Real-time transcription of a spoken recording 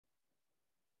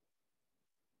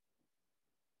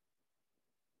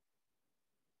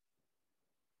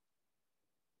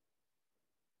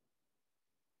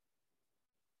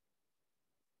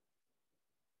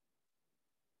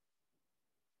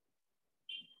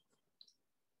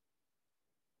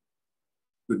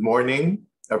Good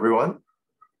morning, everyone.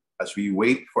 As we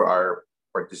wait for our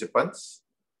participants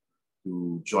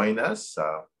to join us,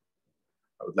 I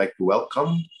would like to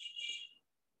welcome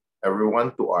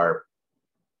everyone to our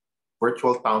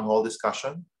virtual town hall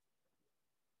discussion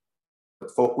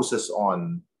that focuses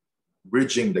on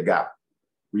bridging the gap,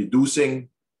 reducing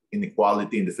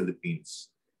inequality in the Philippines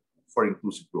for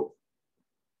inclusive growth.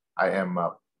 I am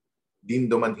Dean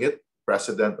Domanhit,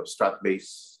 President of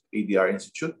Strat-Based ADRi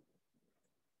Institute,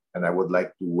 and I would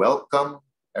like to welcome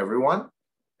everyone,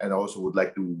 and also would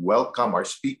like to welcome our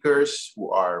speakers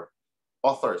who are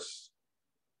authors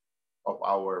of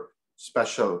our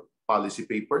special policy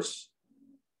papers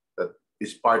that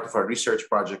is part of our research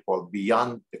project called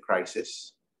Beyond the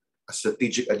Crisis, a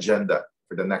strategic agenda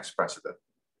for the next president.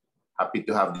 Happy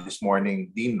to have this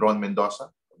morning Dean Ron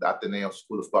Mendoza of the Ateneo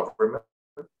School of Government,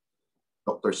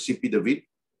 Dr. C.P. David,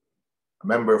 a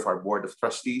member of our Board of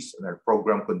Trustees and our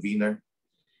program convener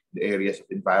in the areas of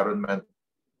environment,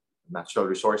 natural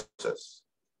resources,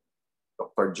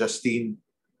 Dr. Justine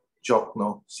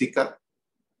Jokno Sikat,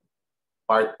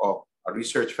 part of a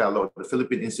research fellow at the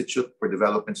Philippine Institute for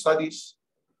Development Studies,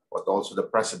 but also the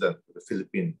president of the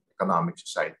Philippine Economic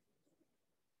Society.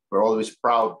 We're always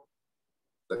proud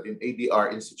that in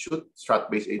ADRi Institute,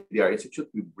 Strat-Based ADRi Institute,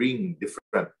 we bring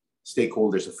different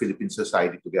stakeholders of Philippine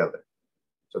society together.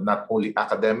 So not only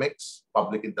academics,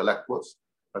 public intellectuals,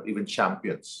 but even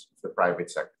champions of the private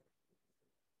sector.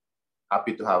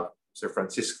 Happy to have Sir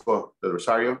Francisco Del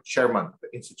Rosario, Chairman of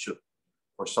the Institute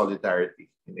for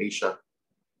Solidarity in Asia,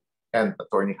 and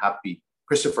Attorney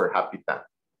Christopher Happy Tan,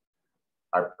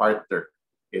 our partner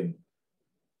in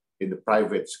the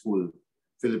private school,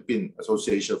 Philippine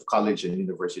Association of College and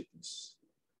Universities,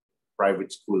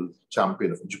 private school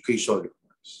champion of educational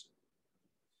reforms.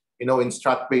 You know, in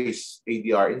Strat-Based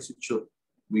ADRi Institute,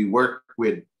 we work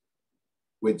with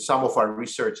some of our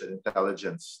research and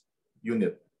intelligence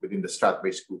unit within the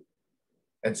Strat-Based group.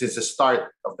 And since the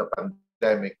start of the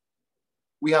pandemic,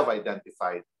 we have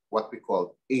identified what we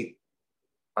call 8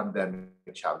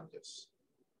 pandemic challenges.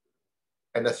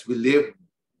 And as we live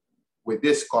with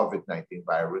this COVID-19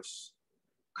 virus,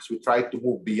 as we try to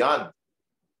move beyond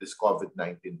this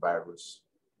COVID-19 virus,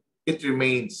 it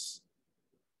remains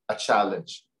a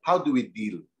challenge. How do we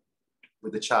deal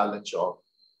with the challenge of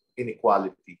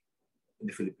inequality in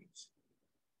the Philippines?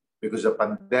 Because the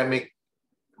pandemic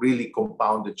really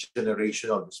compounded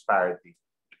generational disparity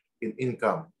in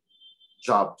income,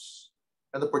 jobs,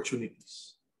 and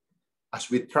opportunities. As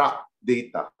we track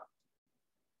data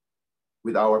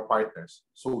with our partners,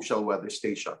 Social Weather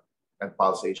Station and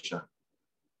Pulse Asia,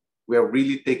 we have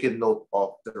really taken note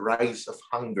of the rise of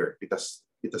hunger. It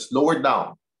has lowered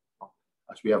down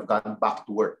as we have gone back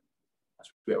to work, as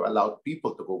we have allowed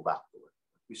people to go back to work.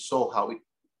 We saw how it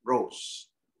rose,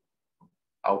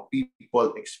 how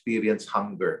people experience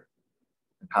hunger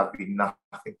and having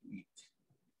nothing to eat.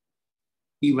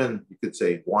 Even, you could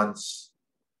say, once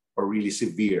or really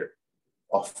severe,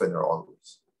 often or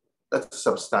always. That's a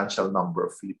substantial number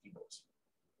of Filipinos.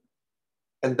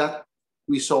 And that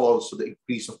we saw also the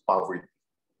increase of poverty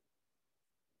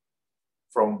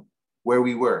from where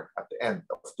we were at the end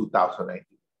of 2019,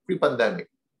 pre-pandemic,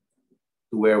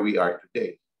 to where we are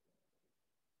today,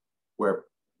 where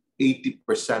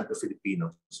 80% of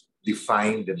Filipinos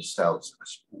define themselves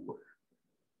as poor.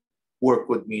 Poor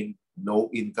could mean no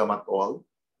income at all.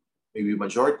 Maybe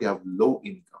majority have low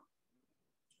income,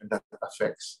 and that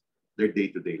affects their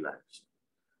day-to-day lives.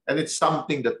 And it's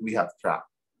something that we have tracked.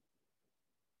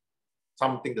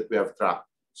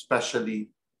 Especially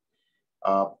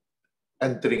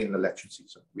entering an election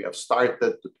season. We have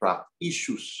started to track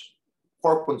issues,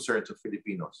 core concerns of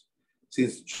Filipinos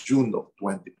since June of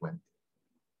 2020.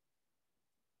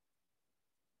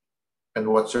 And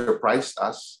what surprised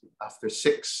us, after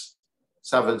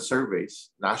 6-7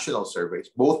 surveys, national surveys,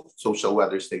 both Social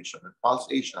Weather Station and Pulse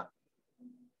Asia,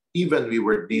 even we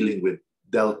were dealing with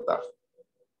Delta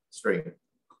strain,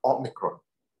 Omicron.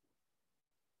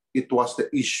 It was the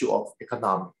issue of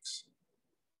economics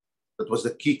that was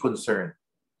the key concern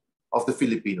of the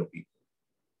Filipino people.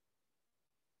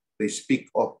 They speak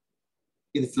of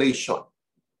inflation,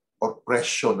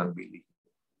 oppression ng bilihin,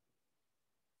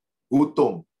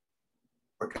 gutom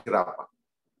or kahirapan,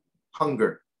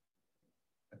 hunger,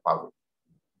 and poverty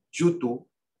due to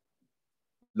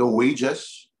low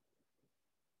wages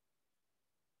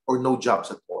or no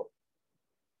jobs at all.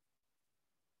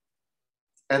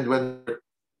 And when we're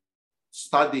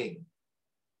studying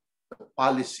the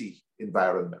policy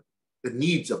environment, the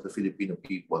needs of the Filipino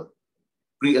people,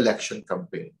 pre-election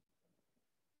campaign,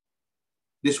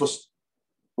 this was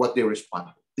what they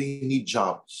responded. They need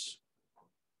jobs.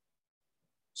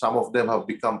 Some of them have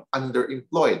become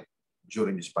underemployed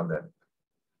during this pandemic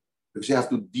because you have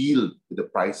to deal with the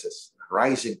prices,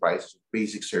 rising prices of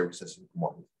basic services and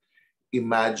commodities.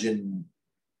 Imagine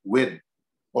with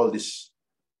all this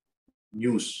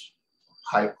news,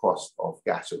 high cost of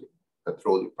gasoline,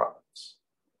 petroleum products,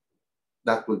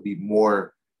 that will be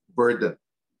more burden to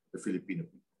the Filipino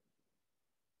people.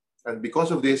 And because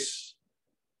of this,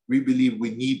 we believe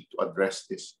we need to address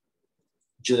this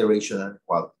generational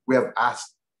inequality. We have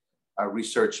asked our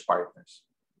research partners,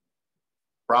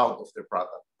 proud of their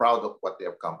product, proud of what they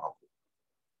have come up with,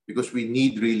 because we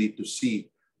need really to see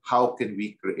how can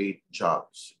we create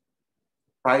jobs.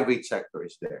 Private sector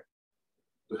is there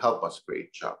to help us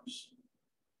create jobs.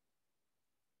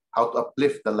 How to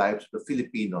uplift the lives of the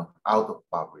Filipino out of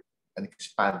poverty and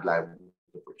expand livelihood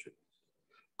opportunities.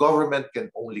 Government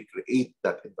can only create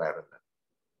that environment,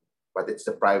 but it's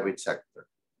the private sector,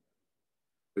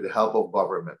 with the help of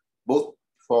government, both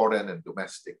foreign and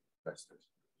domestic investors,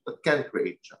 that can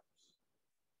create jobs.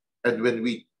 And when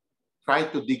we try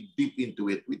to dig deep into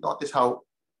it, we notice how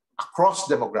across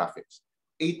demographics,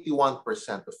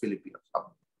 81% of Filipinos,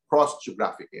 across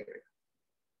geographic area,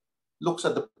 looks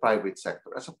at the private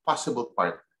sector as a possible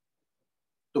partner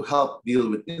to help deal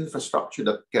with infrastructure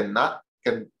that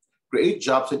can create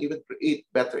jobs and even create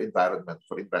better environment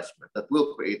for investment that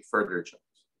will create further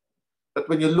jobs. But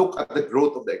when you look at the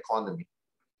growth of the economy,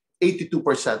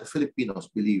 82% of Filipinos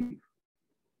believe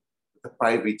the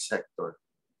private sector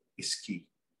is key.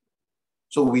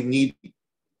 So we need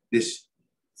this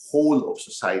whole of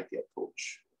society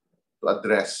approach to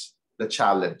address the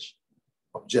challenge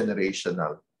of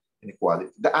generational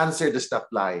inequality. The answer does not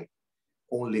lie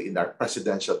only in our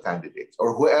presidential candidates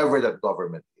or whoever that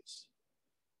government is.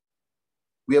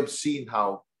 We have seen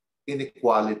how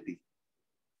inequality,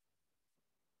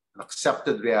 an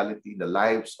accepted reality in the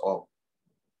lives of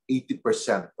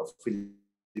 80% of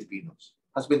Filipinos,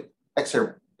 has been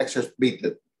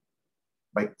exacerbated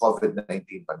by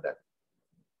COVID-19 pandemic.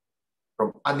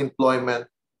 From unemployment,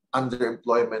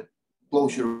 underemployment,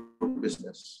 closure of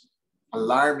business,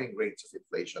 alarming rates of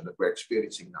inflation that we're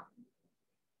experiencing now,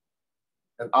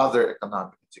 and other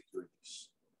economic insecurities.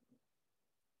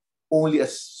 Only a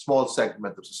small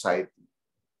segment of society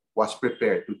was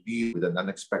prepared to deal with an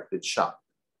unexpected shock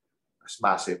as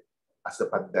massive as the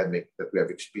pandemic that we have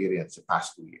experienced the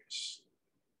past 2 years.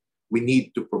 We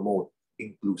need to promote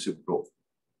inclusive growth.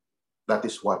 That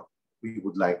is what we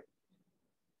would like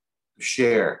to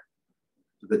share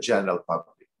to the general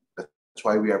public. That's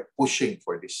why we are pushing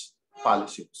for these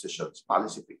policy positions,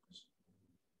 policy papers.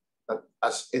 That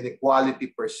as inequality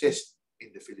persists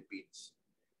in the Philippines,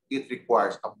 it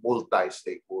requires a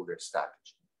multi-stakeholder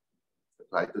strategy.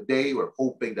 That's why today we're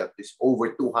hoping that this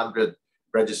over 200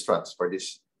 registrants for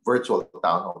this virtual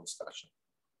town hall discussion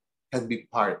can be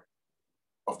part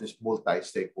of this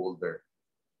multi-stakeholder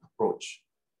approach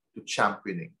to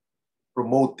championing,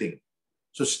 promoting,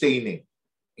 sustaining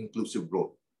inclusive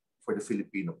growth for the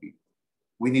Filipino people.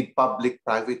 We need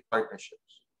public-private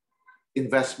partnerships,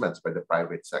 investments by the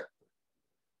private sector,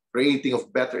 creating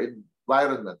of better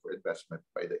environment for investment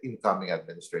by the incoming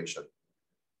administration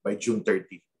by June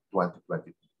 30,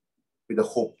 2022, with the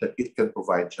hope that it can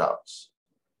provide jobs,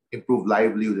 improve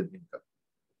livelihood and income,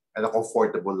 and a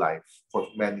comfortable life for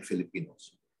many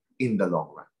Filipinos in the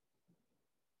long run.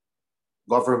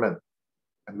 Government,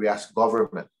 and we ask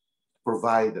government to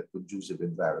provide a conducive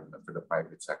environment for the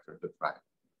private sector to thrive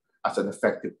as an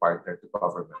effective partner to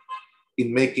government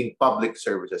in making public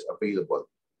services available,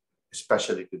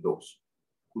 especially to those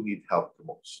who need help the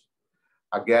most.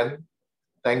 Again,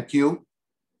 thank you.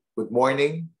 Good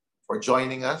morning for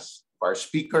joining us. For our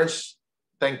speakers,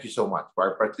 thank you so much. For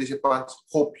our participants,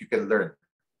 hope you can learn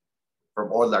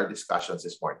from all our discussions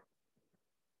this morning.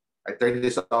 I turn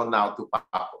this on now to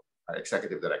Paco, our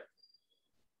Executive Director.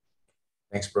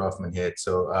 Thanks, Prof. Manhit.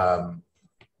 So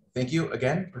thank you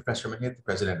again, Professor Manhit, the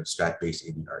President of Strat-Based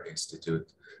ADRi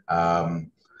Institute,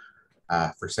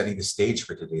 for setting the stage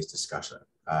for today's discussion.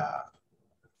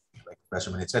 Like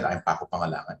Professor Manhit said, I'm Paco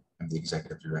Pangalangan. I'm the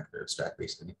Executive Director of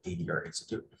Strat-Based ADRi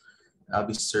Institute. I'll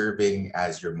be serving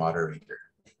as your moderator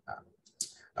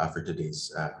for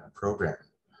today's program.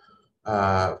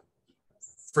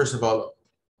 First of all,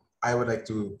 I would like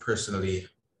to personally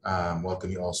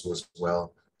welcome you also as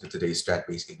well to today's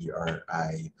Strat-Based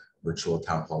ADRi virtual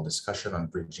town hall discussion on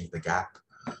bridging the gap,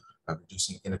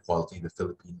 reducing inequality in the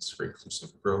Philippines for inclusive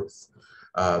growth.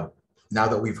 Now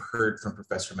that we've heard from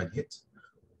Professor Manhit,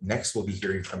 next we'll be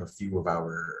hearing from a few of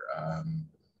our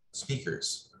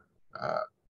speakers.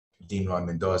 Dean Ron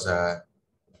Mendoza,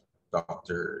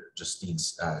 Dr. Justine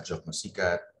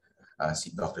Jokmosikat,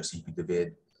 Dr. C.P.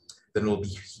 David, Then we'll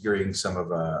be hearing some of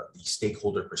the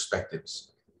stakeholder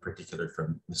perspectives, in particular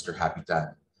from Mr.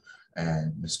 Habitat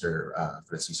and Mr.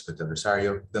 Francisco Del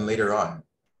Rosario. Then later on,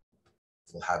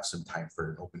 we'll have some time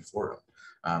for an open forum.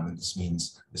 And this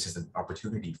means this is an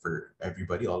opportunity for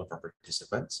everybody, all of our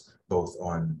participants, both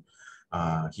on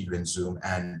here in Zoom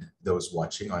and those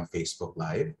watching on Facebook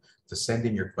Live, to send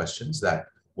in your questions that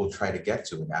we'll try to get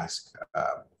to and ask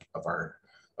of our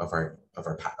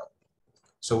panel.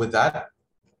 So with that,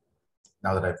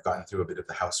 now that I've gotten through a bit of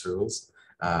the house rules,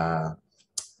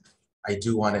 I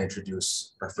do want to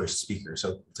introduce our first speaker.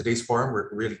 So today's forum,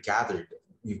 we've gathered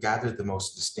the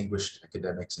most distinguished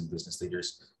academics and business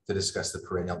leaders to discuss the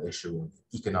perennial issue of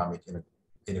economic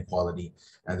inequality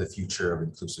and the future of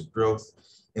inclusive growth.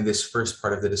 In this first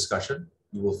part of the discussion,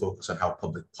 we will focus on how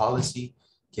public policy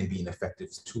can be an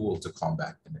effective tool to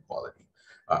combat inequality.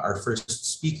 Our first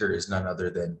speaker is none other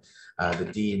than the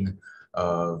Dean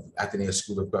of Ateneo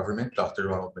School of Government, Dr.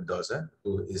 Ronald Mendoza,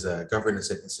 who is a governance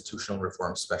and institutional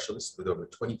reform specialist with over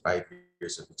 25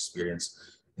 years of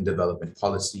experience in development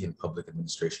policy and public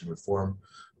administration reform.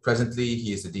 Presently,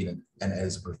 he is the Dean and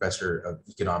is a professor of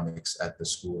economics at the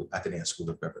Ateneo School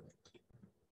of Government.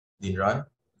 Dean Ron,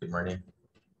 good morning.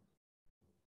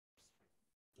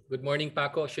 Good morning,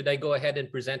 Paco. Should I go ahead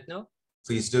and present now?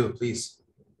 Please do, please.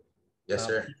 Yes,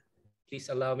 sir. Please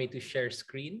allow me to share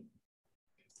screen.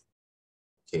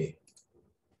 Okay.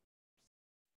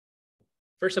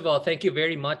 First of all, thank you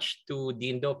very much to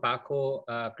Dindo, Paco,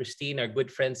 Christine, our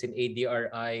good friends in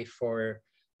ADRi, for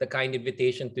the kind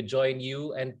invitation to join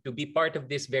you and to be part of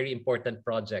this very important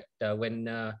project. When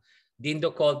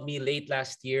Dindo called me late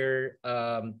last year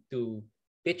to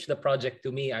pitch the project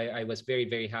to me, I was very,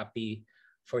 very happy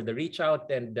for the reach out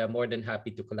and more than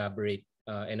happy to collaborate.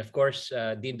 And of course,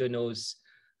 Dindo knows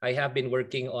I have been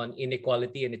working on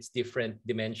inequality and its different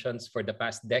dimensions for the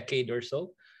past decade or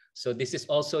so. So this is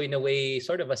also in a way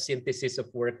sort of a synthesis of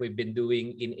work we've been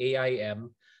doing in AIM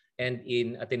and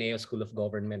in Ateneo School of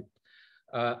Government.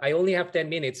 I only have 10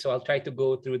 minutes, so I'll try to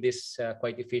go through this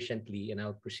quite efficiently, and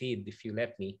I'll proceed if you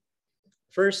let me.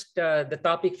 First, the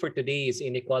topic for today is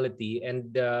inequality,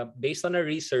 and based on our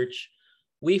research,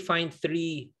 we find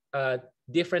three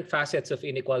different facets of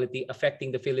inequality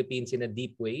affecting the Philippines in a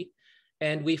deep way.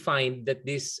 And we find that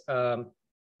this,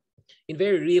 in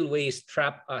very real ways,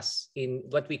 trap us in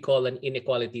what we call an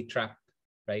inequality trap,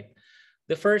 right?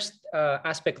 The first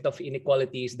aspect of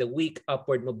inequality is the weak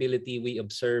upward mobility we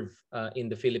observe in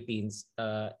the Philippines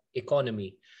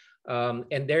economy.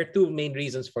 And there are two main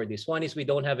reasons for this. One is we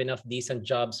don't have enough decent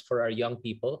jobs for our young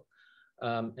people.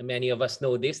 And many of us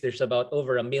know this. There's about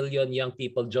over 1 million young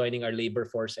people joining our labor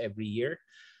force every year.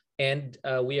 And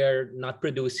we are not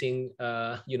producing,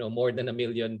 more than 1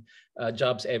 million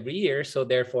jobs every year. So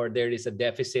therefore, there is a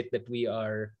deficit that we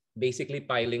are basically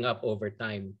piling up over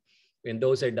time. And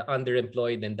those are the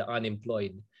underemployed and the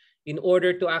unemployed. In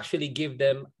order to actually give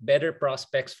them better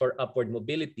prospects for upward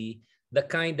mobility, the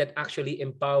kind that actually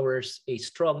empowers a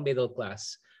strong middle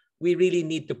class, we really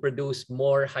need to produce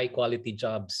more high-quality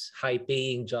jobs,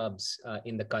 high-paying jobs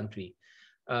in the country.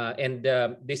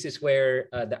 This is where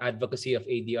the advocacy of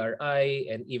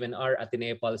ADRi and even our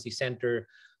Ateneo Policy Center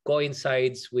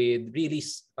coincides with really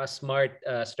a smart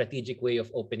strategic way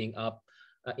of opening up,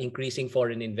 increasing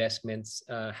foreign investments,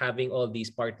 having all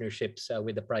these partnerships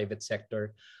with the private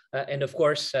sector. And of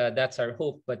course, that's our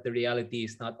hope, but the reality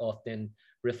is not often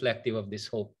reflective of this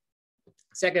hope.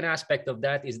 Second aspect of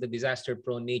that is the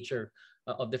disaster-prone nature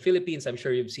of the Philippines. I'm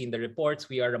sure you've seen the reports.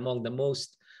 We are among the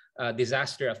most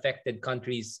disaster-affected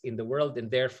countries in the world, and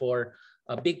therefore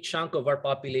a big chunk of our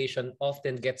population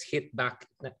often gets hit back.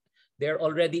 They're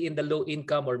already in the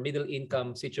low-income or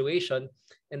middle-income situation,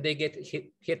 and they get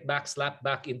hit back, slapped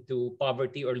back into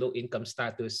poverty or low-income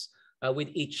status with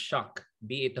each shock,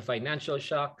 be it a financial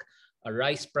shock, a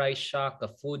rice price shock, a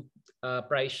food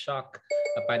price shock,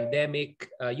 a pandemic,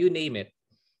 you name it.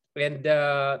 And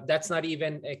that's not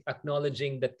even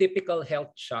acknowledging the typical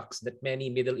health shocks that many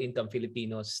middle-income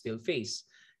Filipinos still face.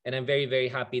 And I'm very, very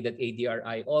happy that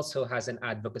ADRi also has an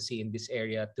advocacy in this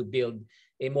area to build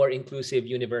a more inclusive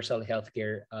universal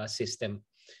healthcare system.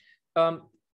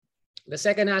 The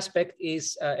second aspect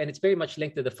is, and it's very much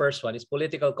linked to the first one, is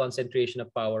political concentration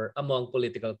of power among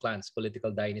political clans,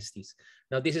 political dynasties.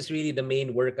 Now, this is really the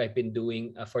main work I've been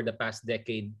doing for the past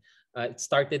decade. It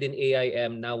started in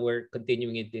AIM, now we're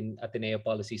continuing it in Ateneo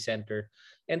Policy Center.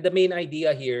 And the main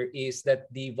idea here is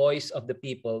that the voice of the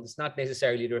people is not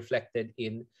necessarily reflected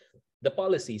in the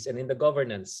policies and in the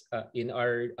governance in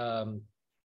our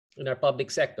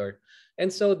public sector.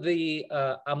 And so the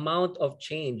amount of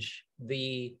change,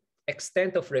 the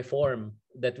extent of reform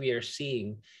that we are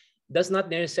seeing does not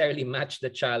necessarily match the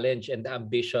challenge and the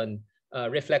ambition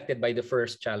reflected by the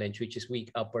first challenge, which is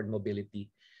weak upward mobility.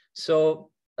 So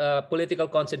political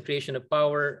concentration of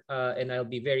power, and I'll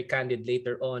be very candid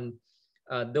later on,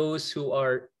 those who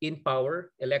are in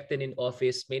power, elected in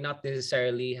office, may not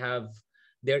necessarily have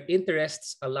their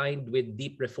interests aligned with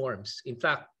deep reforms. In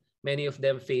fact, many of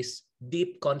them face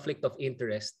deep conflict of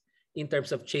interest in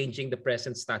terms of changing the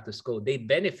present status quo. They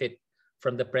benefit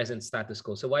from the present status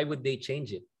quo. So why would they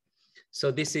change it?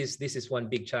 So this is one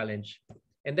big challenge.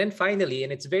 And then finally,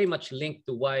 and it's very much linked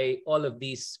to why all of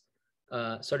these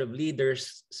sort of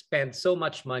leaders spend so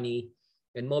much money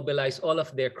and mobilize all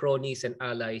of their cronies and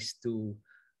allies to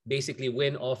basically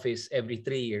win office every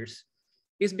 3 years,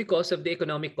 is because of the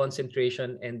economic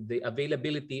concentration and the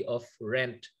availability of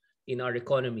rent in our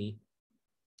economy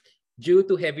due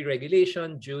to heavy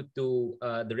regulation, due to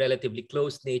the relatively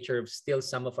closed nature of still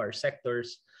some of our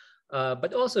sectors,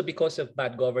 but also because of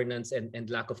bad governance and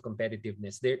lack of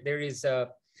competitiveness. There is a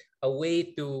way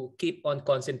to keep on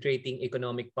concentrating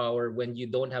economic power when you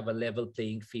don't have a level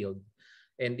playing field.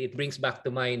 And it brings back to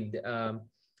mind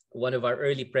one of our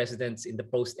early presidents in the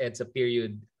post-EDSA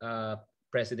period,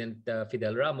 President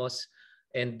Fidel Ramos.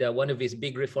 And one of his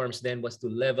big reforms then was to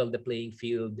level the playing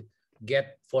field,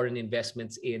 get foreign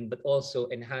investments in, but also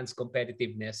enhance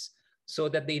competitiveness so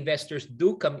that the investors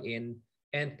do come in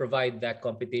and provide that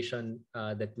competition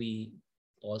that we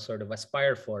all sort of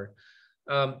aspire for.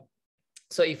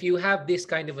 So if you have this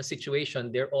kind of a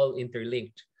situation, they're all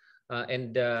interlinked.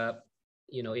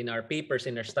 You know, in our papers,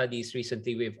 in our studies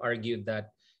recently, we've argued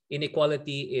that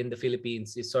inequality in the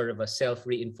Philippines is sort of a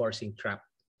self-reinforcing trap.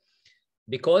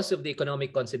 Because of the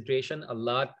economic concentration, a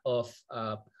lot of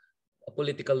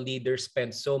political leaders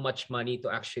spend so much money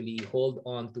to actually hold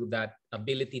on to that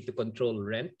ability to control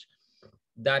rent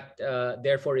that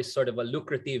therefore is sort of a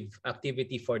lucrative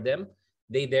activity for them.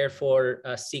 They therefore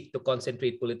seek to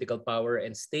concentrate political power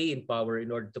and stay in power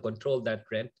in order to control that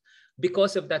rent.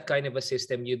 Because of that kind of a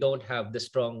system, you don't have the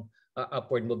strong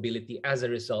upward mobility as a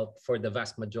result for the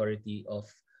vast majority of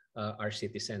our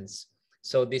citizens.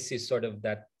 So this is sort of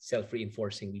that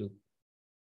self-reinforcing loop.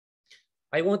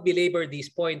 I won't belabor these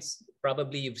points.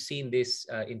 Probably you've seen this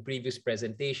in previous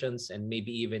presentations and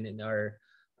maybe even in our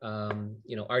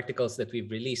articles that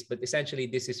we've released. But essentially,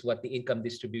 this is what the income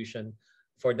distribution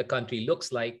for the country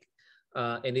looks like.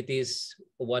 And it is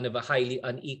one of a highly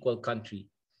unequal country.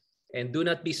 And do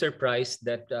not be surprised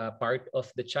that part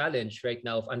of the challenge right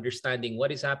now of understanding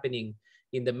what is happening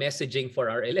in the messaging for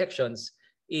our elections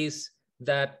is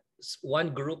that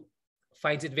one group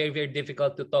finds it very, very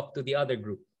difficult to talk to the other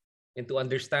group and to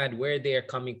understand where they are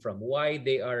coming from, why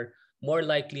they are more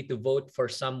likely to vote for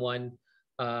someone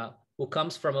who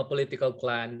comes from a political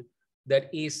clan that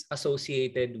is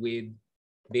associated with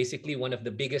basically one of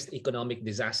the biggest economic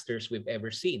disasters we've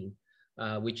ever seen,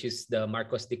 which is the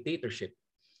Marcos dictatorship.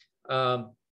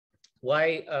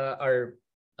 Why are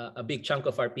a big chunk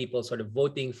of our people sort of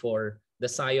voting for the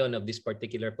scion of this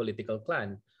particular political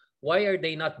clan? Why are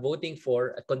they not voting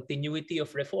for a continuity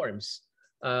of reforms,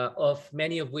 of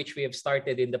many of which we have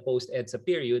started in the post-EDSA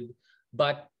period,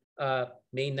 but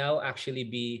may now actually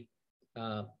be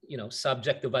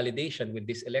subject to validation with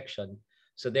this election?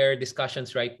 So there are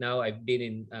discussions right now. I've been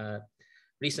in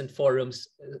recent forums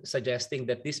suggesting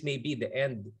that this may be the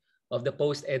end of the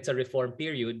post-EDSA reform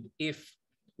period if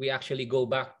we actually go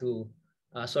back to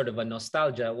sort of a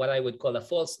nostalgia, what I would call a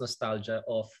false nostalgia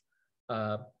of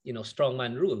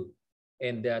strongman rule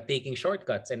and taking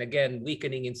shortcuts and again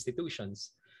weakening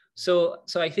institutions. So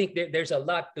I think there's a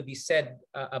lot to be said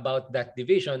about that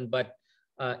division, but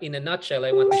in a nutshell,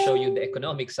 I want to show you the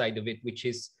economic side of it, which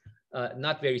is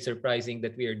not very surprising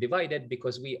that we are divided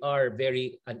because we are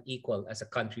very unequal as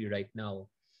a country right now.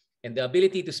 And the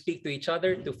ability to speak to each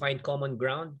other, to find common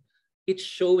ground, it's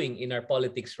showing in our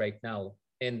politics right now.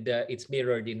 And it's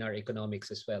mirrored in our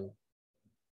economics as well.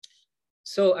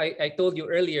 So I told you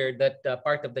earlier that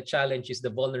part of the challenge is the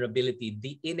vulnerability,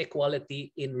 the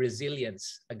inequality in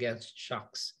resilience against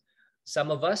shocks.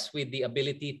 Some of us with the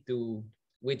ability to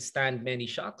withstand many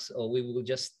shocks, or we will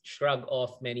just shrug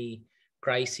off many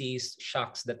crises,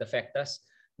 shocks that affect us.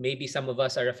 Maybe some of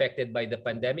us are affected by the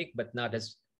pandemic, but not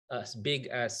as big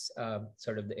as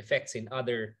sort of the effects in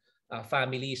other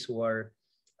families who are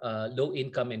low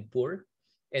income and poor.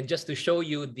 And just to show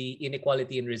you the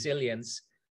inequality in resilience,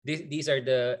 these are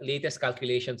the latest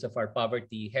calculations of our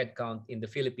poverty headcount in the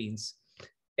Philippines.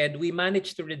 And we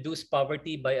managed to reduce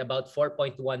poverty by about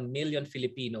 4.1 million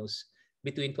Filipinos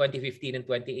between 2015 and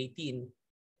 2018.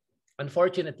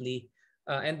 Unfortunately,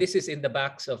 and this is in the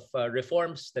backs of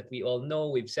reforms that we all know,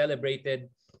 we've celebrated,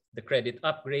 the credit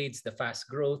upgrades, the fast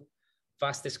growth.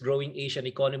 fastest growing Asian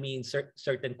economy in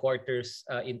certain quarters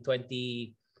in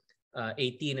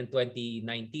 2018 and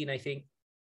 2019, I think.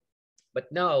 But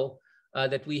now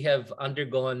that we have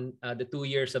undergone the 2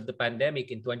 years of the pandemic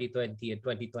in 2020 and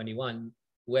 2021,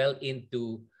 well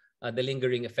into the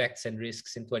lingering effects and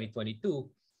risks in 2022,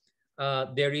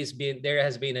 there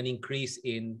has been an increase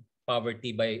in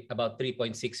poverty by about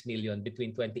 3.6 million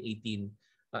between 2018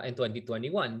 and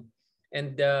 2021.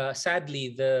 And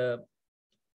sadly, the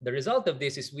result of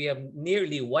this is we have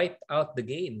nearly wiped out the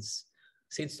gains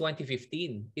since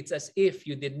 2015. It's as if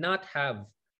you did not have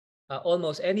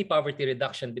almost any poverty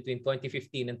reduction between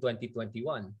 2015 and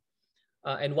 2021.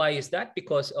 And why is that?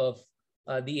 Because of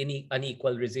the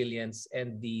unequal resilience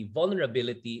and the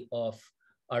vulnerability of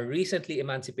our recently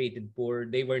emancipated poor.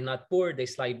 They were not poor, they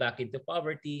slide back into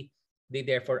poverty. They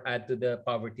therefore add to the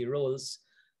poverty rolls.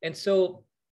 And so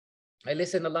I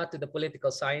listen a lot to the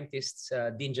political scientists.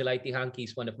 Dean Jalaiti Hanky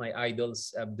is one of my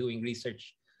idols doing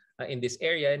research in this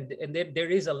area. And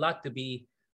there is a lot to be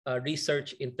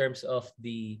researched in terms of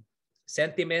the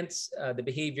sentiments, the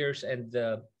behaviors, and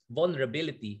the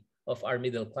vulnerability of our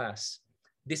middle class.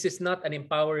 This is not an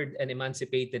empowered and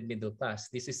emancipated middle class.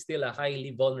 This is still a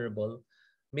highly vulnerable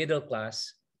middle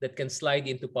class that can slide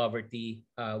into poverty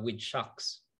with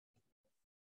shocks.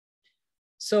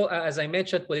 So as I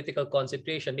mentioned, political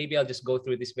concentration, maybe I'll just go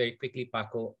through this very quickly,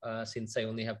 Paco, since I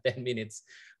only have 10 minutes.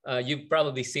 You've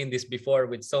probably seen this before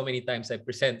with so many times I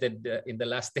presented in the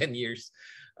last 10 years.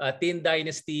 Thin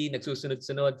dynasty,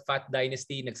 nagsusunod-sunod. Fat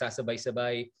dynasty,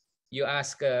 nagsasabay-sabay. You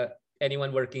ask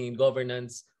anyone working in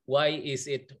governance, why is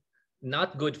it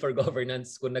not good for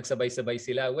governance kung nagsabay-sabay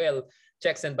sila? Well,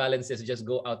 checks and balances just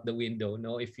go out the window.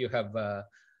 No, if you have a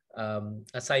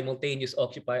simultaneous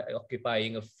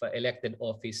occupying of elected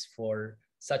office for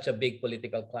such a big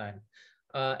political clan.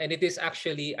 And it is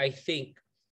actually, I think,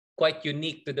 quite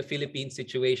unique to the Philippine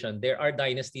situation. There are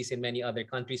dynasties in many other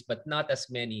countries, but not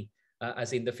as many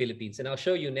as in the Philippines. And I'll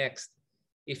show you next.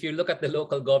 If you look at the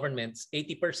local governments,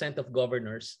 80% of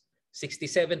governors,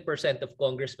 67% of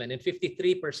congressmen, and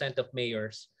 53% of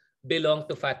mayors belong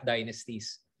to fat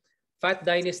dynasties. Fat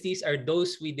dynasties are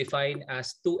those we define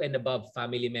as 2 and above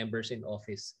family members in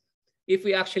office. If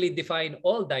we actually define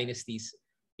all dynasties,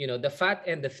 the fat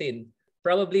and the thin,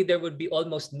 probably there would be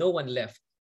almost no one left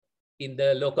in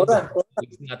the local government.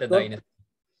 It's not a dynasty.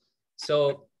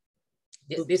 So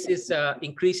this is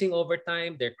increasing over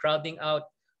time. They're crowding out.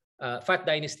 Fat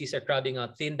dynasties are crowding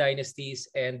out thin dynasties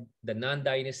and the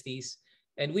non-dynasties.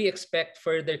 And we expect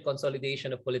further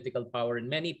consolidation of political power in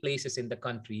many places in the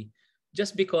country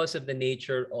just because of the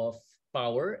nature of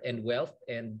power and wealth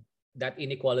and that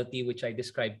inequality which I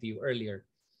described to you earlier.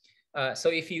 So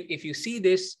if you see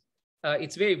this,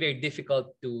 it's very, very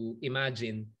difficult to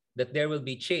imagine that there will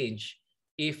be change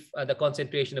if the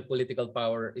concentration of political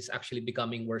power is actually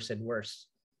becoming worse and worse.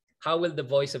 How will the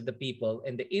voice of the people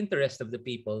and the interest of the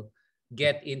people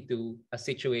get into a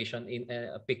situation in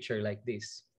a picture like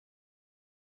this?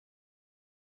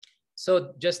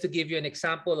 So just to give you an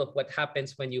example of what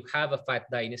happens when you have a fat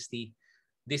dynasty,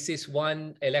 this is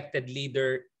one elected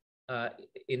leader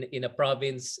in a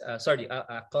province,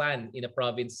 a clan in a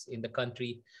province in the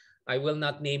country. I will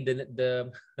not name the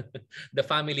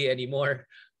family anymore,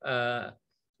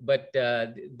 but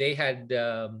they had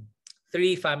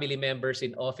 3 family members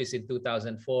in office in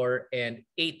 2004 and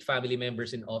 8 family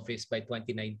members in office by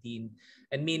 2019.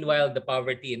 And meanwhile, the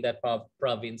poverty in that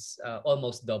province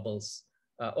almost doubles.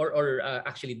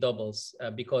 Actually doubles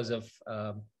because of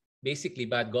basically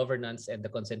bad governance and the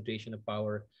concentration of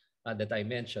power that I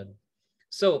mentioned.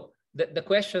 So the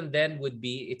question then would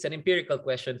be, it's an empirical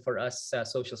question for us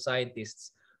social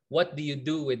scientists. What do you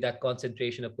do with that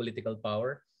concentration of political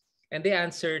power? And the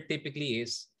answer typically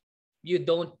is, you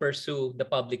don't pursue the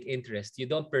public interest. You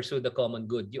don't pursue the common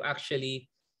good. You actually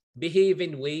behave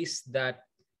in ways that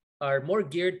are more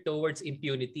geared towards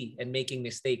impunity and making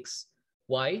mistakes.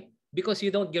 Why? Because you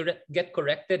don't get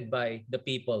corrected by the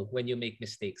people when you make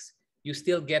mistakes. You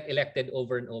still get elected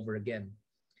over and over again.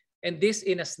 And this,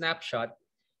 in a snapshot,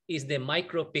 is the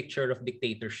micro picture of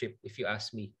dictatorship, if you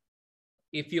ask me.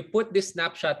 If you put this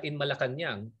snapshot in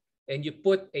Malacanang and you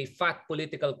put a fat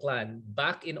political clan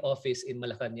back in office in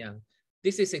Malacanang,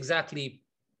 this is exactly,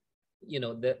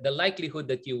 the likelihood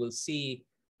that you will see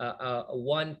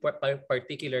one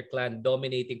particular clan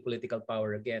dominating political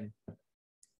power again.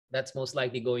 That's most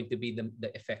likely going to be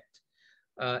the effect.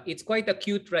 It's quite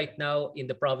acute right now in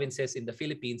the provinces in the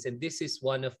Philippines, and this is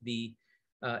one of the,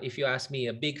 if you ask me,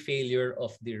 a big failure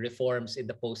of the reforms in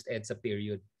the post-EDSA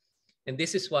period. And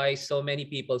this is why so many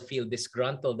people feel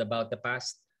disgruntled about the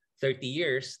past 30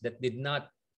 years that did not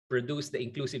produce the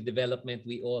inclusive development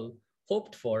we all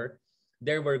hoped for.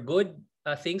 There were good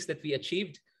things that we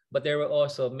achieved, but there were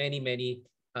also many, many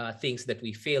things that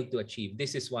we failed to achieve.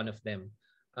 This is one of them.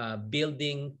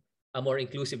 Building a more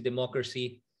inclusive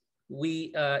democracy.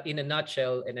 We, in a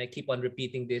nutshell, and I keep on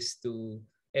repeating this to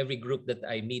every group that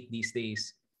I meet these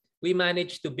days, we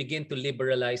managed to begin to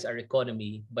liberalize our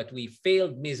economy, but we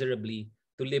failed miserably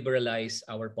to liberalize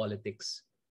our politics.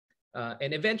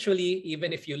 And eventually,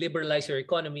 even if you liberalize your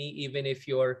economy, even if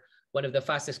you're one of the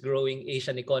fastest growing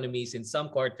Asian economies in some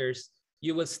quarters,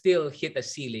 you will still hit a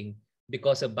ceiling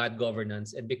because of bad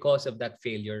governance and because of that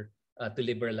failure to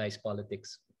liberalize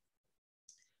politics.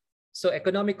 So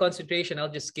economic concentration,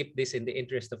 I'll just skip this in the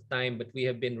interest of time, but we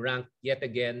have been ranked yet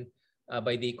again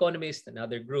by The Economist and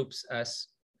other groups as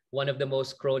one of the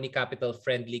most crony capital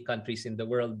friendly countries in the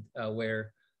world,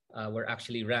 where we're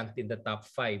actually ranked in the top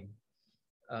 5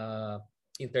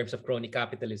 in terms of crony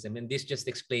capitalism. And this just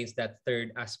explains that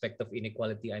third aspect of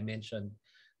inequality I mentioned,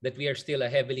 that we are still a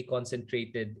heavily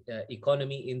concentrated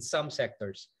economy in some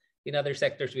sectors. In other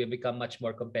sectors, we have become much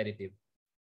more competitive.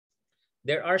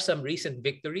 There are some recent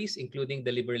victories, including the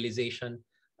liberalization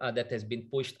that has been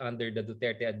pushed under the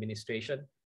Duterte administration.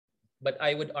 But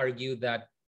I would argue that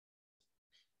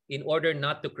in order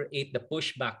not to create the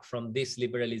pushback from this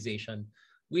liberalization,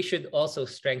 we should also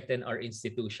strengthen our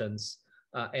institutions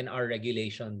and our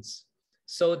regulations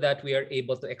so that we are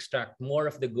able to extract more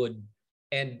of the good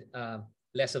and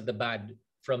less of the bad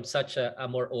from such a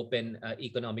more open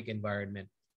economic environment.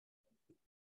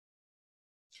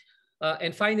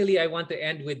 And finally, I want to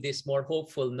end with this more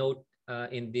hopeful note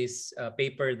in this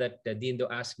paper that Dindo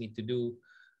asked me to do.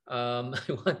 I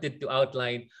wanted to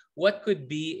outline what could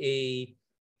be a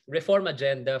reform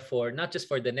agenda for not just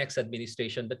for the next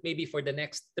administration, but maybe for the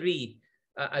next 3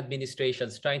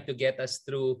 administrations, trying to get us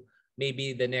through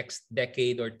maybe the next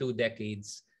decade or 2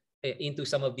 decades into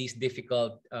some of these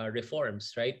difficult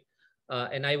reforms, right?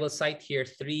 And I will cite here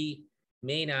 3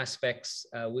 main aspects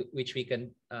which we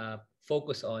can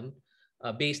focus on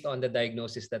based on the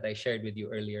diagnosis that I shared with you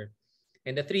earlier.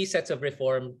 And the 3 sets of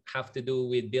reform have to do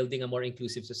with building a more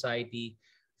inclusive society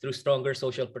through stronger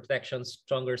social protections,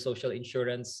 stronger social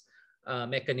insurance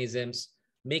mechanisms,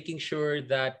 making sure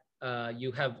that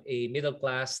you have a middle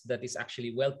class that is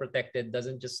actually well protected,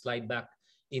 doesn't just slide back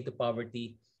into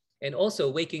poverty, and also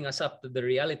waking us up to the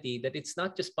reality that it's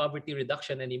not just poverty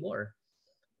reduction anymore.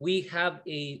 We have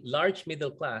a large middle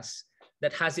class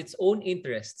that has its own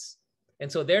interests.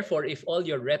 And so therefore, if all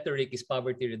your rhetoric is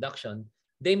poverty reduction,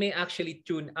 they may actually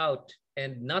tune out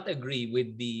and not agree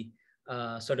with the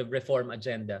sort of reform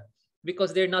agenda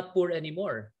because they're not poor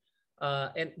anymore.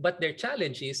 But their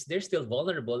challenge is they're still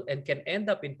vulnerable and can end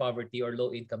up in poverty or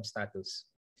low income status.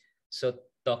 So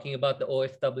talking about the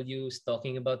OFWs,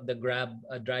 talking about the Grab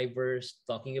drivers,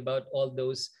 talking about all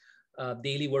those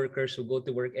daily workers who go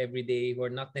to work every day who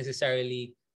are not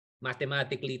necessarily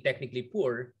mathematically, technically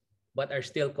poor, but are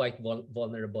still quite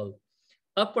vulnerable.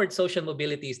 Upward social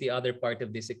mobility is the other part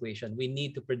of this equation. We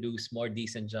need to produce more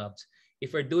decent jobs.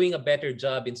 If we're doing a better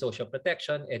job in social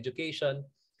protection, education,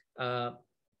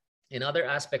 and other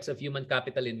aspects of human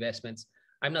capital investments,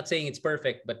 I'm not saying it's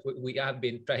perfect, but we have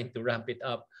been trying to ramp it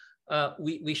up.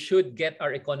 We should get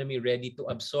our economy ready to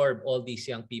absorb all these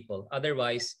young people.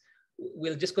 Otherwise,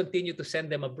 we'll just continue to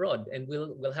send them abroad, and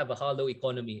we'll have a hollow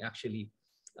economy actually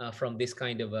from this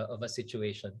kind of a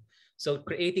situation. So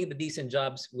creating the decent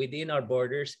jobs within our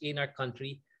borders, in our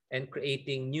country, and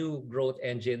creating new growth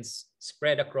engines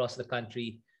spread across the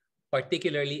country,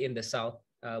 particularly in the South,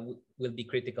 will be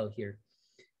critical here.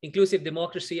 Inclusive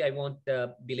democracy, I won't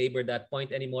belabor that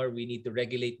point anymore. We need to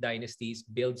regulate dynasties,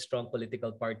 build strong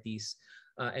political parties,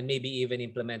 and maybe even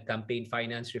implement campaign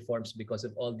finance reforms because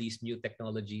of all these new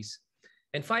technologies.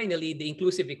 And finally, the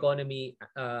inclusive economy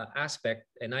aspect,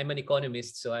 and I'm an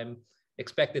economist, so I'm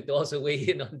expected to also weigh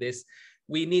in on this.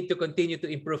 We need to continue to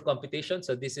improve competition.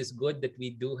 So this is good that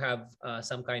we do have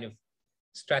some kind of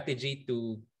strategy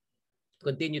to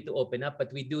continue to open up,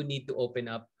 but we do need to open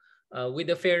up with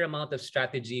a fair amount of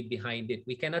strategy behind it.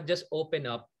 We cannot just open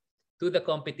up to the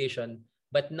competition,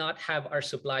 but not have our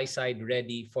supply side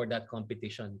ready for that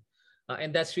competition.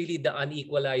 And that's really the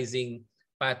unequalizing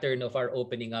pattern of our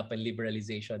opening up and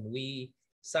liberalization. We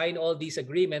sign all these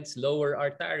agreements, lower our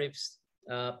tariffs,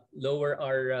 lower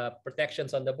our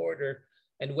protections on the border.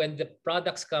 And when the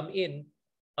products come in,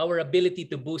 our ability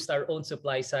to boost our own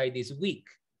supply side is weak.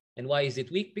 And why is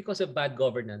it weak? Because of bad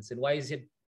governance. And why is it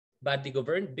badly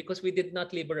governed? Because we did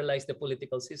not liberalize the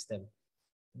political system.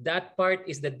 That part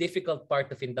is the difficult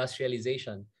part of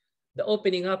industrialization. The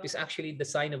opening up is actually the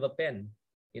sign of a pen,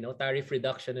 tariff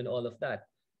reduction and all of that.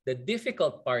 The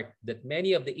difficult part that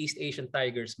many of the East Asian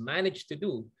tigers managed to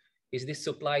do is this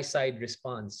supply side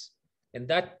response. And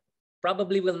that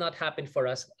probably will not happen for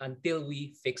us until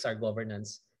we fix our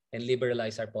governance and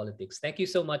liberalize our politics. Thank you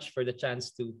so much for the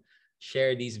chance to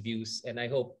share these views. And I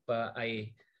hope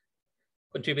I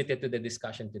contributed to the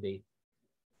discussion today.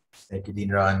 Thank you,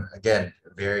 Dean Ron. Again,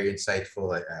 very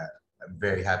insightful. I'm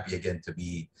very happy again to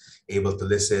be able to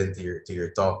listen to your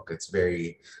talk. It's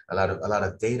a lot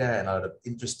of data and a lot of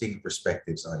interesting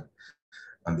perspectives on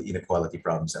the inequality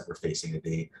problems that we're facing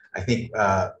today. I think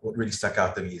what really stuck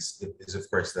out to me is of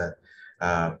course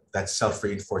that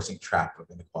self-reinforcing trap of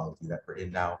inequality that we're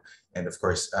in now. And of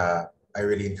course, I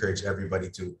really encourage everybody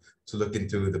to look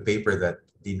into the paper that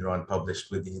Dean Ron published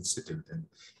with the Institute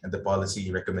and the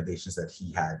policy recommendations that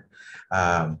he had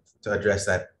to address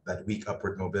that weak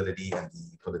upward mobility and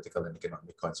the political and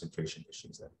economic concentration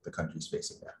issues that the country is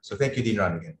facing now. So thank you, Dean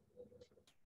Ron, again.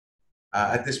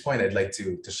 At this point, I'd like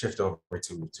to shift over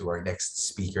to our next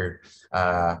speaker.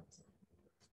 Our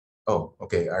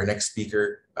next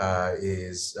speaker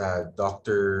is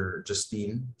Dr.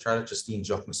 Charlotte Justine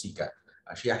Jokmasikat.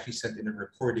 She actually sent in a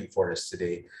recording for us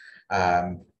today,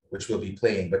 which we'll be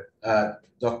playing. But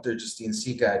Dr. Justine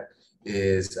Sikat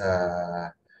is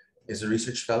a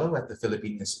research fellow at the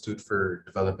Philippine Institute for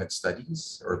Development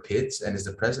Studies, or PIDS, and is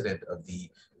the president of the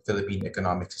Philippine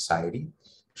Economic Society.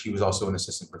 She was also an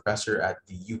assistant professor at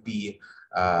the UP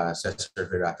Cesar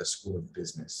Virata School of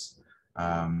Business.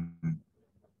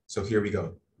 So here we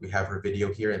go. We have her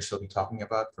video here, and she'll be talking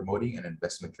about promoting an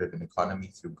investment-driven economy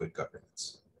through good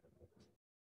governance.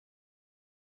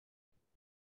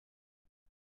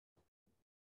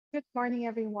 Good morning,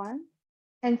 everyone.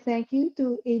 And thank you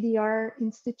to ADR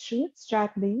Institute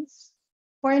StratBase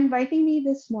for inviting me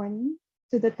this morning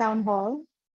to the town hall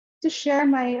to share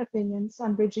my opinions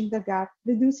on bridging the gap,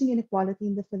 reducing inequality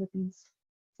in the Philippines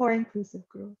for inclusive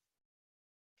growth.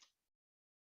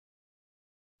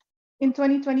 In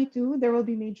 2022, there will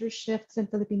be major shifts in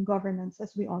Philippine governance,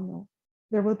 as we all know.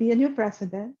 There will be a new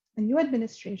president, a new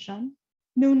administration,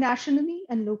 new nationally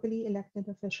and locally elected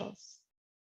officials.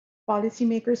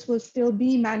 Policymakers will still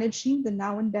be managing the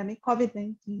now endemic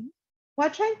COVID-19 while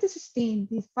trying to sustain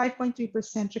the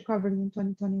 5.3% recovery in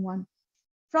 2021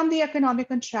 from the economic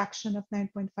contraction of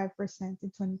 9.5% in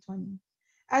 2020,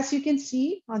 as you can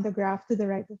see on the graph to the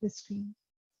right of the screen.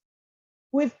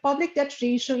 With public debt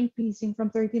ratio increasing from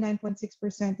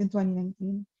 39.6% in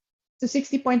 2019 to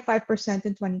 60.5%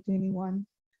 in 2021,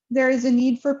 there is a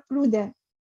need for prudent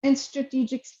and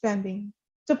strategic spending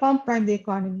to pump prime the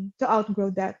economy to outgrow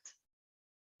debt.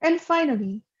 And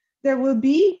finally, there will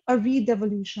be a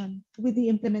redevolution with the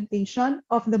implementation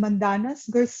of the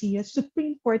Mandanas-Garcia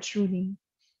Supreme Court ruling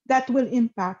that will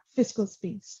impact fiscal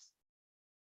space.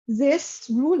 This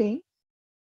ruling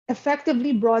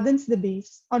effectively broadens the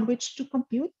base on which to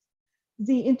compute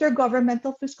the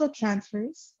intergovernmental fiscal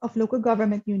transfers of local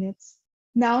government units,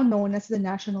 now known as the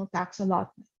National Tax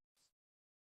Allotment.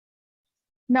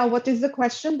 Now, what is the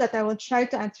question that I will try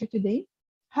to answer today?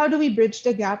 How do we bridge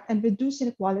the gap and reduce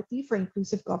inequality for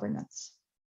inclusive governance?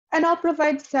 And I'll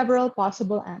provide several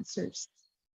possible answers.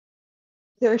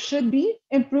 There should be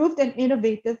improved and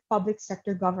innovative public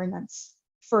sector governance.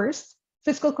 First,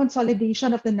 fiscal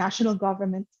consolidation of the national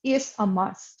government is a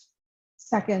must.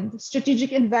 Second,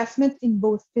 strategic investment in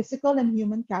both physical and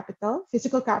human capital,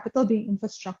 physical capital being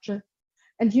infrastructure,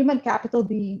 and human capital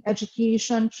being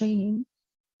education, training,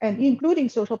 and including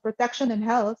social protection and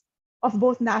health of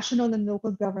both national and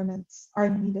local governments are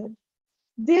needed.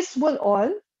 This will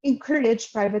all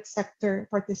encourage private sector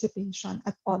participation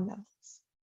at all levels.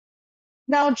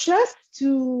 Now, just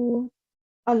to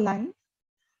align,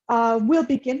 we'll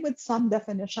begin with some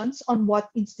definitions on what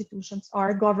institutions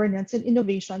are, governance, and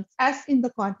innovations, as in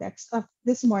the context of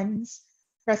this morning's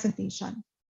presentation.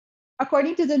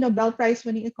 According to the Nobel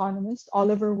Prize-winning economist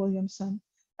Oliver Williamson,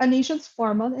 a nation's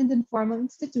formal and informal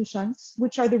institutions,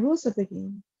 which are the rules of the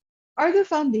game, are the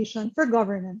foundation for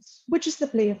governance, which is the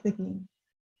play of the game.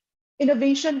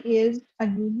 Innovation is a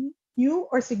new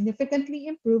or significantly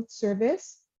improved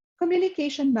service,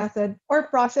 communication method, or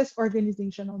process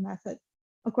organizational method,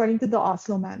 according to the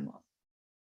Oslo Manual.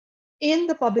 In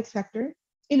the public sector,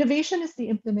 innovation is the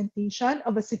implementation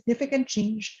of a significant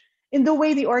change in the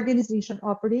way the organization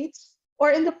operates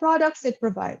or in the products it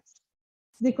provides.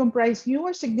 They comprise new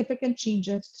or significant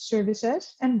changes to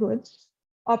services and goods,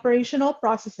 operational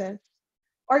processes,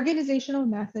 organizational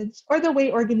methods, or the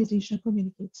way organization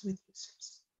communicates with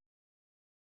users.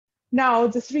 Now,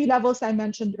 the three levels I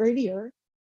mentioned earlier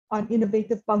on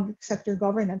innovative public sector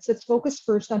governance, let's focus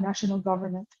first on national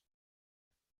government.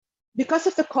 Because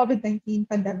of the COVID-19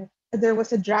 pandemic, there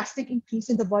was a drastic increase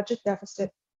in the budget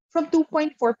deficit from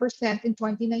 2.4% in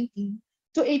 2019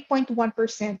 to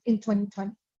 8.1% in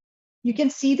 2020. You can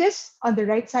see this on the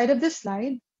right side of the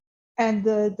slide, and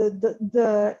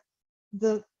the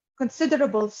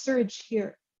considerable surge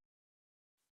here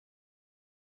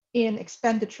in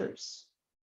expenditures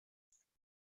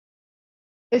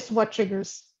is what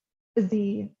triggers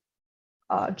the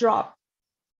drop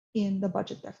in the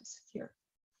budget deficit here.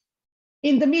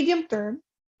 In the medium term,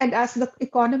 and as the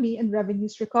economy and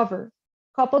revenues recover,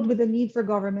 coupled with the need for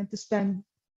government to spend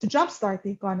to jumpstart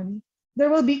the economy, there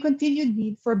will be continued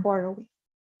need for borrowing.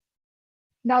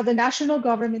 Now, the national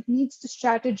government needs to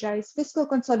strategize fiscal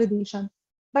consolidation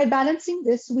by balancing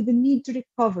this with the need to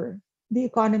recover the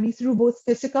economy through both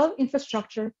physical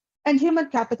infrastructure and human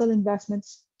capital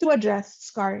investments to address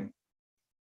scarring.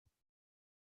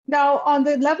 Now, on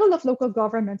the level of local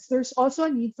governments, there's also a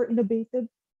need for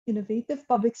innovative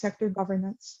public sector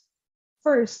governance.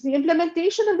 First, the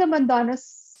implementation of the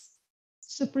Mandanas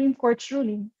Supreme Court's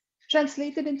ruling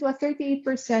translated into a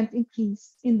 38%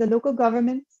 increase in the local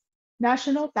government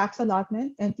national tax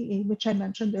allotment, NTA, which I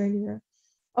mentioned earlier,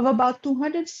 of about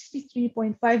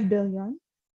 263.5 billion,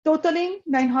 totaling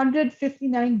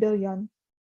 959 billion,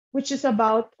 which is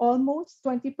about almost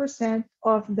 20%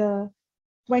 of the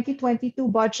 2022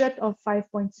 budget of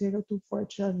 5.024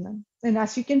 trillion. And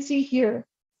as you can see here,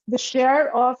 the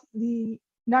share of the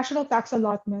national tax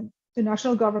allotment to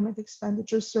national government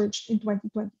expenditures surged in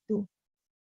 2022.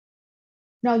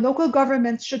 Now, local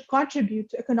governments should contribute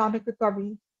to economic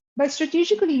recovery by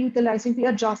strategically utilizing the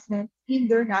adjustment in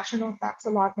their national tax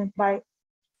allotment by,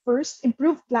 first,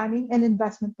 improved planning and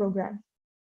investment program.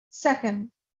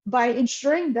 Second, by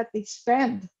ensuring that they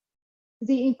spend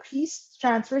the increased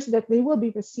transfers that they will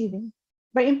be receiving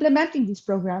by implementing these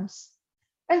programs.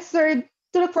 And third,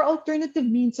 to look for alternative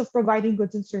means of providing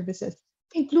goods and services,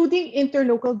 including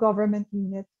interlocal government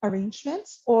unit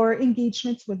arrangements or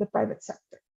engagements with the private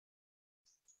sector.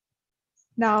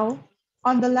 Now,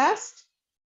 on the last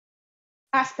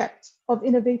aspect of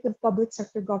innovative public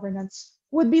sector governance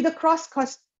would be the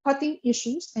cross-cutting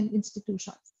issues and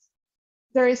institutions.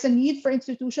 There is a need for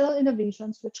institutional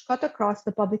innovations which cut across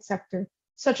the public sector,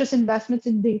 such as investments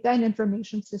in data and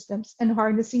information systems and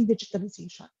harnessing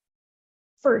digitalization.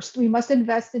 First, we must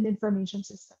invest in information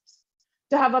systems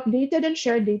to have updated and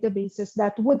shared databases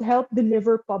that would help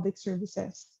deliver public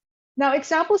services. Now,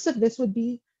 examples of this would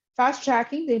be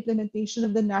fast-tracking the implementation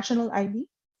of the national ID,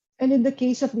 and in the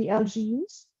case of the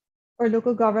LGUs, or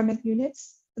local government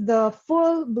units, the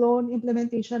full-blown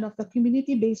implementation of the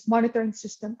community-based monitoring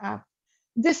system app.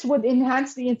 This would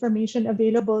enhance the information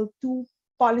available to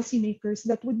policymakers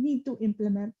that would need to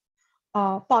implement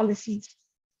policies.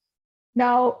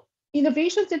 Now,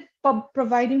 innovations in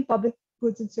providing public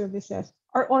goods and services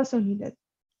are also needed.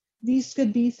 These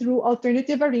could be through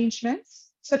alternative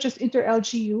arrangements, such as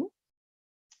inter-LGU,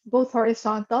 both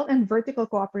horizontal and vertical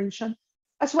cooperation,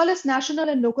 as well as national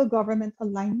and local government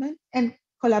alignment and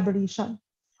collaboration.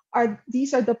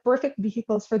 These are the perfect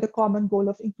vehicles for the common goal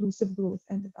of inclusive growth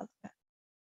and development.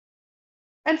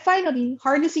 And finally,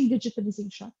 harnessing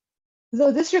digitalization.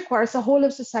 Though this requires a whole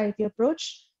of society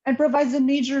approach and provides a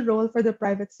major role for the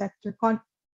private sector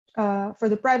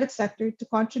to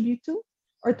contribute to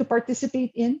or to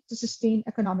participate in to sustain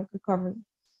economic recovery.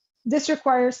 This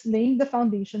requires laying the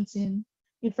foundations in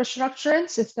infrastructure and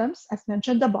systems, as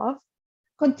mentioned above,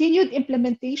 continued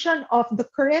implementation of the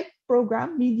current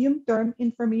program, medium-term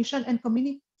information and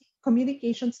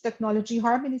communications technology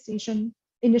harmonization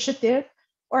initiative,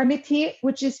 or MITI,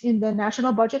 which is in the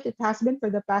national budget. It has been for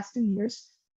the past 2 years,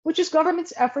 which is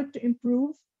government's effort to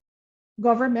improve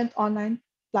government online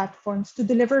platforms to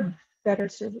deliver better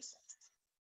services.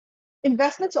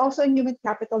 Investments also in human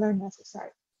capital are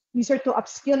necessary. These are to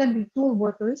upskill and retool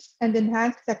workers and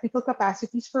enhance technical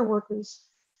capacities for workers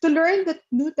to learn the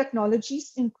new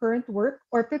technologies in current work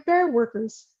or prepare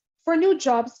workers for new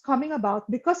jobs coming about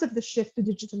because of the shift to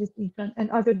digitalization and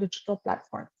other digital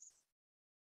platforms.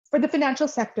 For the financial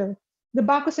sector, the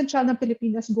Bangko Sentral ng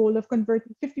Pilipinas goal of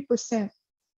converting 50%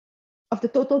 of the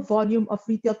total volume of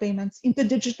retail payments into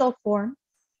digital form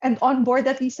and onboard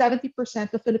at least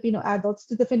 70% of Filipino adults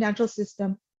to the financial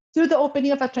system through the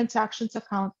opening of a transactions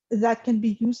account that can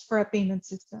be used for a payment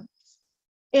system.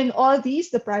 In all these,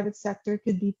 the private sector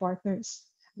could be partners.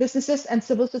 Businesses and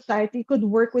civil society could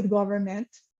work with government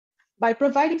by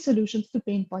providing solutions to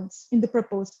pain points in the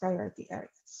proposed priority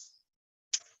areas.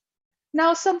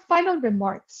 Now, some final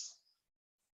remarks,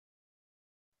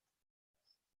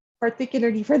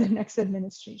 particularly for the next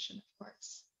administration, of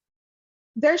course.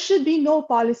 There should be no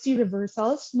policy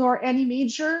reversals nor any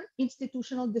major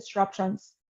institutional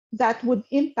disruptions that would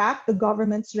impact the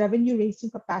government's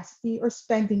revenue-raising capacity or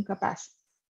spending capacity.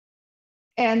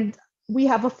 And We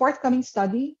have a forthcoming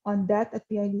study on debt at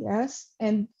PIDS,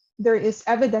 and there is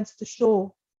evidence to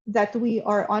show that we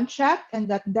are on track and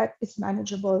that debt is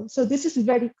manageable. So this is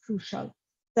very crucial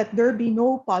that there be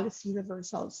no policy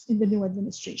reversals in the new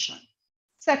administration.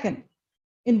 Second,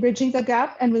 in bridging the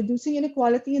gap and reducing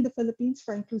inequality in the Philippines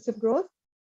for inclusive growth,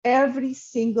 every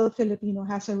single Filipino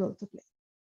has a role to play.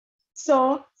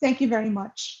 So thank you very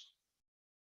much.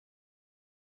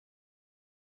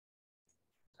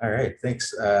 All right,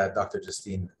 thanks, Dr.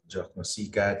 Justine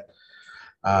Jokno-Sikat,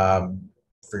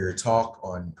 for your talk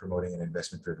on promoting an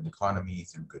investment-driven economy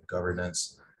through good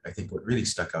governance. I think what really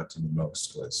stuck out to me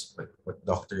most was what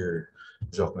Dr.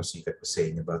 Jokno-Sikat was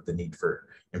saying about the need for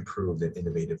improved and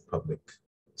innovative public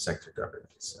sector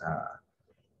governance.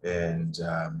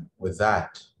 With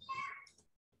that,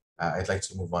 I'd like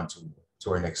to move on to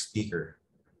our next speaker.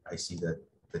 I see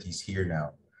that he's here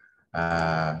now.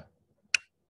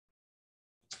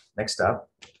 Next up,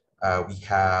 we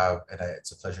have, and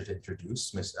it's a pleasure to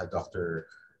introduce Dr.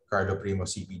 Carlo Primo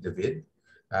C.P. David.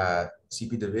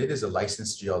 C.P. David is a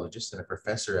licensed geologist and a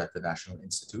professor at the National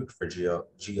Institute for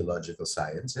Geological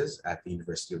Sciences at the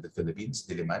University of the Philippines,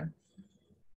 Diliman.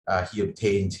 He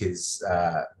obtained his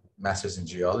master's in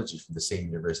geology from the same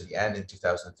university, and in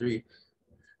 2003,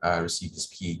 received his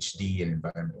PhD in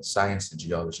environmental science and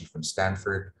geology from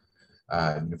Stanford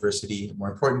University.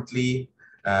 More importantly,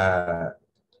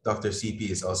 Dr.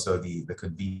 CP is also the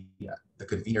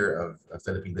convener of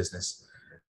Philippine Business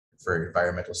for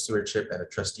Environmental Stewardship and a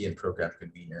trustee and program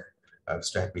convener of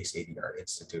Strat-based ADRi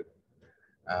Institute.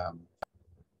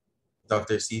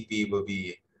 Dr. CP will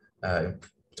be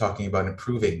talking about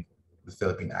improving the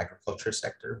Philippine agriculture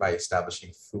sector by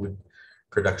establishing food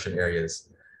production areas.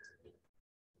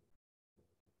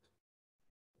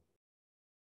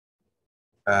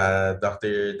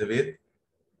 Dr. David,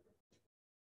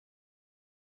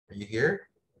 are you here?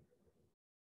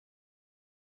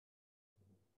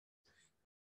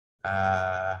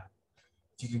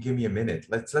 If you could give me a minute,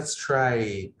 let's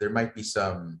try. There might be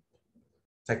some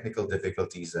technical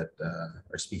difficulties that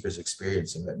our speakers are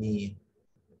experiencing. Let me.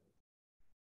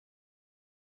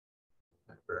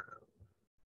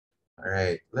 All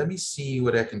right, let me see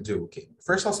what I can do. Okay,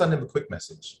 first I'll send him a quick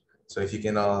message. So if you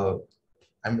can all,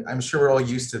 I'm sure we're all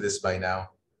used to this by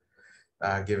now,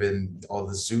 given all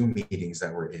the Zoom meetings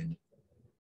that we're in.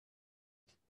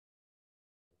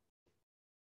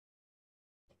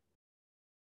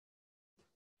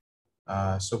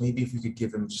 So maybe if we could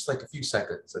give him just like a few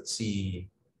seconds, let's see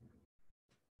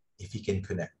if he can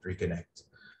reconnect.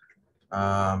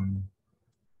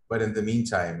 But in the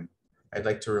meantime, I'd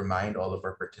like to remind all of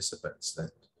our participants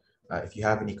that if you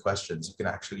have any questions, you can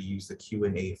actually use the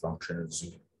Q&A function of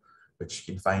Zoom, which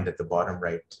you can find at the bottom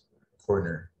right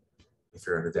corner if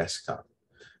you're on a desktop.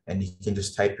 And you can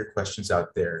just type your questions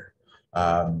out there.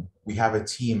 We have a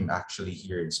team actually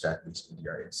here in Strat-based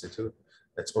ADRi Institute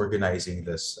that's organizing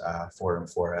this forum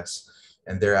for us.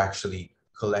 And they're actually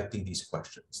collecting these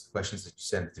questions that you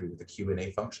send through the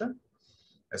Q&A function,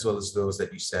 as well as those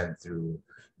that you send through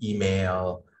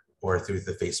email or through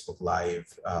the Facebook Live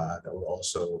that we're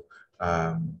also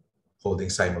holding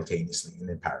simultaneously and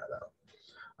in parallel.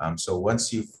 So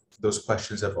once those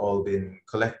questions have all been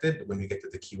collected, when we get to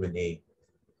the Q&A,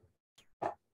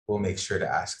 we'll make sure to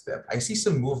ask them. I see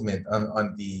some movement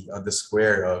on the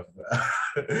square of,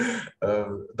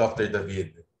 of Dr.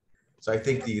 David. So I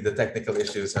think the technical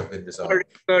issues have been resolved.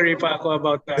 Sorry, Paco,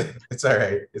 about that. It's all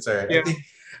right. It's all right. Yeah.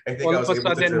 I think all I was of a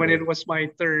able sudden, to when it was my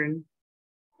turn,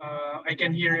 I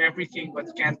can hear everything but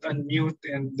can't unmute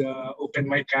and open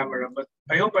my camera. But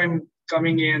I hope I'm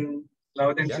coming in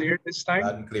loud and clear this time.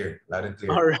 Loud and clear. Loud and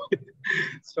clear. All right.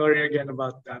 Sorry again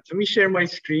about that. Let me share my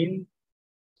screen.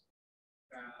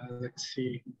 Let's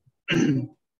see.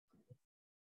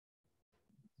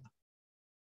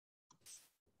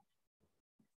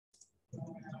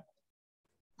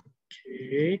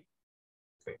 Okay.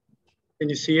 Can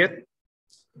you see it?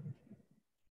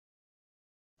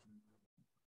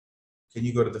 Can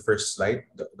you go to the first slide,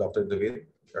 Dr. David?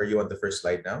 Are you on the first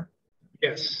slide now?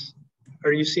 Yes.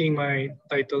 Are you seeing my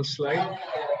title slide?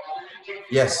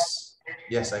 Yes.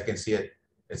 Yes, I can see it.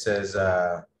 It says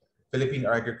Philippine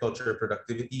agriculture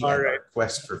productivity and our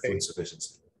quest for food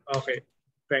sufficiency. Okay.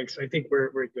 Thanks. I think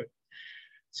we're good.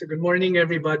 So good morning,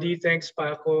 everybody. Thanks,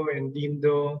 Paco and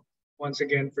Dindo, once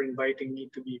again for inviting me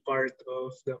to be part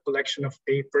of the collection of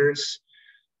papers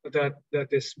that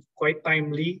is quite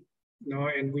timely, you know,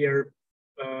 and we are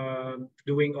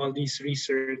doing all these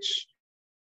research.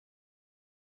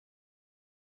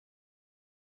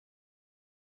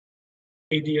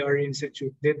 ADRi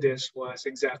Institute did this was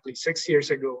exactly 6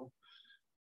 years ago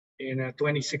in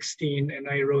 2016, and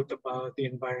I wrote about the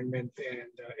environment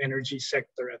and energy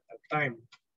sector at that time.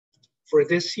 For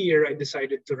this year, I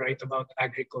decided to write about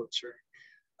agriculture.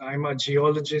 I'm a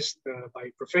geologist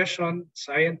by profession,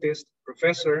 scientist,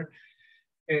 professor,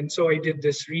 and so I did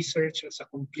this research as a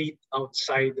complete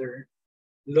outsider,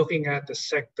 looking at the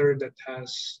sector that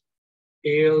has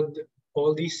ailed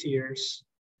all these years.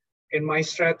 And my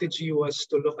strategy was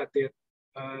to look at it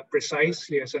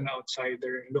precisely as an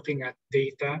outsider, looking at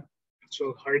data,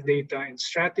 actual hard data, and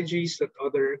strategies that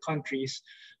other countries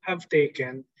have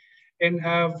taken and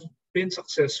have been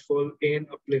successful in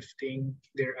uplifting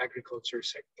their agriculture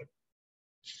sector.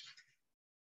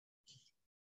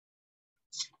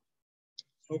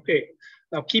 Okay,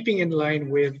 now keeping in line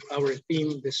with our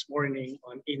theme this morning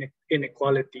on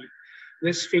inequality,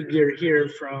 this figure here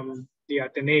from the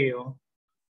Ateneo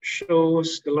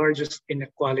shows the largest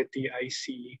inequality I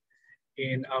see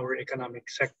in our economic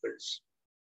sectors.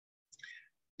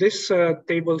 This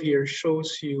table here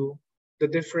shows you the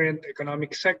different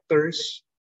economic sectors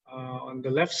on the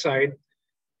left side,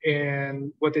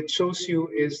 and what it shows you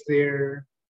is their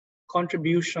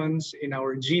contributions in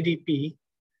our GDP,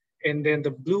 and then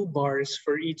the blue bars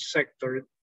for each sector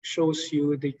shows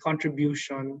you the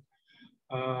contribution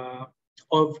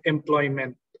of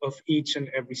employment of each and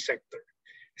every sector.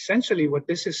 Essentially, what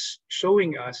this is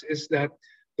showing us is that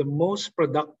the most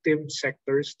productive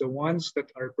sectors, the ones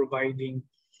that are providing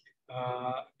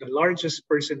the largest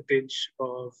percentage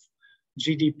of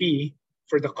GDP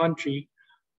for the country,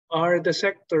 are the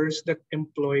sectors that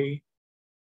employ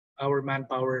our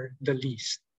manpower the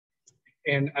least.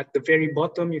 And at the very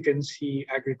bottom, you can see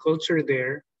agriculture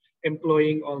there,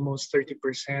 employing almost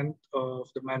 30% of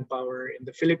the manpower in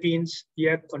the Philippines,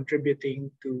 yet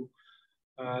contributing to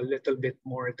a little bit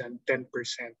more than 10%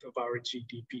 of our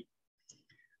GDP.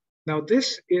 Now,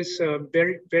 this is a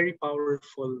very, very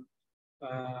powerful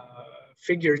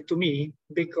figure to me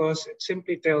because it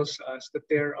simply tells us that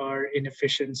there are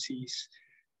inefficiencies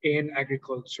in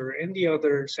agriculture and the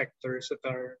other sectors that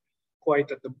are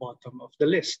quite at the bottom of the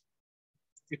list.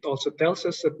 It also tells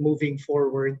us that moving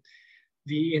forward,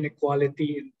 the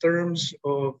inequality in terms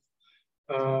of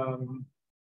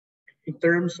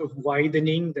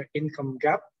widening the income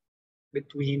gap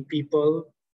between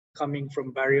people coming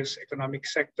from various economic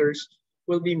sectors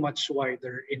will be much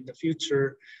wider in the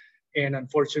future. And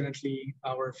unfortunately,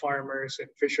 our farmers and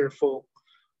fisher folk,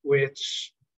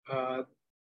 which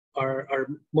are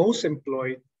most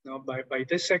employed by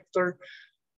this sector,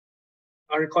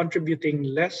 are contributing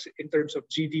less in terms of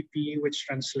GDP, which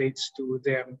translates to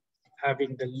them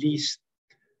having the least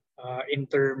in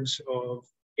terms of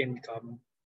income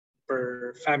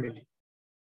per family.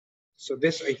 So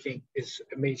this, I think, is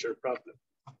a major problem.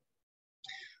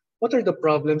 What are the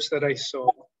problems that I saw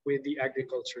with the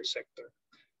agriculture sector?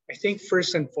 I think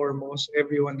first and foremost,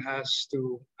 everyone has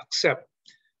to accept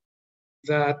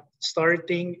that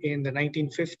starting in the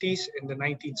 1950s and the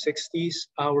 1960s,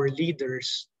 our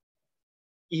leaders,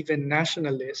 even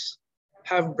nationalists,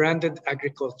 have branded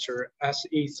agriculture as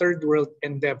a third world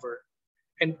endeavor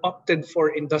and opted for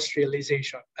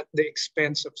industrialization at the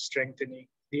expense of strengthening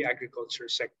the agriculture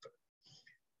sector.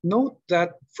 Note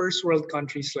that first world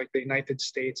countries like the United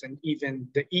States and even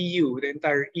the EU, the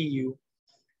entire EU,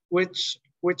 which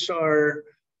are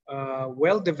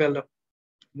well-developed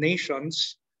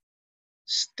nations,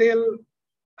 still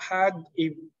had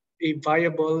a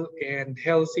viable and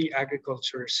healthy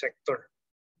agriculture sector.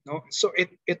 No? So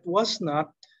it was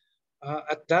not,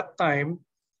 at that time,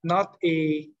 not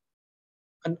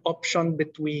an option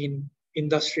between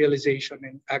industrialization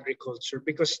and agriculture,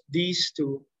 because these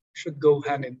two should go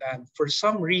hand in hand. For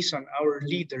some reason, our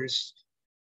leaders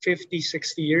 50,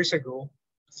 60 years ago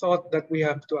thought that we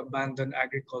have to abandon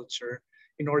agriculture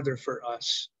in order for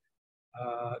us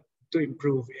to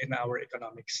improve in our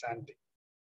economic standing.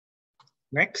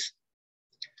 Next,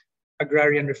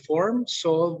 agrarian reform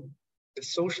solved the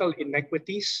social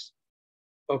inequities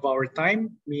of our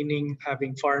time, meaning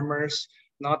having farmers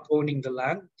not owning the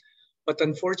land, but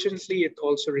unfortunately, it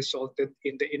also resulted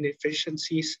in the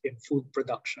inefficiencies in food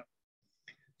production.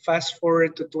 Fast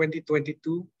forward to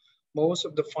 2022, most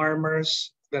of the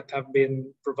farmers that have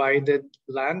been provided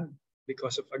land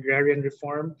because of agrarian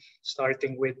reform,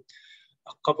 starting with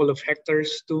a couple of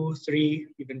hectares, 2, 3,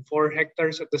 even 4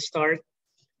 hectares at the start,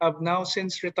 have now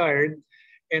since retired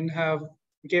and have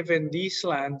given these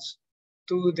lands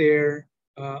to their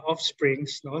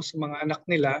offsprings, no, sa mga anak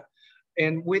nila,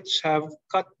 and which have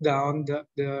cut down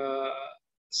the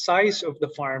size of the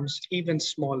farms even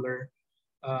smaller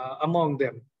among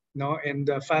them. No? And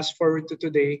fast forward to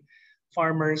today,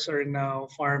 farmers are now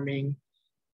farming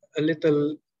a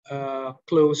little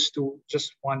close to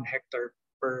just 1 hectare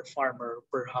per farmer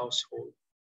per household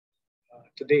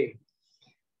today.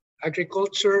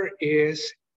 Agriculture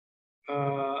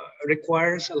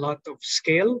requires a lot of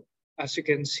scale, as you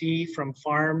can see from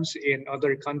farms in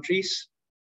other countries.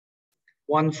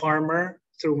 One farmer,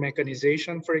 through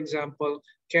mechanization, for example,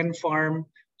 can farm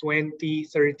 20,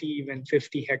 30, even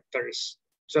 50 hectares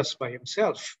just by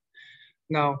himself.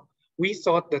 Now, we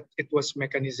thought that it was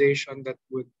mechanization that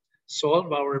would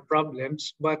solve our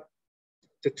problems, but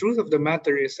the truth of the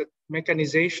matter is that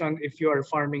mechanization, if you are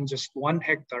farming just 1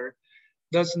 hectare,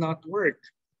 does not work.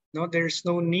 No, there's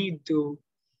no need to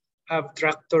have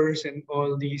tractors and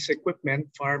all these equipment,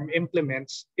 farm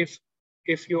implements, if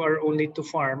you are only to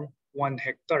farm 1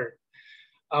 hectare.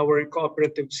 Our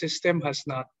cooperative system has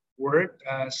not worked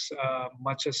as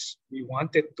much as we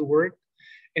want it to work.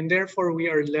 And therefore, we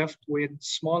are left with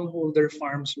smallholder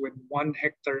farms with 1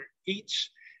 hectare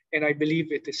each. And I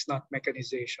believe it is not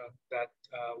mechanization that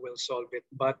will solve it,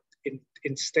 but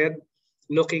instead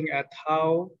looking at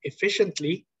how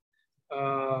efficiently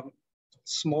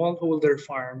smallholder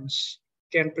farms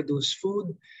can produce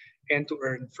food and to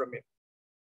earn from it.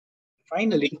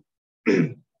 Finally,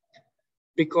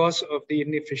 because of the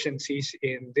inefficiencies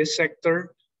in this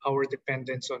sector, our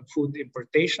dependence on food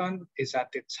importation is at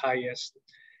its highest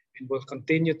and will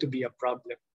continue to be a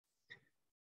problem.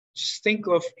 Just think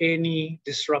of any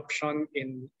disruption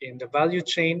in the value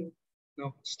chain,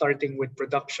 starting with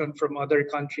production from other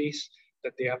countries,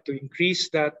 that they have to increase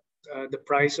that the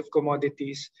price of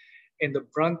commodities, and the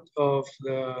brunt of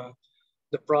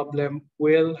the problem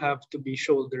will have to be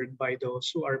shouldered by those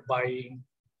who are buying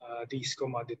these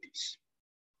commodities.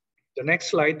 The next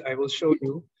slide, I will show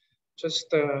you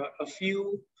just a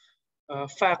few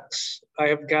facts I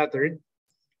have gathered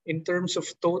in terms of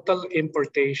total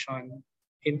importation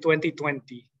in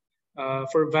 2020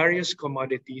 for various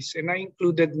commodities. And I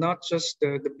included not just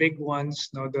the big ones,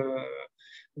 the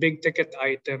big ticket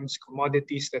items,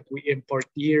 commodities that we import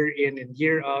year in and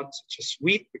year out, such as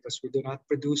wheat, because we do not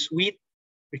produce wheat.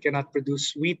 We cannot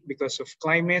produce wheat because of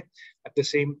climate. At the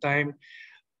same time,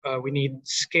 we need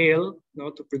scale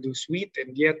to produce wheat,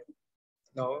 and yet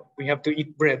we have to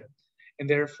eat bread. And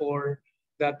therefore,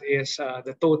 that is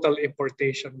the total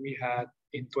importation we had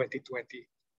in 2020,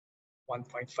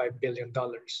 $1.5 billion.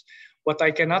 What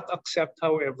I cannot accept,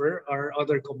 however, are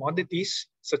other commodities,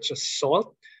 such as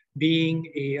salt. Being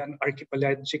an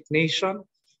archipelagic nation,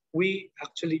 we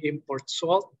actually import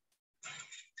salt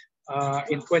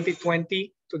in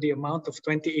 2020 to the amount of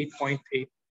 $28.8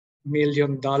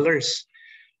 million.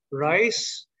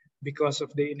 Rice, because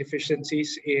of the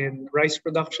inefficiencies in rice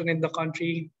production in the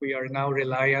country, we are now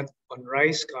reliant on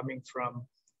rice coming from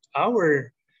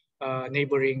our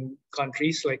neighboring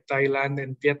countries like Thailand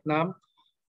and Vietnam,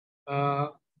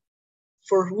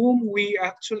 for whom we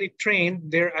actually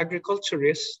trained their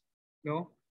agriculturists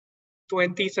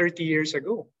 20, 30 years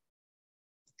ago.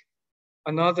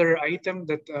 Another item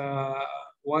that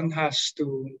one has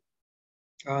to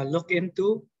look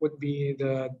into would be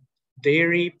the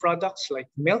dairy products like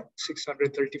milk,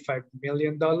 $635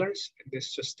 million. And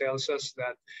this just tells us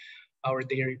that our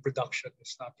dairy production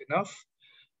is not enough.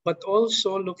 But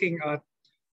also looking at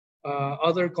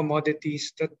other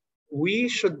commodities that we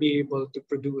should be able to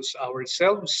produce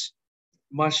ourselves.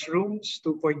 Mushrooms,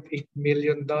 $2.8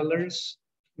 million.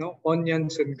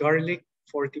 Onions and garlic,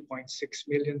 $40.6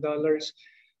 million,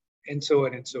 and so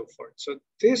on and so forth. So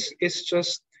this is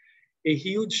just a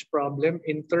huge problem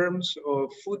in terms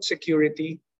of food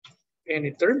security, and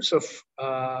in terms of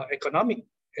economic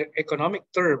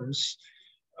terms,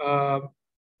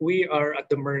 we are at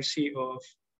the mercy of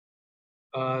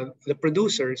the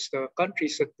producers, the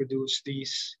countries that produce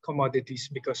these commodities,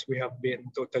 because we have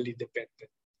been totally dependent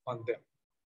on them.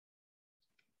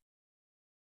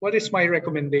 What is my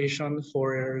recommendation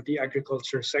for the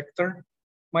agriculture sector?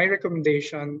 My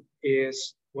recommendation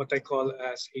is what I call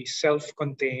as a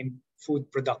self-contained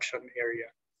food production area.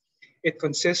 It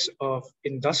consists of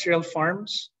industrial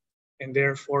farms, and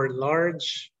therefore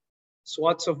large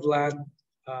swaths of land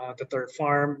that are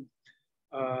farmed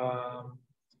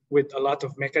with a lot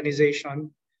of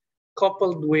mechanization,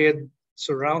 coupled with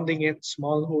surrounding it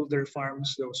smallholder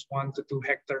farms, those 1 to 2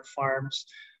 hectare farms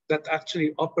that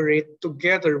actually operate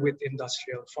together with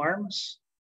industrial farms,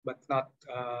 but not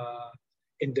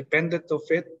independent of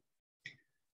it.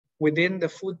 Within the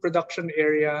food production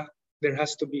area, there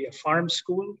has to be a farm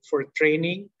school for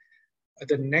training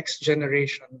the next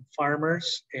generation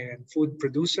farmers and food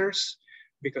producers,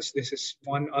 because this is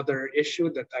one other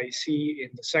issue that I see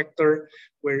in the sector,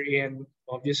 wherein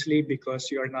obviously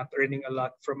because you are not earning a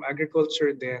lot from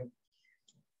agriculture, then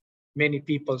many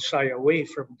people shy away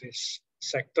from this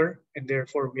sector, and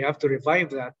therefore we have to revive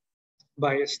that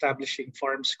by establishing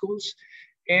farm schools.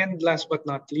 And last but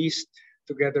not least,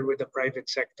 together with the private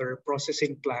sector,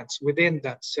 processing plants within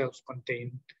that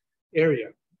self-contained area.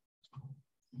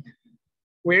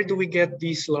 Where do we get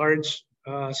these large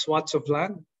swaths of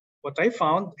land? What I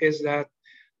found is that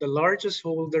the largest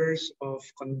holders of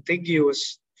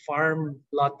contiguous farm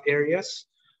lot areas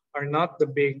are not the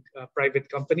big private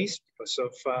companies because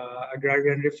of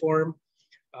agrarian reform.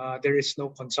 There is no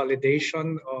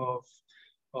consolidation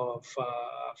of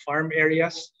farm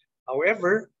areas.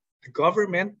 However, the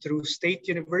government through state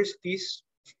universities,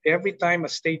 every time a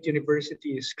state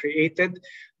university is created,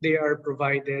 they are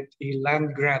provided a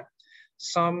land grant,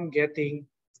 some getting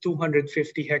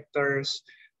 250 hectares.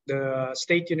 The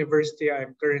state university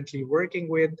I'm currently working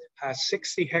with has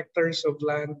 60 hectares of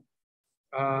land.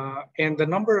 And the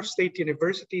number of state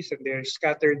universities, and they're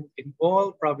scattered in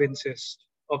all provinces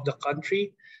of the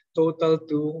country, total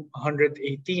to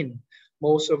 118,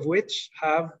 most of which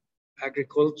have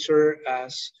agriculture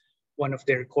as one of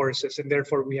their courses. And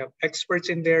therefore, we have experts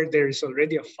in there. There is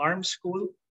already a farm school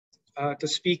to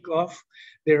speak of.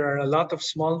 There are a lot of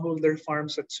smallholder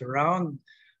farms that surround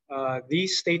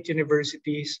these state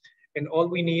universities. And all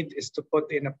we need is to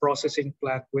put in a processing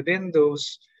plant within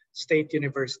those state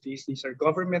universities. These are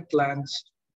government lands,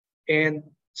 and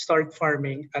start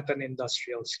farming at an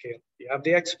industrial scale. You have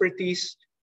the expertise,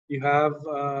 you have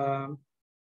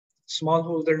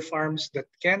smallholder farms that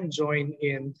can join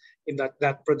in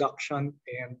that production,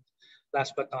 and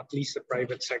last but not least, the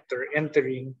private sector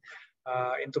entering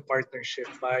into partnership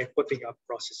by putting up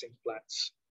processing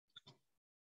plants.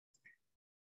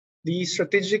 The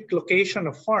strategic location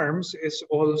of farms is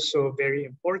also very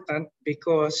important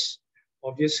because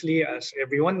obviously, as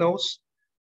everyone knows,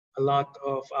 a lot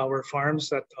of our farms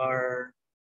that are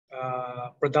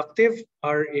productive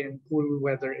are in cool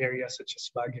weather areas such as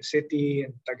Baguio City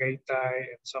and Tagaytay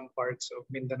and some parts of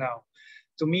Mindanao.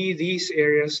 To me, these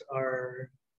areas are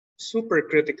super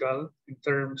critical in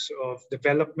terms of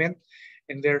development.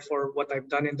 And therefore, what I've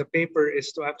done in the paper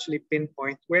is to actually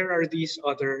pinpoint where are these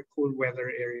other cool weather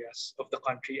areas of the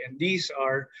country. And these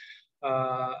are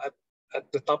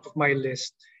at the top of my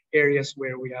list, areas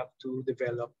where we have to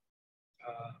develop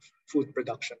food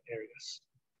production areas.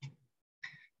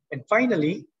 And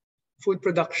finally, food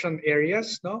production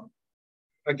areas,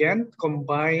 again,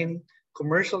 combine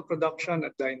commercial production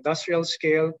at the industrial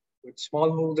scale with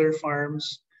smallholder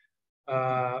farms,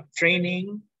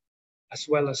 training, as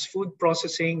well as food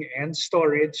processing and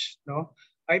storage.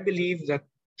 I believe that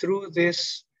through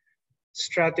this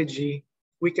strategy,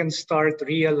 we can start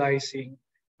realizing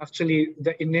actually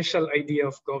the initial idea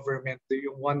of government, the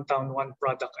one town, one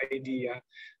product idea.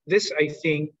 This, I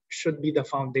think, should be the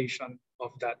foundation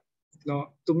of that.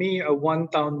 To me, a one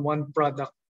town, one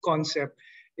product concept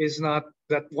is not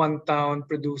that one town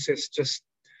produces just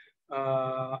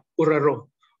uraro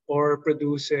or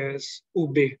produces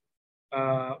ube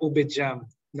jam.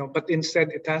 But instead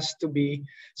it has to be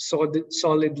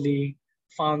solidly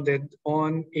founded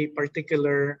on a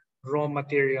particular raw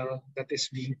material that is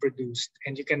being produced.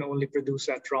 And you can only produce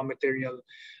that raw material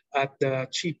at the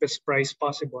cheapest price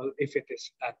possible if it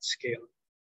is at scale.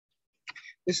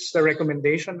 This is the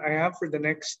recommendation I have for the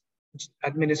next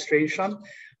administration.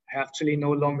 I actually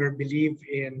no longer believe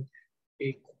in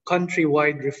a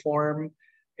countrywide reform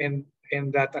and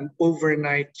that an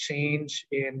overnight change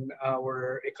in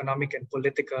our economic and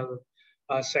political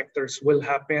sectors will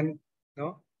happen.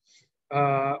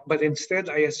 But instead,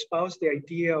 I espouse the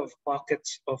idea of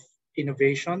pockets of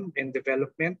innovation and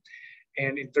development.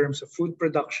 And in terms of food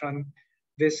production,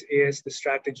 this is the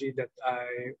strategy that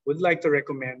I would like to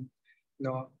recommend,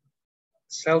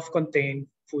 self-contained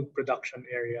food production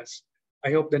areas.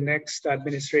 I hope the next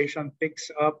administration picks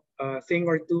up a thing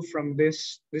or two from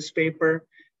this paper.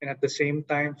 And at the same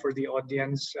time, for the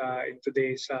audience in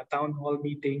today's town hall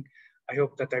meeting, I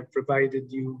hope that I've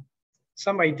provided you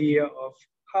some idea of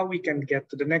how we can get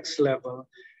to the next level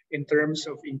in terms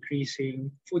of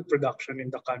increasing food production in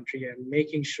the country and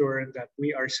making sure that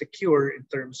we are secure in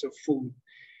terms of food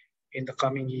in the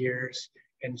coming years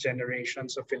and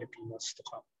generations of Filipinos to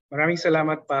come. Maraming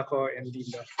salamat, Paco and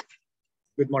Linda.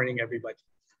 Good morning, everybody.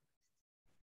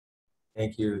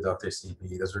 Thank you, Dr.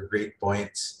 CP. Those were great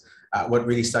points. What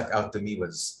really stuck out to me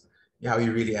was how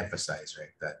you really emphasize,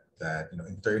 right, that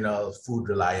internal food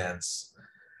reliance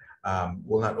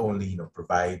will not only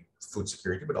provide food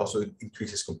security, but also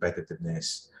increases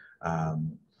competitiveness,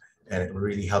 and it will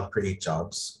really help create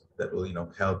jobs that will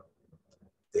help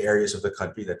the areas of the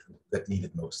country that need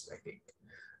it most, I think.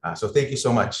 So thank you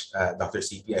so much, Dr.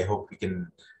 CP. I hope we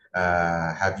can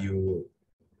have you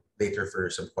later for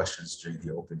some questions during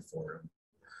the open forum.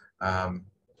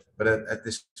 But at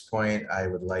this point, I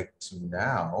would like to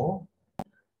now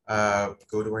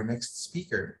go to our next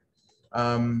speaker.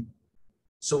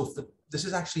 This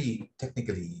is actually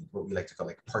technically what we like to call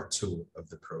like part 2 of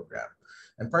the program.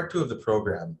 And part 2 of the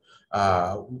program,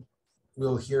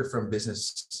 we'll hear from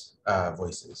business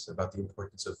voices about the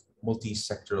importance of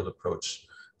multi-sectoral approach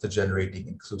to generating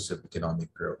inclusive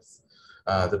economic growth.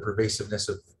 The pervasiveness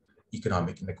of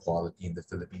economic inequality in the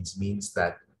Philippines means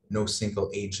that no single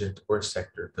agent or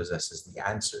sector possesses the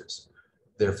answers.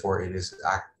 Therefore, it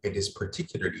is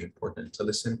particularly important to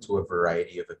listen to a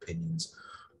variety of opinions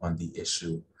on the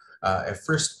issue.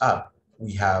 First up,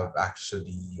 we have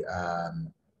actually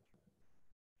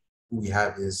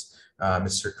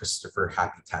Mr. Christopher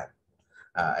Happy Tan.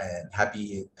 And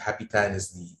Happy Tan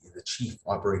is the Chief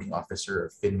Operating Officer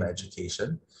of FINMA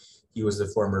Education. He was the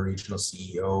former regional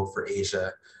CEO for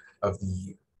Asia of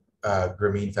the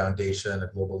Grameen Foundation, a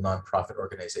global nonprofit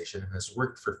organization, and has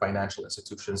worked for financial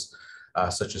institutions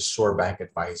such as Shore Bank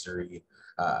Advisory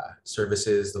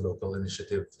Services, the Local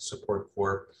Initiative Support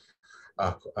Corp,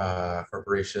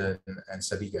 Corporation, and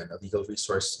Sabigan, a legal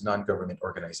resource non-government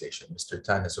organization. Mr.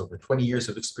 Tan has over 20 years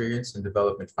of experience in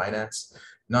development finance,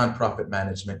 nonprofit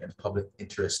management, and public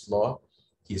interest law.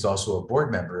 He is also a board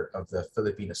member of the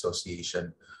Philippine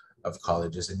Association of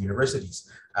Colleges and Universities.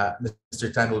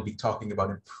 Mr. Tan will be talking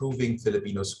about improving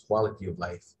Filipinos' quality of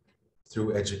life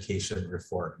through education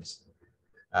reforms.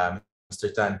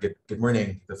 Mr. Tan, good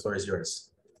morning. The floor is yours.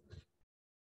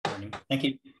 Good morning. Thank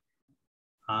you.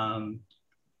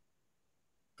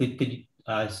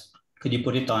 Could you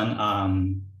put it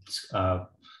on the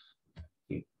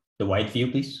wide view,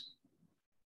 please?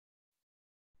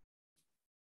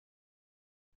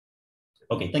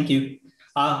 Okay, thank you.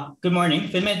 Good morning.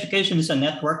 FINMA Education is a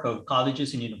network of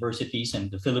colleges and universities in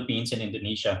the Philippines and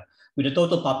Indonesia with a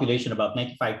total population of about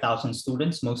 95,000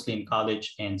 students, mostly in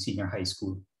college and senior high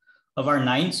school. Of our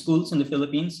 9 schools in the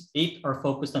Philippines, 8 are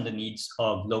focused on the needs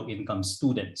of low-income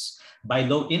students. By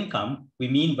low income, we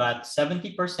mean that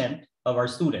 70% of our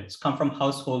students come from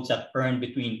households that earn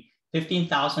between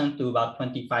 15,000 to about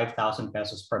 25,000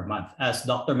 pesos per month. As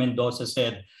Dr. Mendoza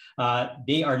said,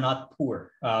 they are not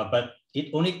poor, but it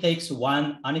only takes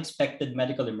one unexpected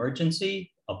medical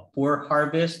emergency, a poor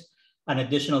harvest, an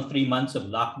additional 3 months of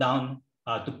lockdown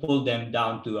to pull them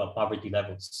down to poverty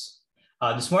levels.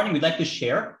 This morning, we'd like to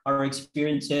share our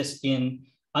experiences in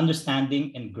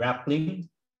understanding and grappling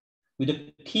with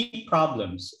the key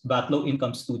problems that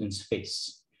low-income students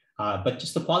face. But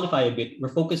just to qualify a bit,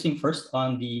 we're focusing first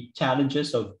on the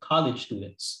challenges of college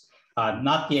students,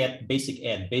 not yet basic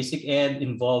ed. Basic ed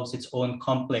involves its own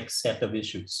complex set of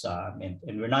issues, and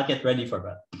we're not yet ready for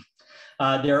that.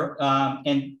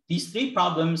 And these 3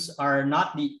 problems are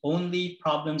not the only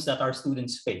problems that our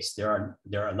students face. There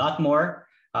are a lot more,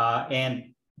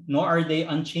 and nor are they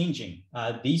unchanging.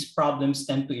 These problems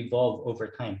tend to evolve over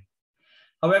time.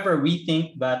 However, we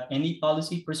think that any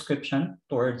policy prescription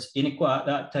towards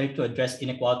inequality to address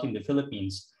inequality in the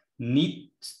Philippines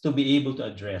needs to be able to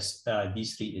address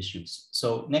these 3 issues.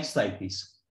 So next slide,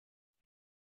 please.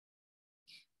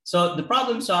 So the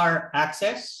problems are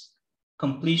access,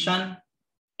 completion,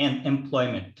 and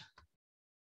employment.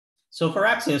 So for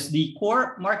access, the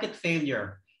core market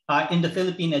failure in the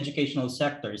Philippine educational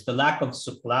sector is the lack of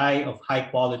supply of high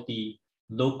quality,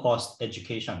 low cost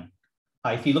education.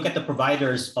 If you look at the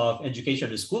providers of education,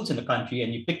 the schools in the country,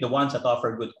 and you pick the ones that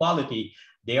offer good quality,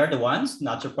 they are the ones,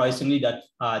 not surprisingly, that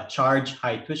charge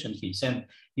high tuition fees. And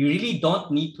you really don't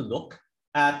need to look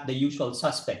at the usual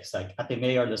suspects like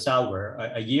Ateneo or LaSalle, where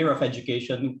a year of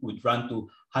education would run to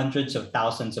hundreds of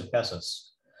thousands of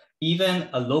pesos. Even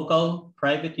a local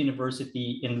private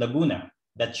university in Laguna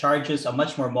that charges a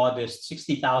much more modest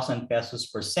 60,000 pesos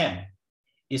per sem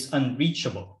is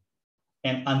unreachable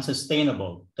and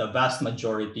unsustainable to the vast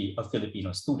majority of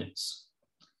Filipino students.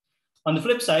 On the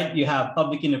flip side, you have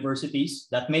public universities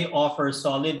that may offer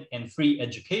solid and free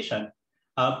education,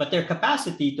 but their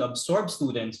capacity to absorb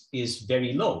students is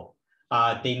very low.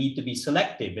 They need to be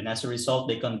selective, and as a result,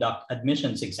 they conduct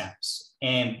admissions exams.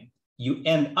 And you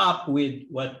end up with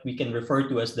what we can refer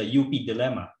to as the UP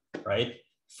dilemma, right?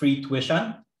 Free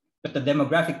tuition, but the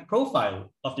demographic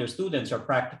profile of their students are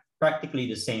practically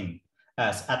the same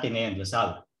as Ateneo and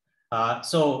LaSalle.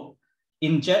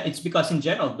 It's because in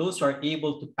general, those who are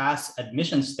able to pass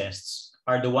admissions tests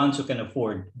are the ones who can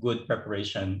afford good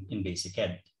preparation in basic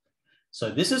ed. So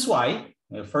this is why,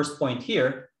 the first point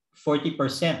here,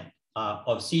 40%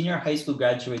 of senior high school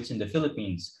graduates in the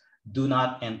Philippines do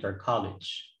not enter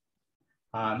college.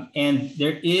 And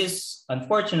there is,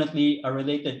 unfortunately, a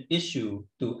related issue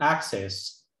to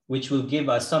access, which will give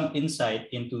us some insight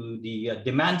into the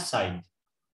demand side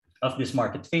of this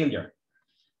market failure.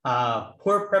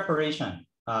 Poor preparation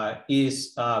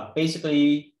is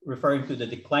basically referring to the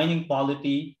declining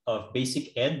quality of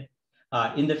basic ed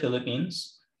in the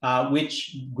Philippines,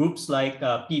 which groups like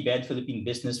PBED, Philippine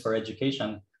Business for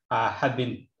Education, have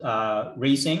been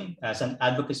raising as an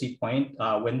advocacy point,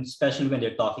 especially when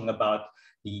they're talking about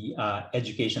the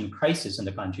education crisis in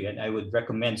the country. And I would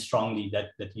recommend strongly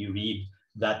that you read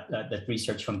that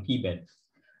research from PBED.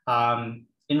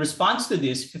 In response to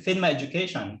this, FINMA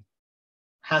Education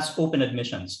has open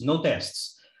admissions, no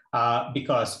tests,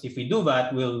 because if we do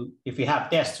that, if we have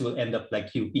tests, we'll end up like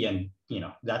UP, and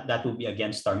that will be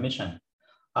against our mission.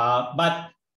 But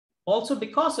also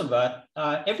because of that,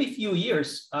 every few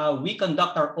years, we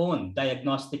conduct our own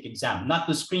diagnostic exam, not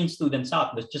to screen students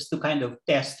out, but just to kind of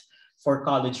test for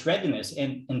college readiness.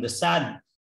 And the sad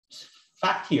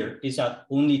fact here is that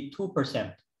only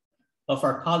 2% of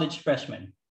our college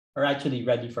freshmen are actually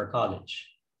ready for college.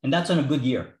 And that's on a good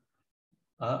year.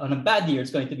 On a bad year,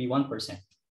 it's going to be 1%.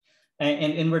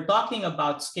 And we're talking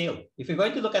about scale. If you're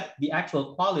going to look at the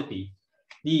actual quality,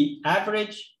 the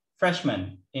average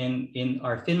freshman in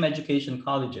our FINMA education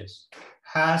colleges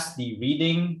has the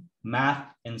reading, math,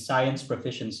 and science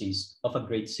proficiencies of a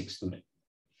grade 6 student.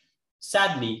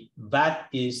 Sadly, that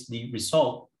is the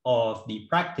result of the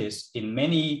practice in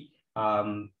many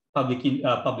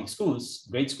public schools,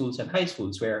 grade schools, and high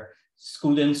schools, where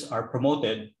students are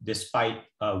promoted despite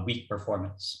weak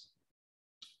performance.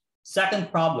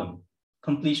 Second problem,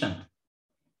 completion.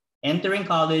 Entering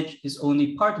college is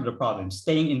only part of the problem.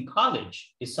 Staying in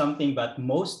college is something that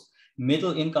most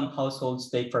middle-income households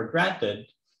take for granted,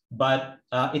 but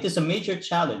it is a major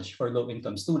challenge for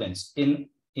low-income students. In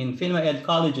FINMA Ed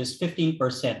colleges,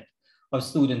 15% of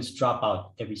students drop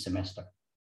out every semester.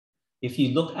 If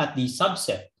you look at the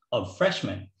subset of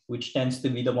freshmen, which tends to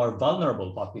be the more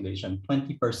vulnerable population,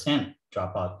 20%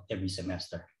 drop out every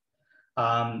semester.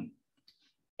 And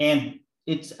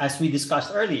it's, as we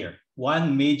discussed earlier,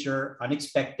 one major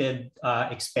unexpected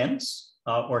expense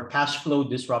or cash flow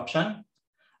disruption.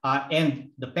 And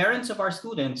the parents of our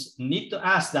students need to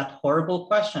ask that horrible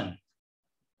question: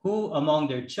 who among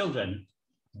their children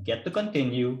get to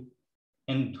continue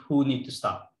and who need to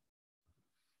stop?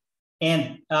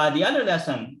 And the other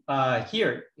lesson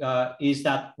here is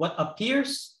that what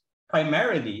appears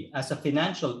primarily as a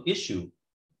financial issue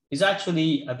is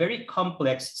actually a very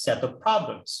complex set of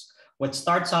problems. What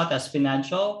starts out as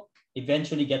financial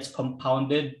eventually gets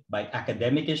compounded by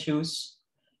academic issues.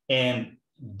 And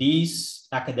these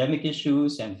academic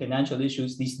issues and financial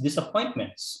issues, these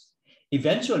disappointments,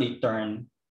 eventually turn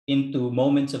into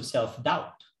moments of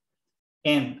self-doubt.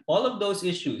 And all of those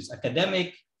issues,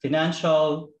 academic,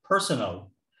 financial,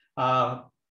 personal,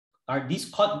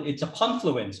 it's a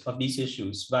confluence of these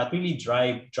issues that really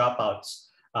drive dropouts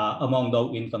among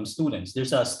low-income students.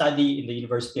 There's a study in the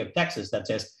University of Texas that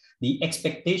says the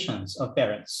expectations of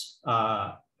parents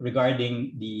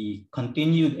regarding the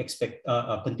continued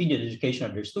education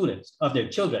of their students, of their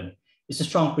children, is a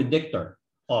strong predictor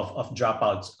of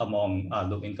dropouts among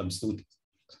low-income students.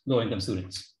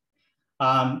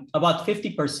 About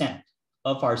 50%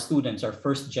 of our students are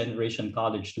first-generation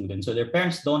college students, so their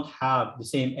parents don't have the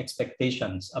same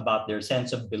expectations about their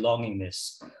sense of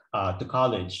belongingness to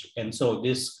college. And so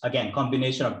this, again,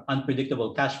 combination of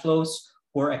unpredictable cash flows,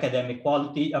 poor academic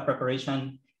quality of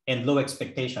preparation, and low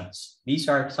expectations. These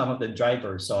are some of the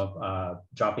drivers of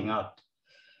dropping out.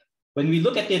 When we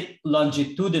look at it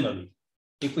longitudinally,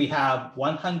 if we have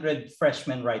 100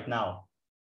 freshmen right now,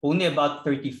 only about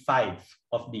 35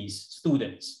 of these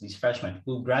students, these freshmen,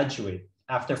 will graduate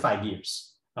after 5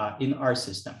 years in our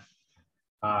system.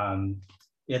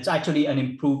 It's actually an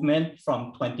improvement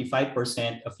from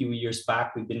 25% a few years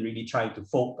back. We've been really trying to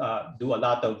do a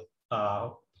lot of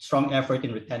strong effort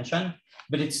in retention,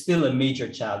 but it's still a major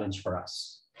challenge for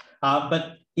us.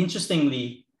 But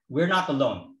interestingly, we're not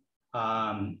alone,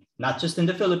 not just in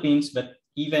the Philippines, but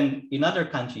even in other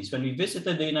countries. When we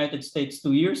visited the United States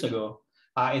 2 years ago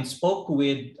and spoke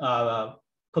with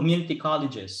community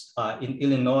colleges in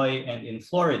Illinois and in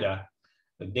Florida,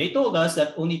 they told us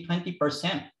that only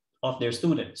 20% of their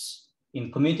students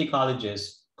in community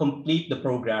colleges complete the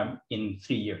program in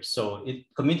 3 years. So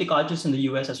community colleges in the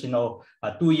US, as you know,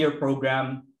 a 2-year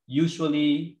program,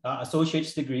 usually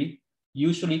associate's degree,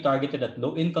 usually targeted at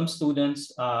low-income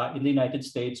students in the United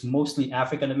States, mostly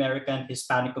African-American,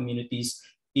 Hispanic communities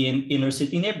in inner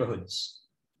city neighborhoods.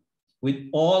 With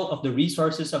all of the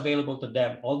resources available to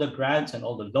them, all the grants and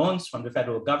all the loans from the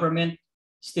federal government,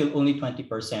 still only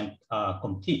 20%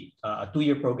 complete a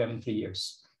 2-year program in 3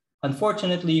 years.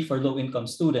 Unfortunately, for low-income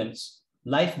students,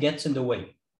 life gets in the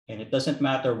way, and it doesn't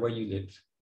matter where you live.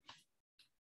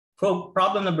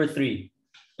 Problem number 3,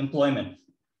 employment.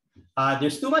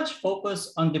 There's too much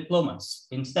focus on diplomas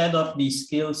instead of the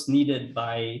skills needed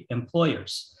by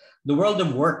employers. The world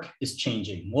of work is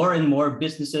changing. More and more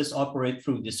businesses operate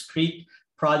through discrete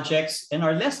projects and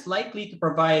are less likely to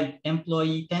provide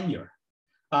employee tenure.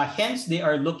 Hence, they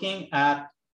are looking at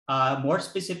more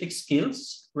specific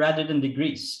skills rather than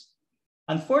degrees.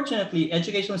 Unfortunately,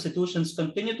 educational institutions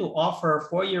continue to offer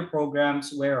 4-year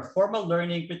programs where formal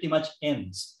learning pretty much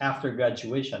ends after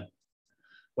graduation.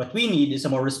 What we need is a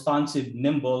more responsive,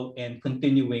 nimble, and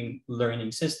continuing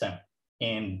learning system,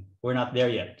 and we're not there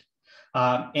yet.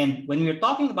 And when we're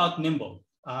talking about nimble,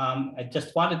 I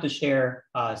just wanted to share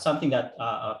something that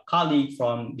a colleague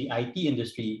from the IT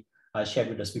industry shared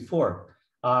with us before.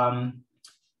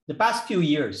 The past few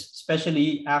years,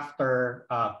 especially after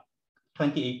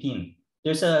 2018,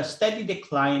 there's a steady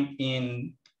decline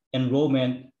in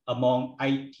enrollment among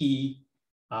IT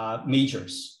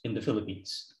majors in the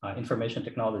Philippines, information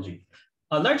technology.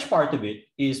 A large part of it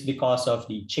is because of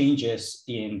the changes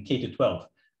in K-12.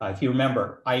 If you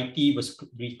remember, IT was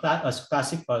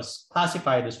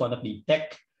classified as one of the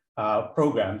tech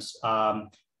programs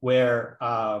where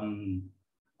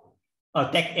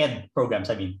tech ed programs,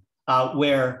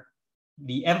 where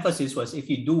the emphasis was if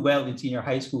you do well in senior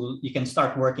high school, you can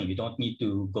start working. You don't need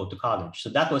to go to college. So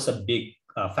that was a big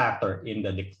factor in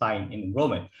the decline in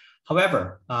enrollment.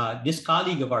 However, this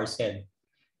colleague of ours said,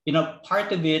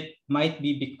 part of it might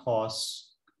be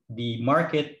because the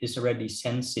market is already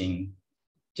sensing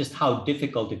just how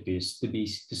difficult it is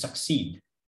to succeed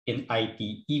in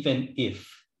IT, even if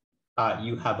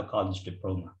you have a college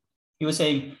diploma. He was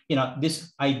saying,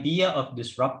 this idea of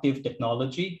disruptive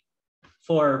technology,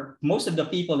 for most of the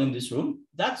people in this room,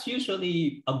 that's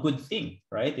usually a good thing,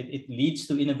 right? It leads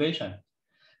to innovation.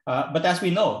 But as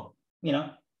we know,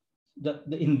 the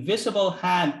invisible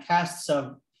hand casts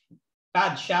a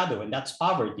bad shadow, and that's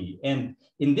poverty. And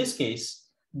in this case,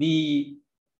 the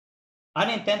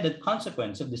unintended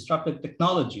consequence of disruptive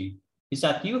technology is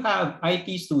that you have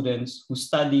IT students who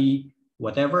study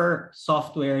whatever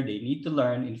software they need to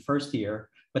learn in first year,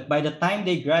 but by the time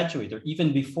they graduate, or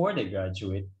even before they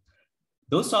graduate,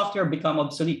 those software become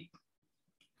obsolete.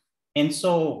 And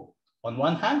so on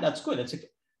one hand, that's good. It's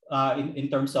in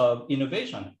terms of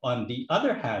innovation. On the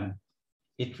other hand,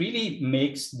 it really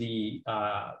makes the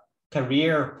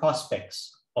career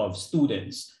prospects of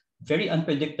students very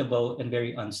unpredictable and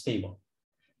very unstable.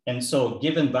 And so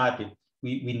given that,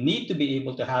 we need to be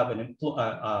able to have an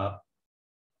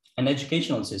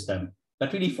educational system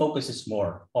that really focuses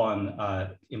more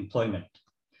on employment.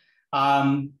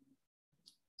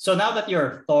 So now that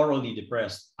you're thoroughly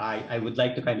depressed, I would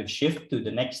like to kind of shift to the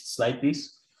next slide,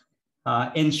 please,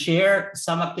 and share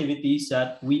some activities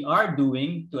that we are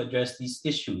doing to address these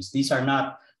issues. These are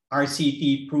not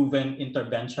RCT-proven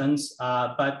interventions,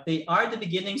 but they are the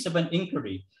beginnings of an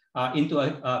inquiry into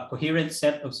a coherent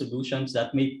set of solutions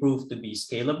that may prove to be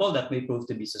scalable, that may prove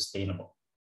to be sustainable.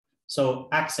 So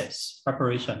access,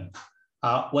 preparation.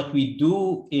 What we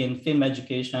do in film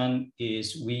education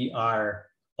is we are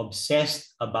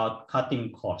obsessed about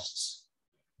cutting costs,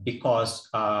 because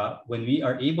when we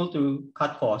are able to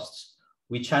cut costs,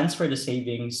 we transfer the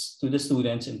savings to the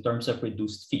students in terms of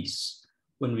reduced fees.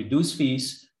 When we reduce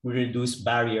fees, we reduce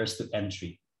barriers to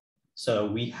entry. So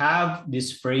we have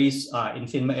this phrase in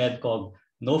film ed called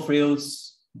no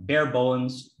frills, bare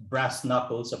bones, brass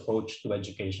knuckles approach to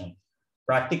education.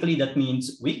 Practically, that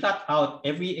means we cut out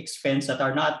every expense that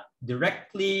are not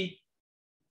directly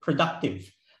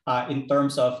productive in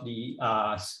terms of the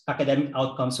academic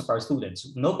outcomes of our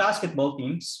students. No basketball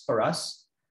teams for us.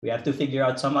 We have to figure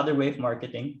out some other way of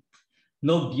marketing.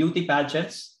 No beauty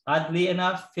pageants. Oddly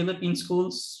enough, Philippine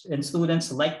schools and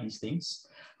students like these things.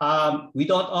 We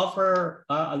don't offer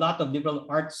a lot of liberal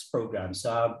arts programs.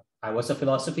 I was a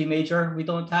philosophy major. We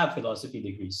don't have philosophy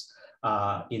degrees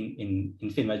in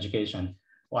film education.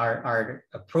 Our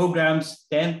programs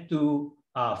tend to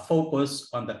focus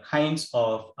on the kinds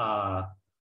of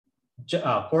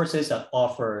courses that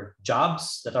offer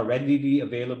jobs that are readily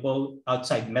available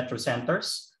outside metro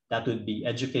centers. That would be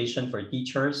education for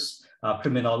teachers,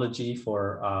 criminology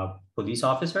for police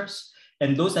officers,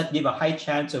 and those that give a high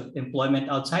chance of employment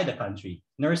outside the country,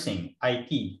 nursing,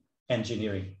 IT,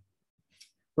 engineering.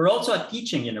 We're also a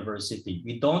teaching university.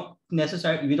 We don't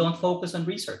focus on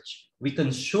research. We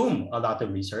consume a lot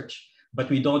of research, but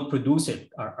we don't produce it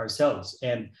ourselves.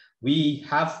 And we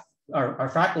have our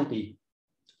faculty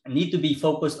need to be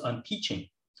focused on teaching.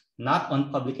 not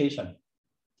on publication.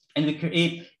 And we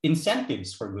create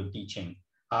incentives for good teaching.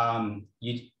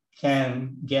 You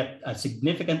can get a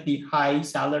significantly high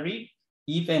salary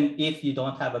even if you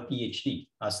don't have a PhD,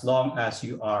 as long as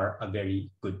you are a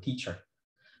very good teacher.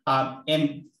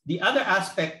 And the other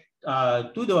aspect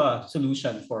to the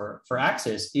solution for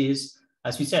access is,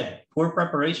 as we said, poor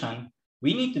preparation.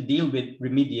 We need to deal with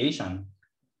remediation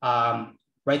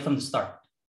right from the start,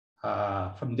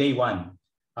 from day one.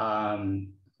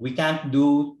 We can't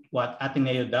do what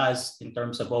Ateneo does in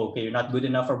terms of, oh, okay, you're not good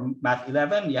enough for Math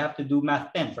 11, you have to do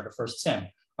Math 10 for the first sem.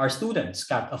 Our students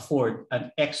can't afford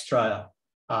an extra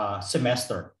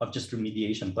semester of just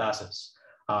remediation classes.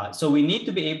 So we need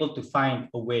to be able to find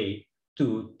a way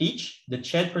to teach the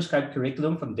CHED prescribed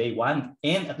curriculum from day one,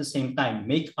 and at the same time,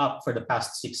 make up for the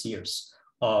past 6 years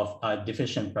of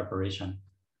deficient preparation.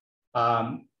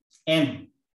 And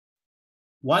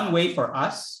one way for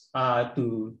us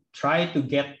to try to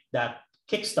get that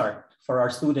kickstart for our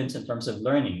students in terms of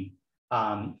learning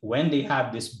when they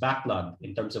have this backlog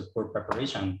in terms of poor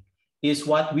preparation is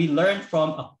what we learned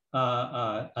from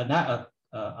a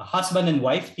husband and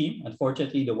wife team.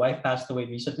 Unfortunately, the wife passed away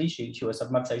recently. She was a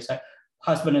Magsaysay,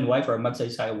 husband and wife are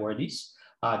Magsaysay awardees,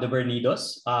 the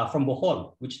Bernidos from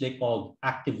Bohol, which they called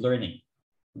active learning.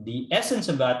 The essence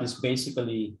of that is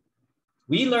basically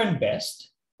we learn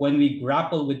best when we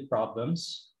grapple with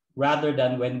problems rather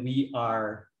than when we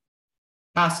are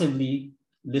passively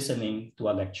listening to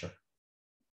a lecture.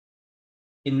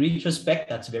 In retrospect,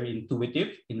 that's very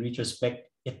intuitive. In retrospect,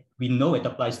 we know it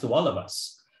applies to all of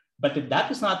us. But if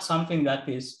that is not something that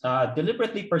is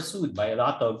deliberately pursued by a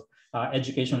lot of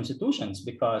education institutions,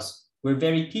 because we're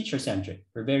very teacher-centric,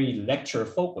 we're very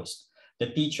lecture-focused. The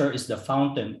teacher is the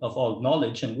fountain of all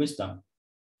knowledge and wisdom.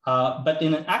 But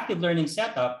in an active learning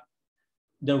setup,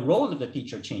 the role of the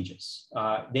teacher changes.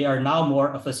 They are now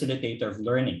more a facilitator of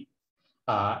learning.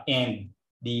 And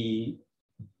the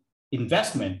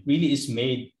investment really is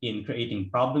made in creating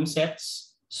problem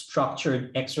sets,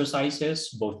 structured exercises,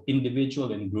 both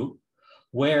individual and group,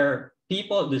 where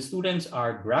the students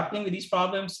are grappling with these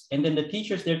problems, and then the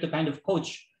teacher's there to kind of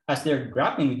coach as they're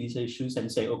grappling with these issues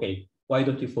and say, okay, why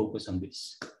don't you focus on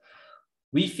this?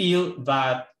 We feel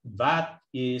that that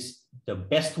is the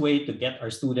best way to get our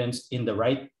students in the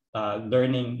right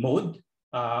learning mode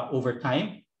over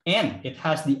time. And it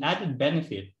has the added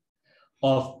benefit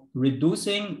of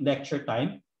reducing lecture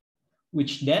time,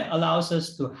 which then allows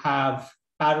us to have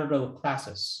parallel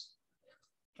classes,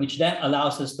 which then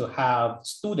allows us to have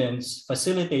students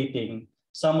facilitating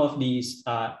some of these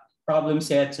problem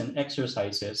sets and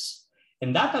exercises.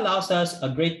 And that allows us a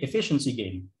great efficiency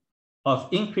gain of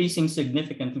increasing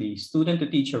significantly student to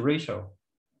teacher ratio,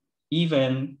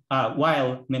 even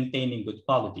while maintaining good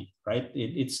quality, right?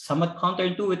 It's somewhat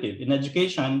counterintuitive. In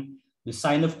education, the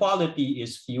sign of quality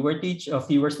is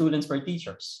fewer students per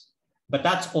teachers, but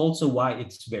that's also why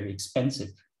it's very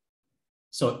expensive.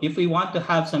 So if we want to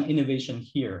have some innovation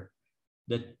here,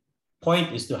 the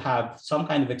point is to have some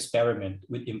kind of experiment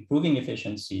with improving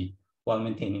efficiency while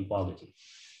maintaining quality.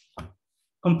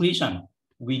 Completion.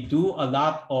 We do a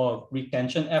lot of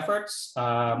retention efforts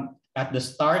at the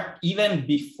start, even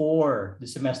before the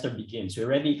semester begins. We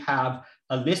already have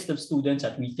a list of students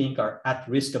that we think are at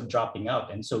risk of dropping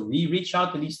out. And so we reach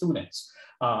out to these students.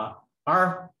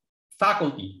 Our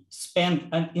faculty spend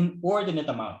an inordinate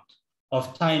amount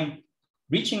of time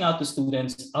reaching out to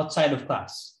students outside of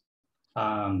class.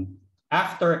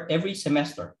 After every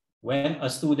semester, when a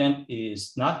student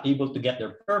is not able to get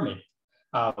their permit,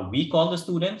 we call the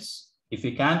students. If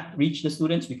we can't reach the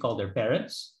students, we call their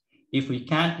parents. If we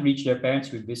can't reach their parents,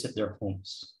 we visit their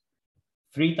homes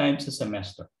 3 times a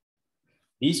semester.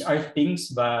 These are things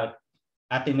that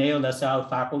Ateneo LaSalle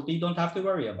faculty don't have to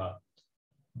worry about.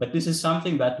 But this is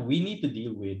something that we need to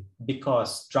deal with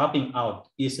because dropping out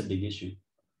is a big issue.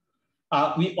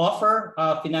 We offer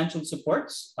financial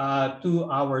supports to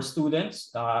our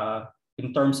students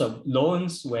in terms of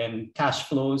loans when cash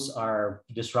flows are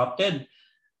disrupted.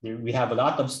 We have a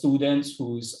lot of students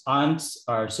whose aunts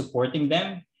are supporting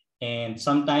them, and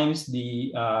sometimes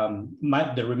the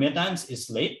remittance is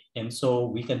late, and so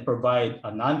we can provide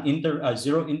a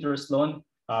zero interest loan.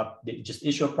 They just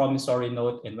issue a promissory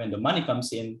note, and when the money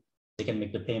comes in, they can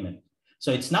make the payment.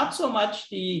 So it's not so much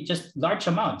just large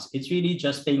amounts. It's really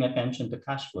just paying attention to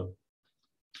cash flow.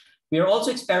 We are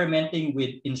also experimenting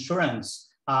with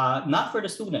insurance, not for the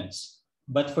students,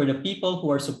 but for the people who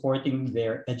are supporting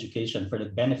their education, for the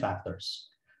benefactors.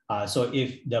 So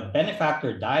if the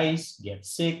benefactor dies,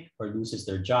 gets sick, or loses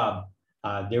their job,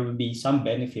 there will be some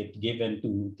benefit given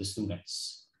to the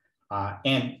students.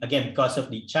 And again, because of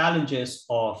the challenges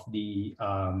of the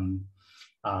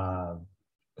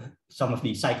some of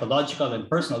the psychological and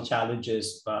personal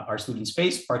challenges our students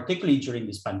face, particularly during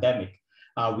this pandemic.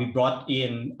 We brought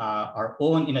in our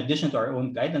own, in addition to our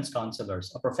own guidance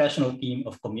counselors, a professional team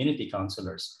of community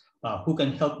counselors who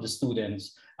can help the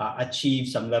students achieve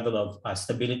some level of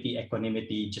stability,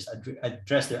 equanimity, just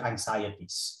address their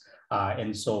anxieties.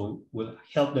 And so we'll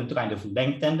help them to kind of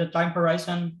lengthen the time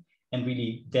horizon and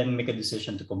really then make a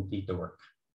decision to complete the work.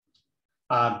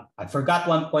 I forgot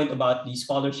one point about the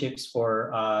scholarships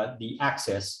for the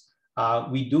access.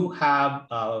 We do have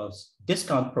a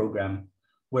discount program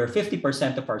where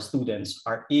 50% of our students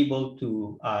are able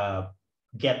to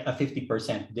get a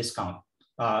 50% discount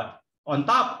on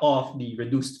top of the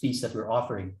reduced fees that we're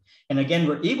offering. And again,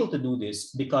 we're able to do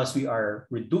this because we are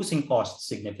reducing costs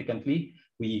significantly.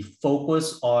 We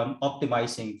focus on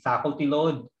optimizing faculty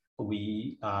load.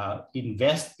 We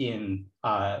invest in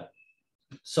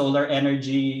solar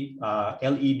energy,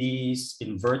 LEDs,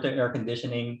 inverter air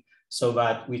conditioning, so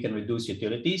that we can reduce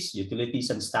utilities. Utilities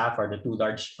and staff are the two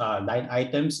large line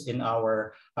items in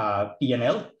our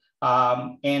P&L.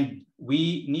 And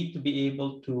we need to be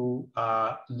able to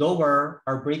lower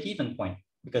our break-even point,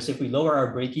 because if we lower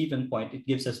our break-even point, it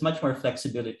gives us much more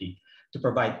flexibility to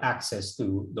provide access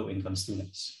to low-income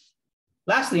students.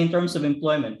 Lastly, in terms of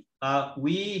employment,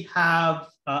 we have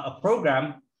a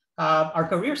program. Our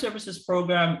career services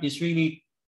program is really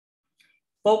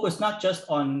focused not just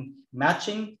on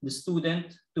matching the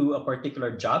student to a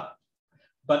particular job,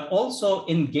 but also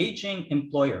engaging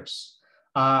employers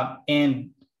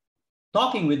and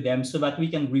talking with them so that we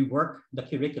can rework the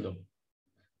curriculum.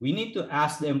 We need to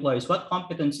ask the employers, what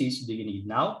competencies do you need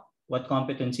now? What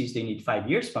competencies they need 5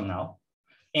 years from now?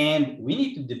 And we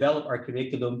need to develop our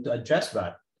curriculum to address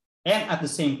that, and at the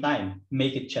same time,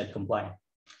 make it CHED compliant.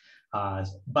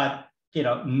 But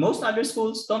most other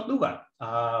schools don't do that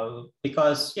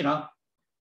because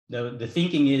the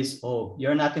thinking is, oh,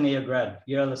 you're not an ADRi grad,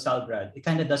 you're a LaSalle grad. It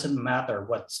kind of doesn't matter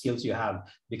what skills you have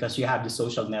because you have the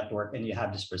social network and you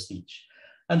have this prestige.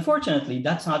 Unfortunately,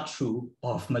 that's not true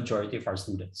of majority of our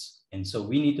students, and so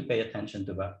we need to pay attention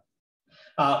to that.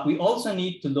 We also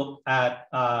need to look at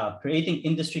creating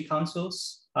industry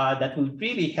councils that will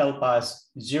really help us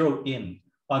zero in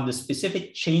on the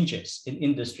specific changes in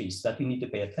industries that we need to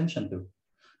pay attention to.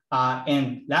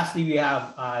 And lastly, we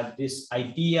have this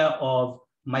idea of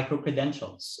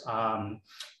micro-credentials.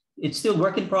 It's still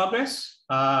work in progress,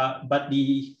 but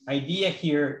the idea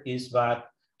here is that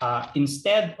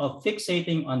instead of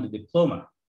fixating on the diploma,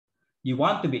 you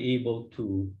want to be able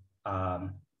to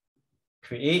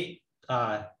create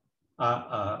a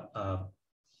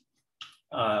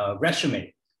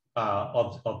resume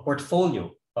of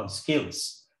portfolio of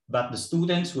skills that the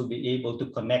students will be able to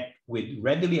connect with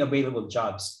readily available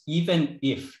jobs, even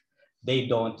if they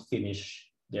don't finish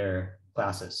their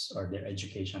classes or their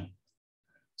education.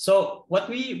 So what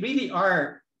we really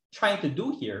are trying to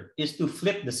do here is to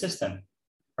flip the system,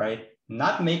 right?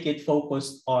 Not make it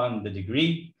focused on the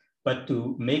degree, but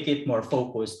to make it more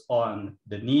focused on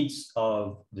the needs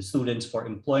of the students for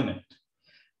employment.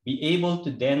 Be able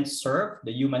to then serve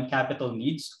the human capital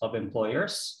needs of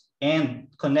employers and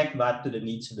connect that to the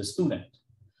needs of the student.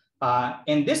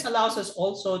 And this allows us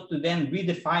also to then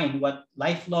redefine what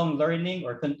lifelong learning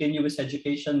or continuous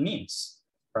education means,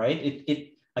 right?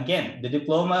 Again, the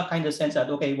diploma kind of says that,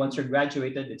 okay, once you're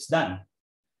graduated, it's done.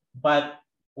 But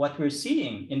what we're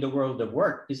seeing in the world of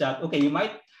work is that, okay, you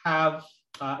might have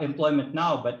employment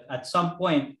now, but at some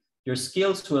point, your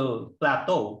skills will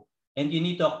plateau and you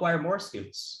need to acquire more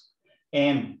skills.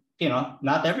 And,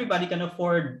 not everybody can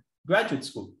afford graduate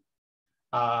school.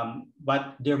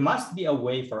 But there must be a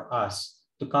way for us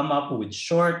to come up with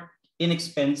short,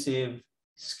 inexpensive,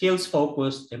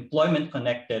 skills-focused,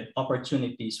 employment-connected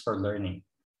opportunities for learning.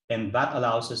 And that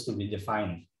allows us to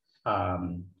redefine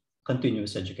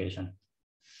continuous education.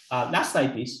 Last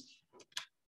slide, please.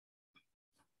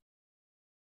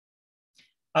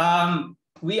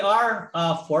 We are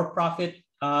a for-profit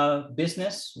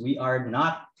business. We are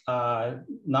not a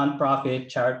nonprofit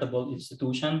charitable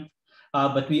institution.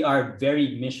 But we are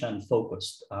very mission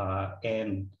focused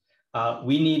and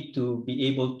we need to be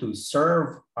able to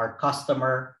serve our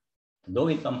customer,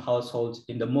 low-income households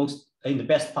in the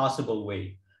best possible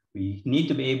way. We need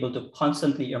to be able to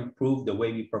constantly improve the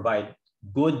way we provide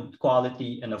good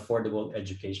quality and affordable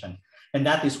education. And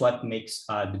that is what makes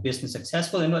the business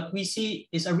successful. And what we see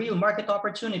is a real market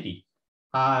opportunity.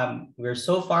 We're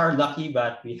so far lucky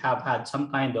that we have had some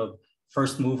kind of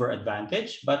first mover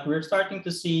advantage, but we're starting to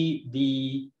see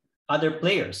the other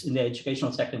players in the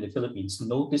educational sector in the Philippines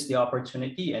notice the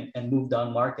opportunity and move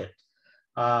down market.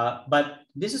 But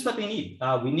this is what we need.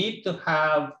 We need to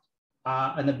have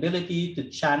an ability to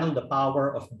channel the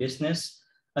power of business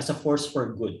as a force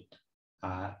for good.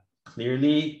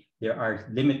 Clearly, there are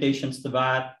limitations to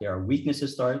that. There are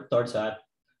weaknesses towards that.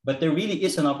 But there really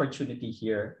is an opportunity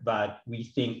here that we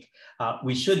think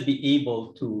we should be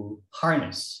able to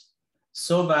harness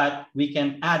so that we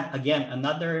can add, again,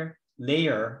 another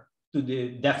layer to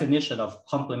the definition of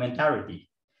complementarity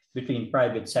between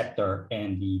private sector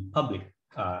and the public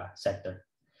sector.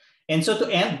 And so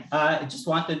to end, I just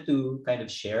wanted to kind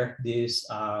of share this.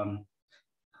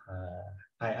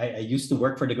 I used to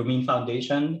work for the Grameen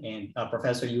Foundation, and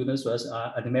Professor Yunus was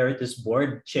an emeritus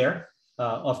board chair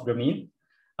of Grameen.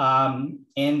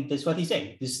 And that's what he's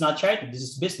saying. This is not charity, this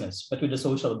is business, but with a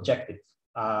social objective.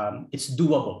 It's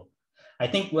doable. I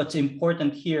think what's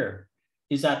important here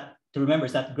is that to remember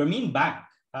is that Grameen Bank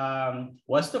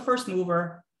was the first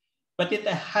mover, but it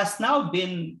has now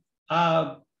been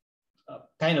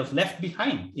kind of left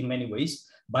behind in many ways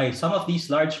by some of these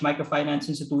large microfinance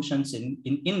institutions in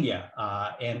India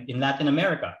and in Latin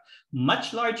America,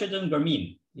 much larger than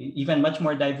Grameen, even much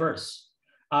more diverse.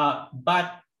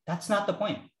 But that's not the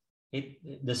point.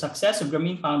 The success of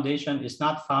Grameen Foundation is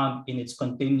not found in its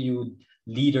continued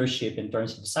leadership in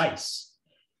terms of size.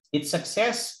 Its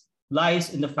success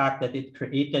lies in the fact that it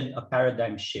created a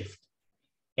paradigm shift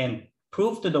and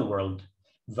proved to the world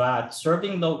that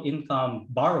serving low-income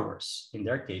borrowers, in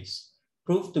their case,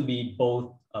 proved to be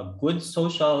both a good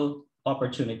social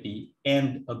opportunity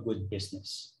and a good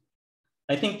business.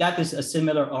 I think that is a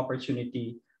similar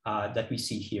opportunity that we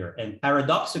see here. And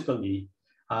paradoxically,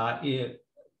 the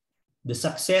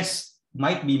success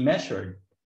might be measured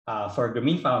for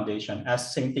Grameen Foundation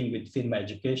as same thing with FINMA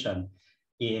Education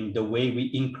in the way we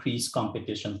increase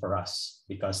competition for us,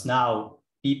 because now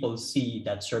people see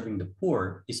that serving the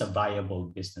poor is a viable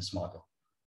business model.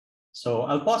 So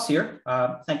I'll pause here.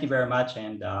 Thank you very much,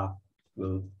 and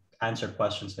we'll answer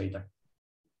questions later.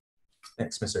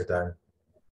 Thanks, Mr. Tan.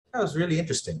 That was really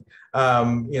interesting.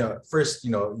 First,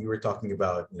 you were talking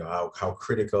about, how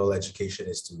critical education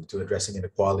is to addressing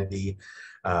inequality,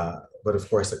 but of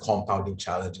course the compounding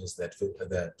challenges that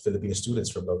Filipino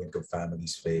students from low-income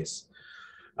families face,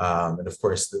 and of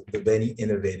course the many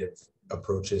innovative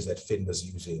approaches that FIN was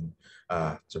using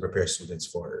to prepare students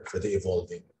for the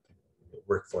evolving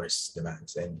workforce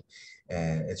demands, and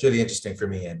it's really interesting for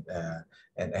me, and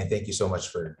I thank you so much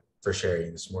for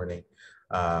sharing this morning.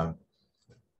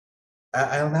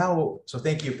 So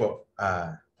thank you,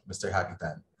 Mr.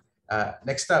 Hakitan.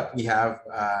 Next up, we have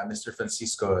Mr.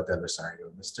 Francisco Del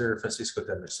Rosario. Mr. Francisco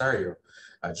Del Rosario,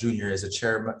 Jr. is the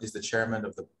chairman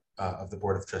of the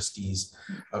Board of Trustees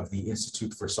of the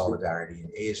Institute for Solidarity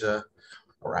in Asia,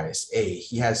 or ISA.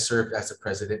 He has served as the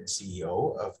president and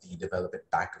CEO of the Development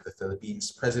Bank of the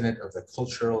Philippines, president of the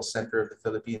Cultural Center of the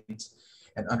Philippines,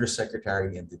 and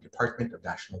undersecretary in the Department of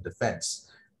National Defense.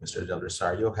 Mr. Del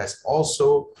Rosario was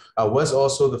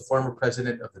also the former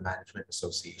president of the Management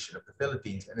Association of the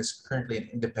Philippines and is currently an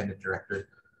independent director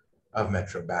of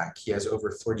Metro Bank. He has over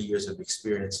 40 years of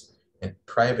experience in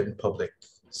private and public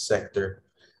sector.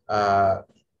 Mr.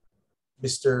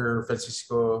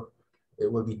 Francisco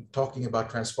will be talking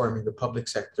about transforming the public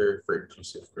sector for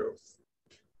inclusive growth.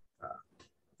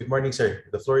 Good morning, sir.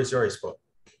 The floor is yours, po.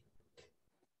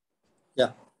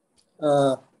 Yeah.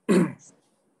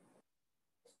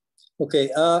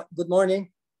 Okay, good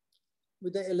morning.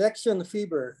 With the election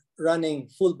fever running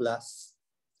full blast,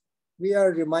 we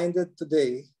are reminded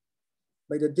today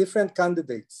by the different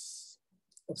candidates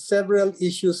of several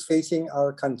issues facing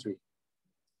our country.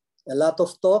 A lot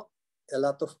of talk, a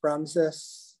lot of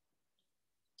promises.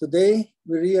 Today,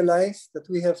 we realize that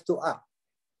we have to act.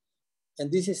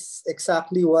 And this is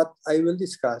exactly what I will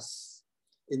discuss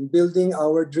in building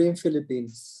our dream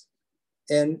Philippines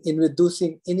and in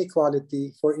reducing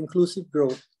inequality for inclusive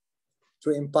growth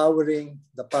through empowering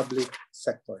the public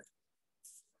sector.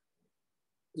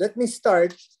 Let me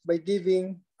start by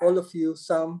giving all of you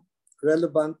some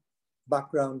relevant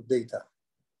background data.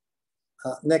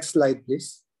 Next slide,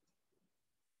 please.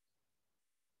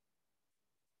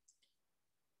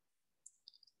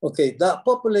 Okay, the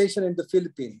population in the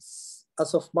Philippines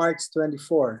as of March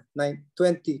 24,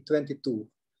 2022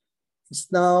 is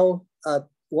now at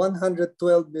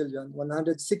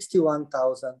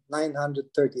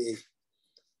 112,161,938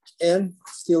 and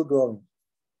still growing.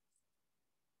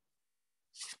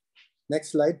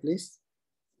 Next slide, please.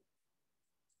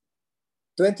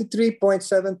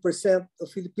 23.7%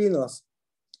 of Filipinos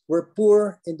were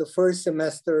poor in the first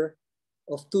semester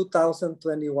of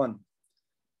 2021,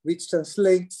 which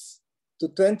translates to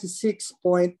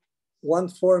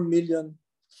 26.14 million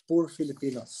poor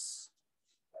Filipinos.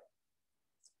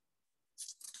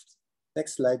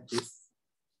 Next slide, please.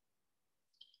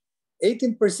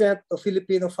 18% of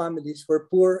Filipino families were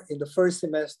poor in the first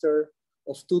semester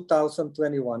of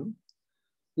 2021,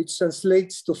 which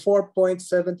translates to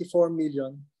 4.74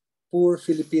 million poor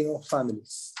Filipino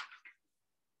families.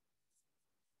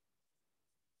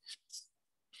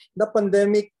 The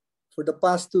pandemic for the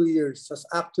past 2 years has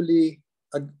actually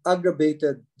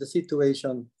aggravated the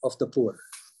situation of the poor.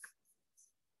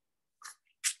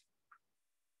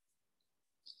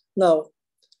 Now,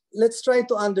 let's try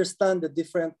to understand the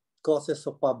different causes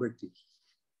of poverty.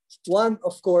 One,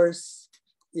 of course,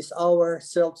 is our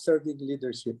self-serving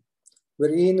leadership,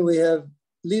 wherein we have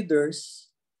leaders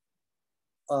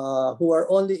who are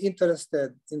only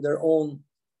interested in their own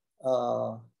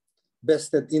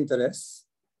vested interests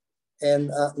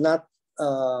and not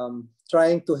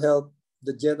trying to help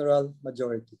the general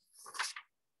majority.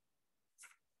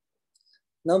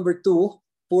 Number two,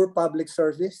 poor public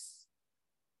service.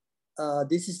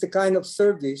 This is the kind of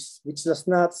service which does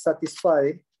not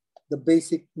satisfy the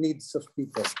basic needs of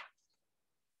people.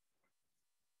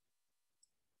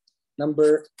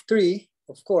 Number three,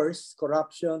 of course,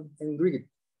 corruption and greed,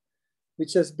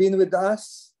 which has been with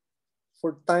us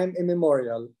for time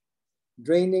immemorial,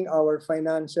 draining our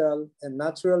financial and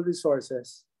natural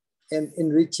resources and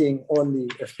enriching only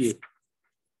a few.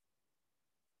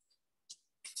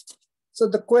 So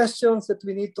the questions that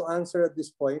we need to answer at this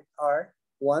point are,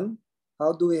 one,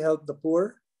 how do we help the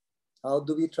poor? How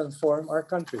do we transform our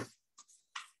country?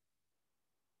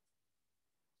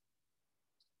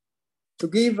 To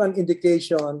give an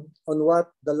indication on what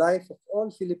the life of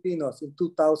all Filipinos in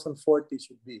 2040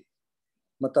 should be,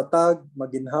 matatag,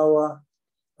 maginhawa,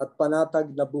 at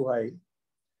panatag na buhay,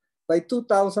 by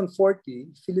 2040,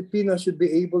 Filipinos should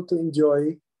be able to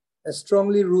enjoy a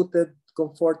strongly rooted,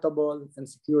 comfortable, and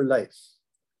secure life.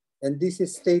 And this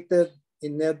is stated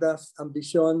in NEDA's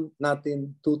Ambisyon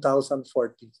Natin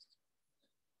 2040.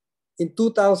 In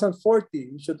 2040,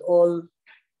 we should all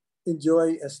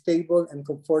enjoy a stable and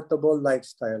comfortable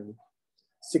lifestyle,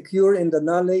 secure in the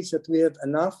knowledge that we have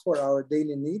enough for our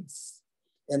daily needs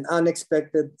and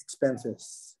unexpected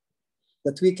expenses,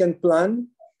 that we can plan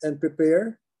and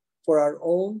prepare for our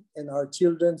own and our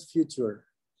children's future.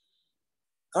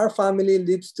 Our family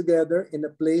lives together in a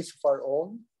place of our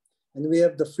own, and we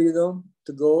have the freedom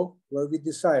to go where we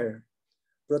desire,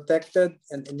 protected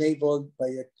and enabled by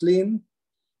a clean,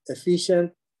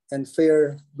 efficient, and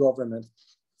fair government.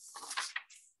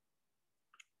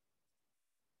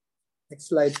 Next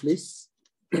slide, please.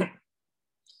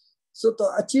 So to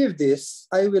achieve this,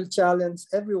 I will challenge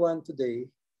everyone today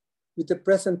with the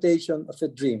presentation of a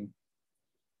dream.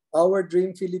 Our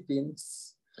dream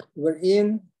Philippines,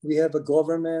 wherein we have a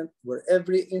government where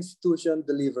every institution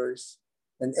delivers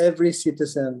and every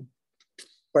citizen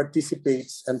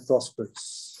participates and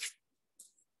prospers.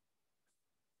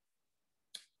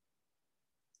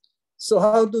 So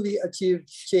how do we achieve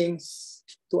change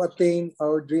to attain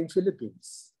our dream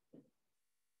Philippines?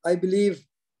 I believe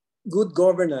good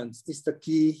governance is the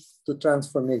key to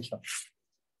transformation.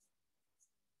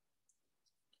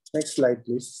 Next slide,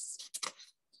 please.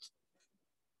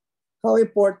 How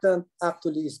important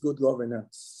actually is good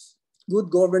governance? Good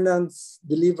governance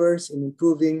delivers in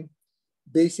improving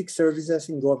basic services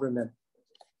in government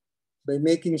by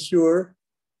making sure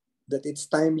that it's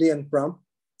timely and prompt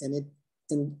and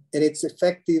it's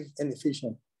effective and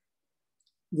efficient.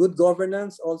 Good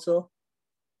governance also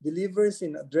delivers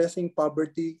in addressing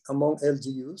poverty among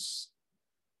LGUs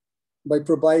by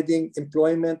providing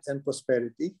employment and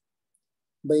prosperity,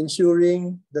 by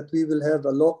ensuring that we will have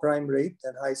a low crime rate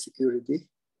and high security,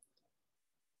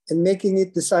 and making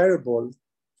it desirable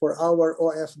for our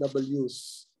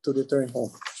OFWs to return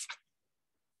home.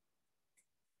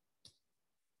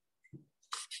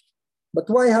 But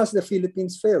why has the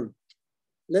Philippines failed?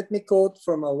 Let me quote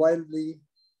from a widely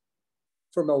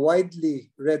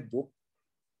read book,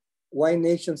 Why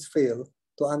Nations Fail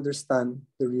to Understand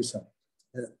the Reason.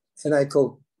 And I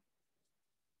quote,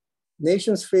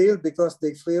 nations fail because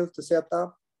they fail to set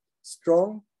up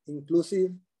strong,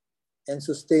 inclusive, and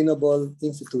sustainable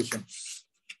institutions.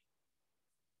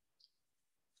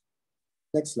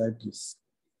 Next slide, please.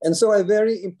 And so a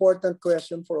very important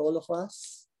question for all of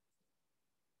us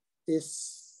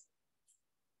is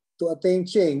to attain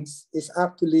change is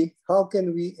actually how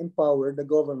can we empower the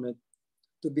government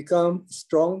to become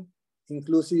strong,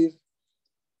 inclusive,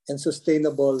 and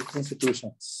sustainable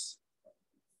institutions.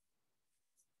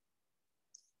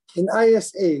 In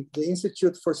ISA, the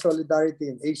Institute for Solidarity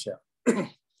in Asia,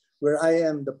 where I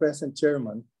am the present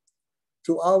chairman,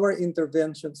 through our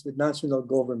interventions with national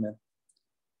government,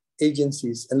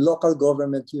 agencies, and local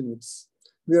government units,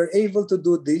 we are able to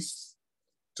do this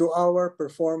through our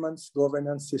performance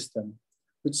governance system,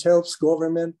 which helps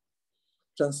government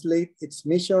translate its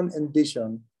mission and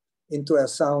vision into a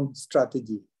sound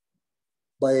strategy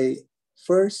by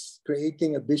first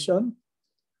creating a vision,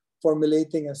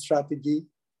 formulating a strategy,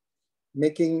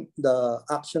 making the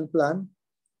action plan,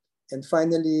 and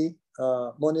finally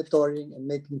monitoring and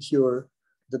making sure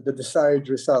that the desired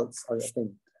results are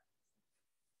attained.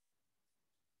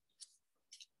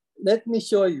 Let me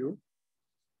show you,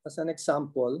 as an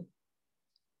example,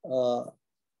 the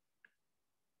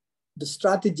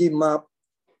strategy map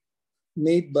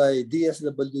made by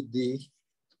DSWD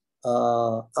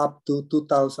up to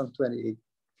 2028.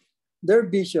 Their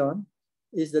vision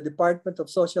is the Department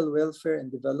of Social Welfare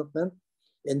and Development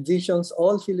envisions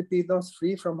all Filipinos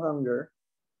free from hunger,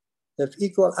 have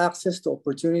equal access to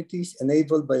opportunities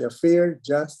enabled by a fair,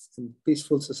 just, and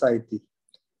peaceful society.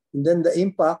 And then the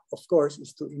impact, of course,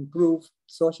 is to improve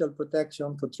social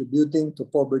protection, contributing to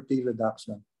poverty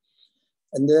reduction.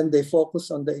 And then they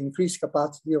focus on the increased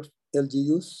capacity of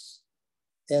LGUs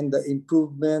and the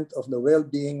improvement of the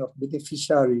well-being of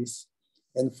beneficiaries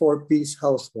and 4-piece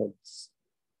households.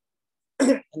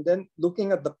 And then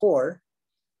looking at the core,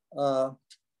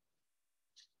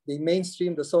 they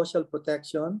mainstream the social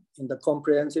protection in the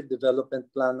comprehensive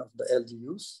development plan of the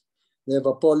LGUs. They have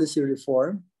a policy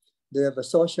reform. They have a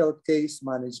social case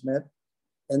management.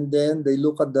 And then they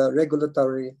look at the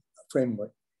regulatory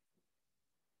framework.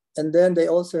 And then they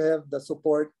also have the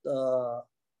support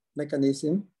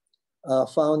mechanism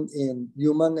found in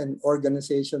human and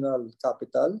organizational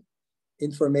capital,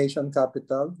 information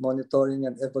capital, monitoring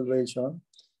and evaluation,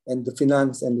 and the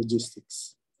finance and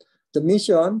logistics. The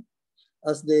mission,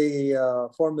 as they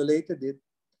formulated it,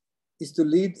 is to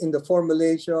lead in the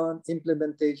formulation,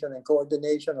 implementation, and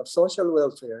coordination of social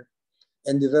welfare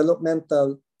and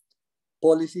developmental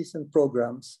policies and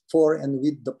programs for and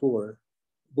with the poor,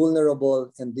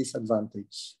 vulnerable, and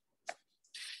disadvantaged.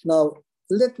 Now,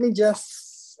 let me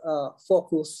just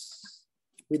focus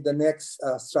with the next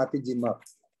strategy map.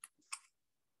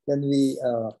 Then we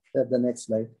have the next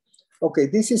slide. Okay,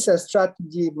 this is a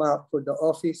strategy map for the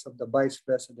Office of the Vice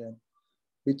President,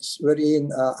 which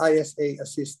wherein ISA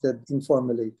assisted in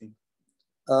formulating.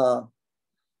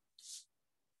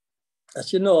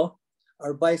 As you know,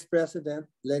 our Vice President,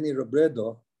 Leni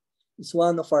Robredo, is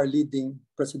one of our leading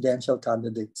presidential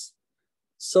candidates.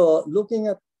 So looking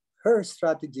at her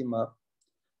strategy map,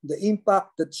 the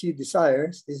impact that she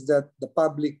desires is that the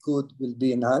public good will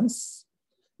be enhanced,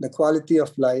 the quality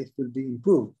of life will be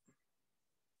improved.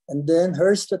 And then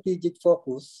her strategic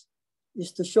focus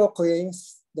is to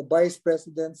showcase the Vice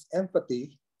President's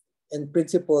empathy and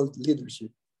principled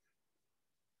leadership.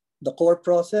 The core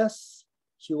process,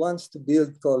 she wants to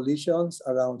build coalitions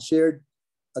around shared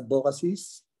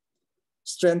advocacies,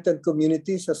 strengthen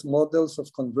communities as models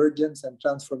of convergence and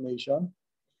transformation,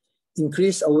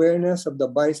 increase awareness of the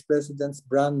Vice President's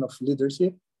brand of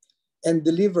leadership, and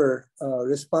deliver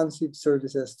responsive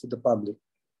services to the public.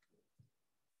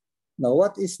 Now,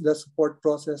 what is the support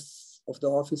process of the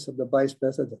Office of the Vice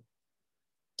President?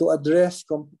 To address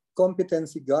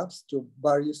competency gaps through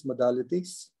various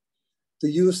modalities, to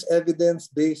use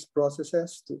evidence-based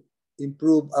processes to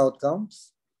improve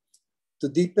outcomes, to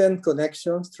deepen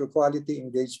connections through quality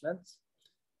engagement,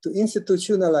 to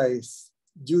institutionalize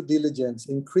due diligence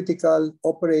in critical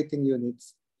operating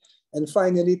units, and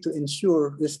finally, to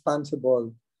ensure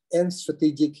responsible and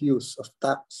strategic use of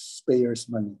taxpayers'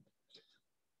 money.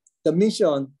 The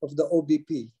mission of the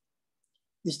OBP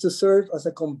is to serve as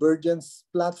a convergence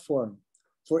platform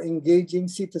for engaging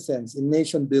citizens in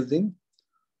nation building,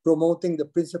 promoting the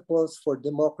principles for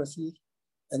democracy,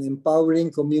 and empowering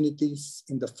communities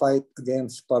in the fight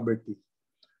against poverty.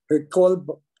 Her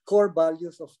core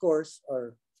values, of course,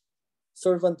 are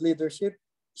servant leadership,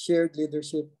 shared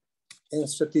leadership, and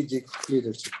strategic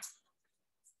leadership.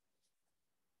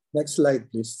 Next slide,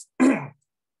 please.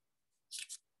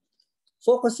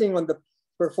 Focusing on the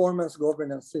performance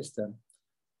governance system,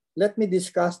 let me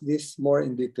discuss this more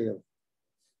in detail.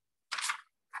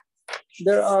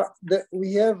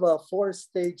 We have a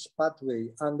 4-stage pathway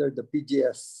under the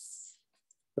PGS.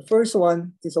 The first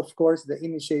one is, of course, the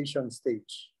initiation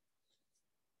stage.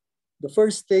 The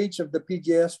first stage of the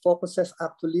PGS focuses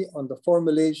actually on the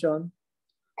formulation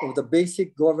of the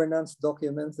basic governance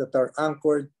documents that are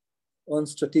anchored on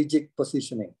strategic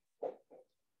positioning.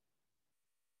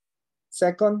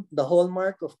 Second, the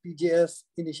hallmark of PGS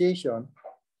initiation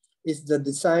is the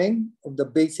design of the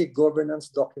basic governance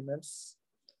documents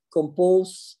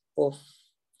composed of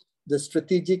the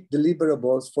strategic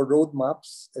deliverables for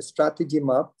roadmaps, a strategy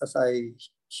map, as I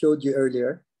showed you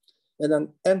earlier, and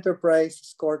an enterprise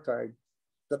scorecard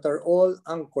that are all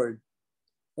anchored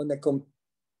on a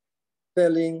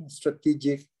compelling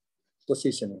strategic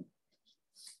positioning.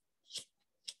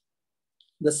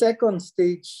 The second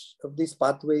stage of this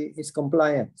pathway is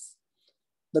compliance.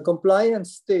 The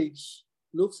compliance stage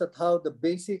looks at how the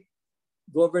basic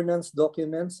governance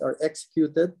documents are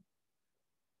executed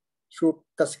through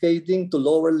cascading to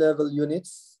lower level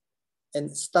units and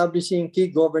establishing key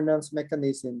governance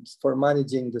mechanisms for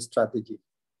managing the strategy.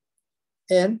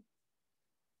 And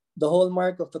the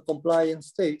hallmark of the compliance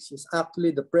stage is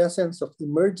actually the presence of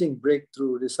emerging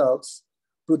breakthrough results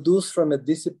produced from a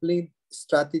disciplined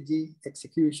strategy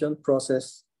execution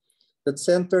process that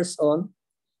centers on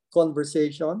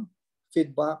conversation,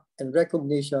 feedback, and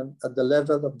recognition at the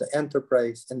level of the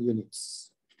enterprise and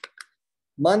units.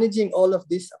 Managing all of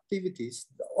these activities,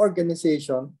 the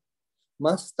organization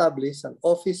must establish an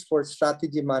Office for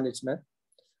Strategy Management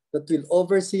that will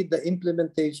oversee the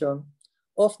implementation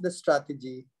of the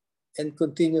strategy and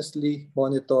continuously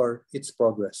monitor its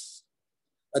progress.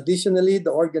 Additionally,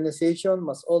 the organization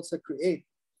must also create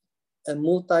a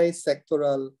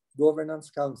multi-sectoral governance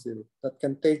council that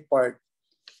can take part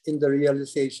in the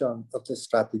realization of the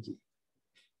strategy.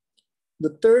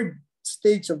 The third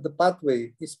stage of the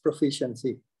pathway is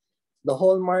proficiency. The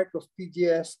hallmark of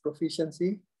PGS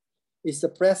proficiency is the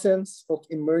presence of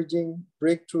emerging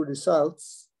breakthrough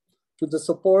results to the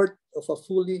support of a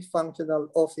fully functional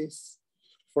Office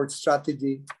for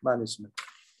Strategy Management.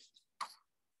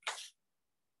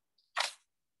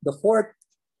 The fourth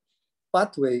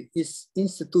pathway is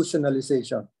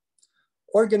institutionalization.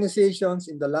 Organizations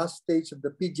in the last stage of the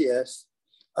PGS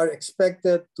are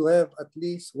expected to have at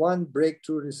least one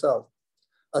breakthrough result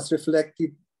as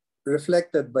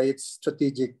reflected by its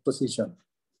strategic position.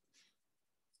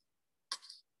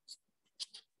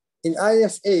 In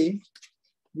ISA,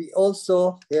 we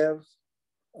also have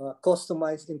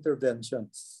customized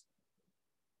interventions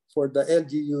for the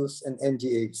LGUs and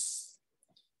NGAs.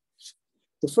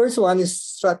 The first one is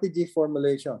strategy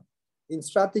formulation. In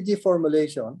strategy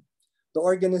formulation, the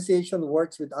organization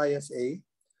works with ISA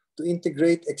to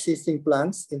integrate existing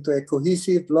plans into a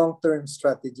cohesive long-term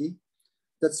strategy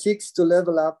that seeks to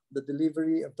level up the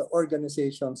delivery of the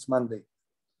organization's mandate.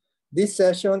 This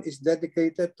session is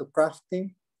dedicated to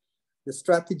crafting the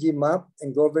strategy map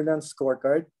and governance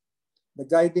scorecard, the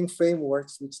guiding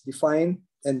frameworks which define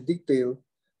and detail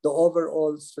the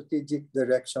overall strategic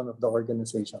direction of the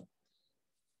organization.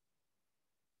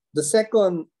 The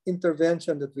second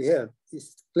intervention that we have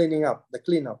is the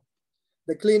cleanup.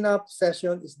 The cleanup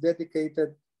session is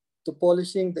dedicated to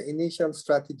polishing the initial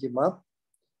strategy map,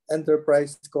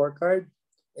 enterprise scorecard,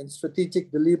 and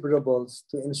strategic deliverables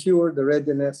to ensure the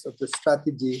readiness of the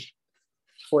strategy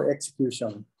for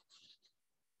execution.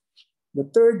 The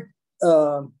third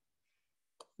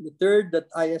that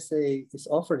ISA is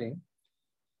offering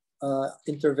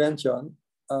intervention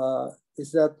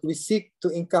is that we seek to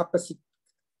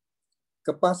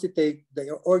capacitate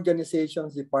the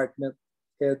organization's department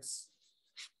heads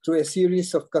through a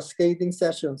series of cascading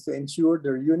sessions to ensure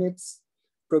their units'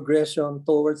 progression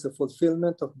towards the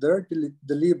fulfillment of their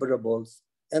deliverables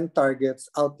and targets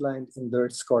outlined in their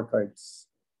scorecards.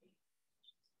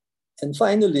 And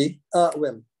finally,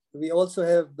 we also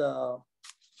have the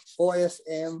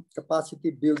OSM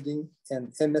capacity building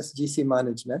and MSGC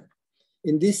management.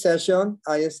 In this session,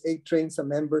 ISA trains the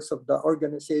members of the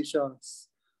organization's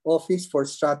Office for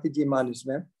Strategy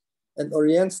Management and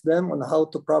orients them on how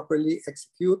to properly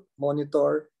execute,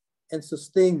 monitor, and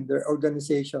sustain their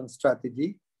organization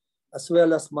strategy, as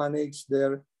well as manage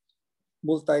their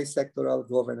multi-sectoral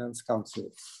governance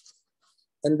council.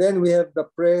 And then we have the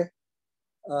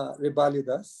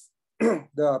pre-revalidas.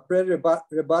 The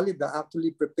pre-revalida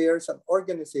actually prepares an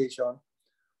organization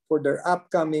for their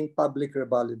upcoming public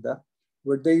revalida,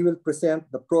 where they will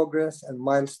present the progress and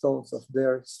milestones of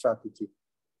their strategy.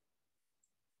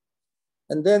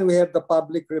 And then we have the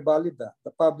public revalida.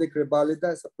 The public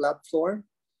revalida is a platform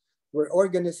where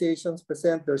organizations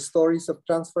present their stories of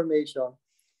transformation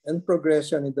and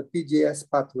progression in the PGS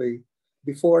pathway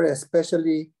before a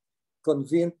specially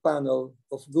convened panel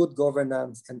of good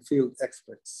governance and field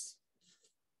experts.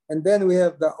 And then we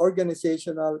have the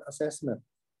organizational assessment.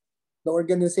 The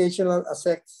organizational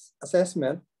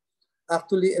assessment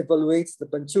actually evaluates the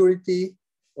maturity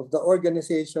of the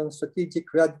organization's strategic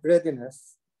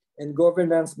readiness and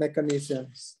governance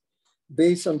mechanisms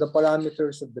based on the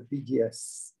parameters of the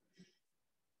PGS.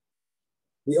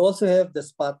 We also have the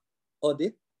spot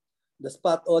audit. The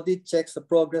spot audit checks the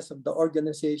progress of the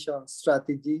organization's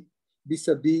strategy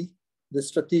vis-a-vis the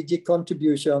strategic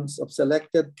contributions of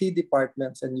selected key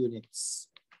departments and units.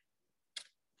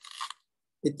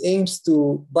 It aims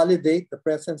to validate the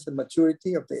presence and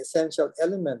maturity of the essential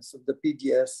elements of the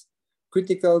PGS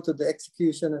critical to the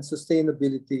execution and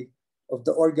sustainability of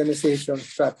the organization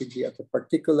strategy at a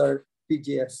particular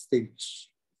PGS stage.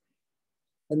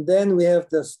 And then we have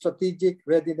the strategic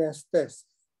readiness test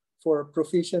for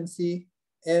proficiency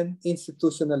and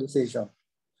institutionalization.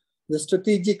 The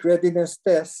strategic readiness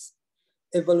test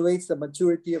evaluates the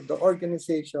maturity of the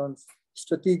organization's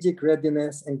strategic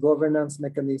readiness and governance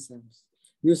mechanisms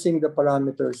using the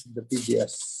parameters of the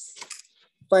PGS.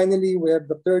 Finally, we have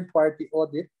the third-party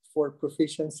audit for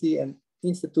proficiency and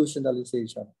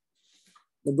institutionalization.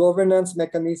 The governance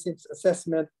mechanisms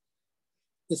assessment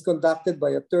is conducted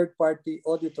by a third-party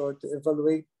auditor to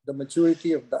evaluate the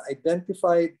maturity of the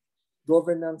identified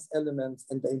governance elements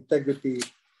and the integrity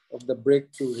of the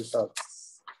breakthrough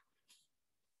results.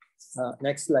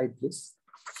 Next slide, please.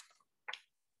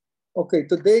 Okay,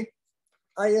 today,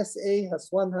 ISA has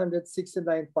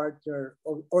 169 partner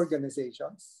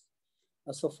organizations.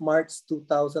 As of March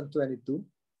 2022,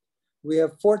 we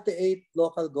have 48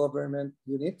 local government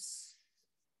units,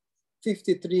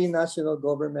 53 national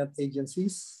government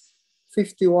agencies,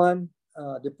 51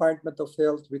 Department of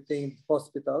Health retained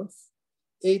hospitals,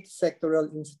 8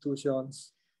 sectoral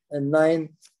institutions, and 9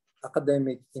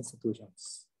 academic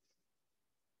institutions.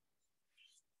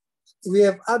 We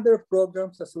have other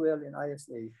programs as well in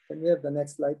ISA. Can we have the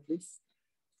next slide, please?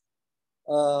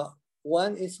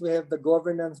 One is we have the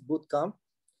Governance Bootcamp.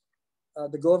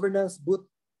 The Governance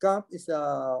Bootcamp is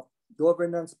a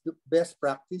governance best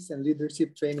practice and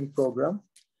leadership training program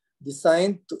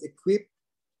designed to equip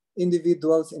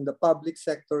individuals in the public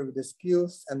sector with the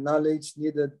skills and knowledge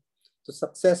needed to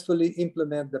successfully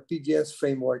implement the PGS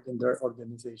framework in their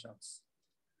organizations.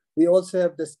 We also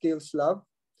have the Skills Lab,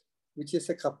 which is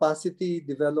a capacity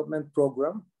development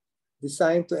program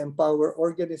designed to empower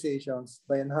organizations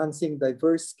by enhancing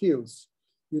diverse skills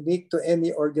unique to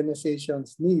any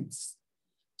organization's needs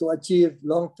to achieve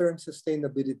long-term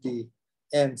sustainability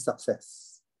and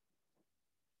success.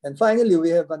 And finally, we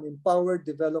have an Empowered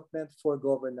Development for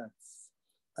Governance,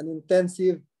 an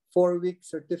intensive 4-week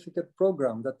certificate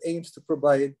program that aims to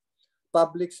provide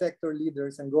public sector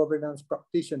leaders and governance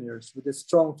practitioners with a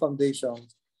strong foundation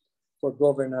for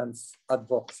governance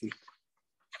advocacy.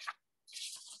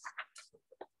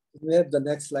 We have the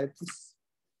next slide, please.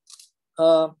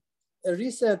 A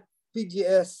recent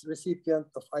PGS recipient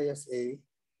of ISA,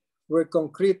 where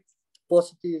concrete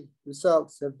positive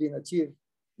results have been achieved,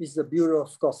 is the Bureau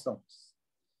of Customs.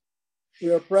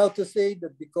 We are proud to say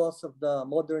that because of the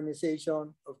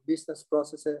modernization of business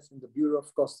processes in the Bureau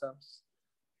of Customs,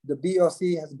 the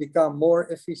BOC has become more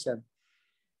efficient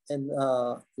and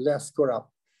less corrupt.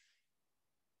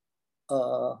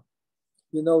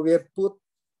 We have put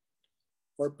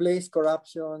or placed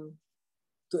corruption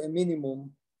to a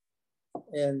minimum,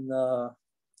 and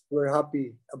we're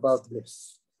happy about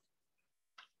this.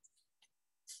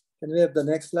 Can we have the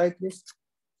next slide, please?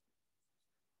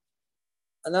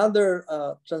 Another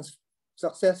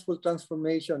successful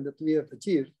transformation that we have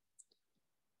achieved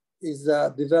is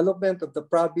the development of the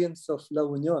province of La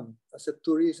Union as a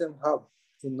tourism hub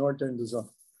in northern Luzon.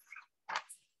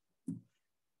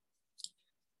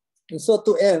 And so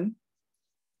to end,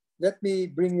 let me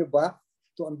bring you back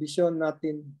to Ambisyon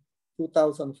Natin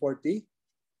 2040,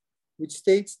 which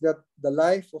states that the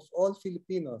life of all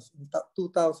Filipinos in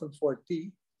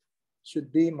 2040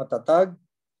 should be matatag,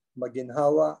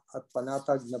 maginhawa, at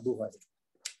panatag na buhay.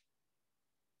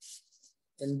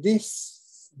 And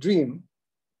this dream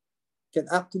can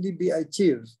actually be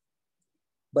achieved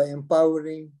by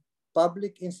empowering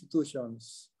public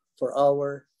institutions for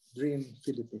our dream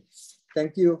Philippines.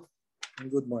 Thank you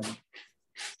and good morning.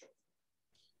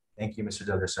 Thank you, Mr.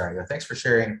 Del Rosario. Thanks for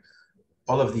sharing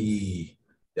all of the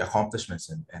accomplishments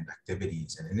and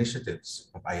activities and initiatives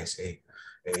of ISA.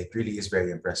 It really is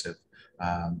very impressive.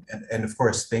 And of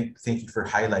course, thank you for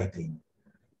highlighting,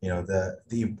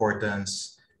 the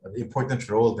important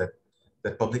role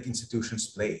that public institutions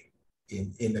play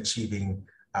in achieving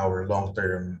our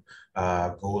long-term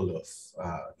goal of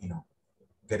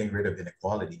getting rid of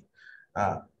inequality.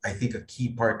 I think a key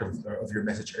part of your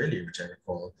message earlier, which I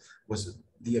recall, was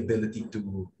the ability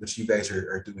to, which you guys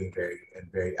are doing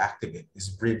very active in, is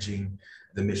bridging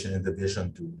the mission and the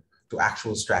vision to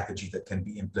actual strategy that can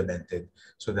be implemented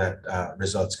so that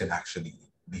results can actually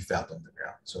be felt on the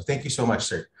ground. So thank you so much,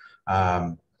 sir.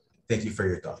 Thank you for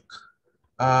your talk.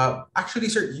 Actually,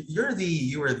 sir,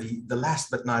 you were the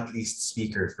last but not least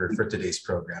speaker for today's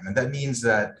program. And that means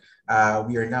that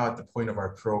we are now at the point of our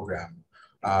program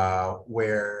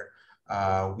where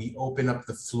we open up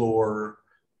the floor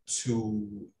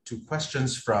to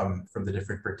questions from the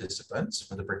different participants,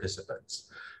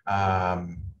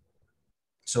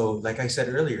 So like I said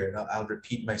earlier, and I'll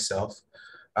repeat myself,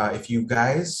 if you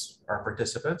guys, our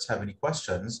participants, have any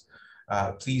questions,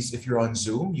 please, if you're on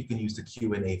Zoom, you can use the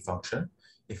Q&A function.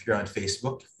 If you're on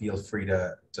Facebook, feel free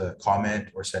to comment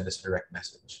or send us a direct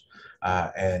message.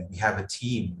 And we have a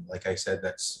team, like I said,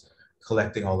 that's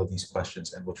collecting all of these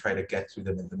questions, and we'll try to get through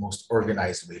them in the most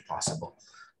organized way possible.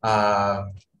 I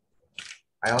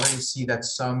already see that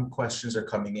some questions are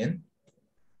coming in.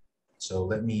 So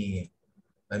let me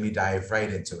dive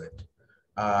right into it.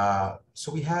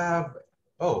 So we have,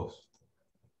 well,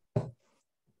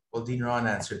 Dean Ron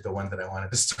answered the one that I wanted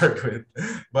to start with,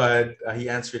 but he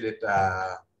answered it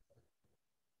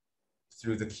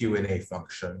through the Q&A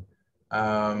function.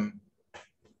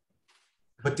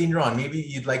 But Dean Ron, maybe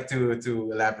you'd like to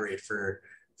elaborate for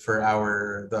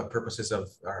the purposes of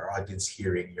our audience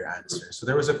hearing your answer. So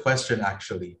there was a question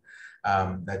actually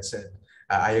that said,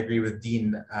 I agree with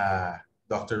Dean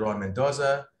Dr. Ron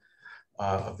Mendoza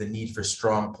of the need for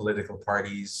strong political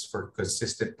parties for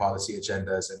consistent policy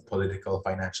agendas and political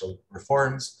financial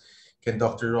reforms. Can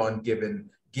Dr. Ron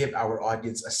give our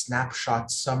audience a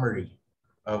snapshot summary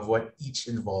of what each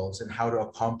involves and how to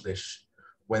accomplish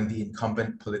when the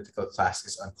incumbent political class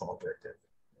is uncooperative?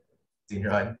 Dean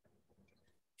Ron?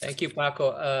 Thank you,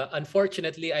 Paco.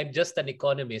 Unfortunately, I'm just an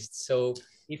economist. So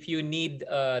if you need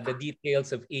the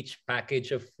details of each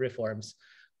package of reforms,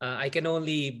 I can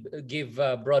only give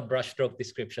broad brushstroke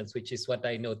descriptions, which is what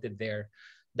I noted there.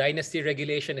 Dynasty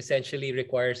regulation essentially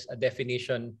requires a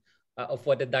definition of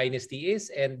what a dynasty is.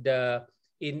 And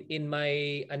in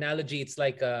my analogy, it's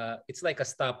like a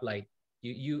stoplight.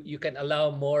 You can allow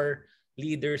more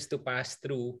leaders to pass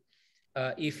through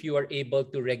if you are able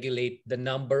to regulate the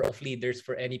number of leaders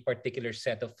for any particular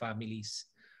set of families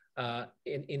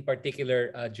in particular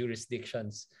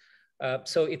jurisdictions.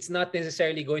 So it's not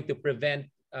necessarily going to prevent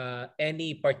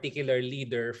any particular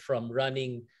leader from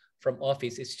running from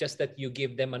office. It's just that you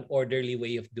give them an orderly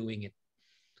way of doing it.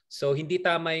 So hindi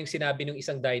tama yung sinabi ng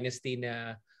isang dynasty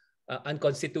na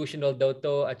unconstitutional daw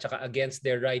to at saka against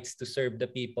their rights to serve the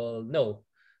people. No.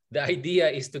 The idea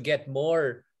is to get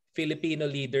more Filipino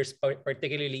leaders,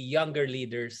 particularly younger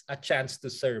leaders, a chance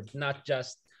to serve, not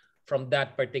just from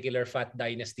that particular fat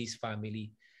dynasty's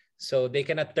family. So they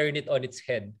cannot turn it on its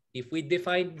head. If we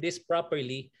define this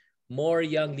properly, more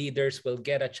young leaders will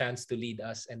get a chance to lead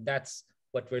us, and that's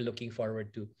what we're looking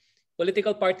forward to.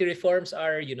 Political party reforms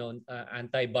are,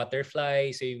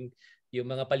 anti-butterfly, so yung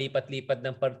mga palipat-lipat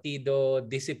ng partido,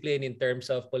 discipline in terms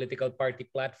of political party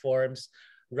platforms,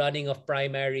 running of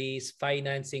primaries,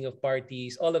 financing of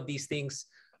parties, all of these things,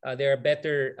 there are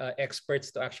better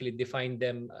experts to actually define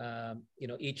them,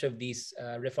 each of these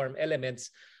reform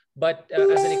elements. But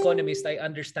as an economist, I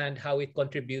understand how it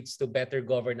contributes to better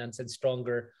governance and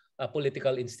stronger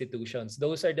political institutions.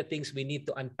 Those are the things we need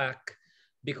to unpack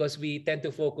because we tend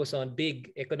to focus on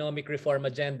big economic reform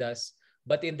agendas,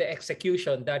 but in the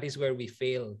execution, that is where we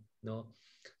fail. No?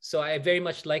 So I very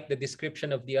much like the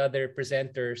description of the other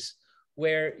presenters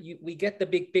where we get the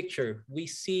big picture. We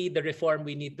see the reform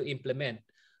we need to implement.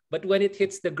 But when it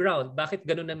hits the ground, bakit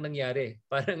ganun ang nangyari?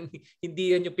 Parang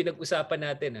hindi yan yung pinag-usapan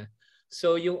natin.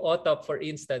 So yung OTOP, for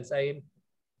instance, I'm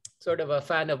sort of a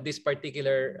fan of this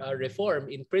particular reform.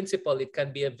 In principle, it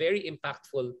can be a very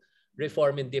impactful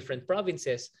reform in different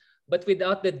provinces. But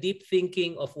without the deep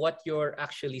thinking of what you're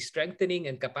actually strengthening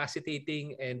and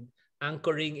capacitating and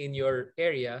anchoring in your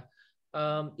area,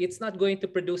 it's not going to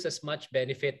produce as much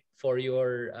benefit for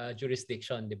your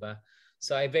jurisdiction, diba?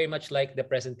 So I very much like the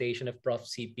presentation of Prof.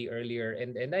 CP earlier,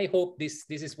 and I hope this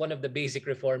is one of the basic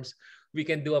reforms we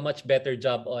can do a much better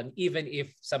job on, even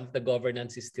if some of the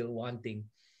governance is still wanting.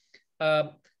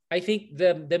 I think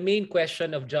the main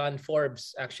question of John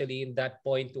Forbes actually in that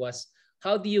point was,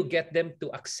 how do you get them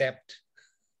to accept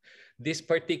this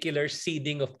particular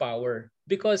ceding of power?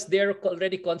 Because they're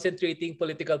already concentrating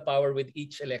political power with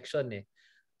each election.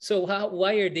 So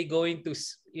why are they going to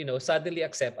suddenly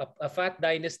accept a fat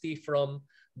dynasty from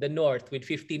the north with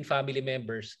 15 family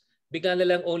members? Bigla na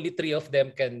lang only 3 of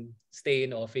them can stay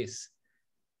in office.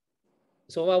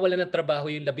 So mawawala ng trabaho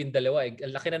yung 12.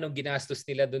 Ang laki na nung ginastos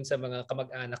nila dun sa mga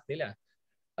kamag-anak nila.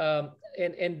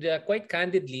 Quite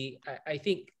candidly, I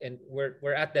think, and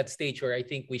we're at that stage where I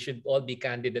think we should all be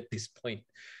candid at this point.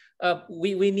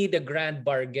 We need a grand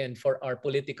bargain for our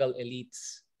political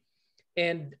elites.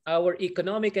 And our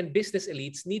economic and business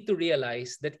elites need to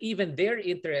realize that even their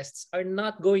interests are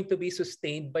not going to be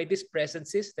sustained by this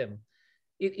present system.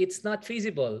 It's not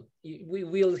feasible. We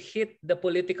will hit the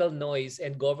political noise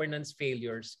and governance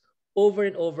failures over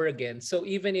and over again. So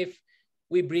even if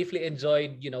we briefly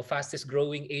enjoyed, fastest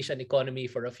growing Asian economy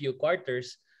for a few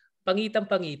quarters.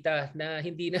 Pangitang-pangita na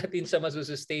hindi natin siya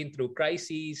masusustain through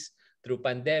crises, through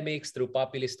pandemics, through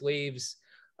populist waves.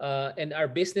 And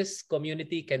our business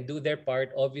community can do their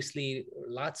part. Obviously,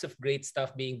 lots of great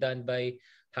stuff being done by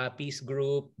Happy's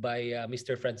group, by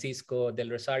Mr. Francisco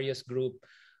Del Rosario's group.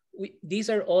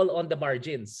 These are all on the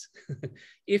margins.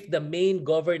 If the main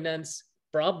governance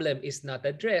problem is not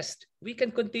addressed, we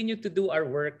can continue to do our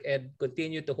work and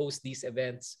continue to host these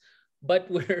events. But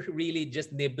we're really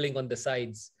just nibbling on the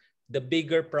sides. The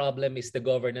bigger problem is the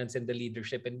governance and the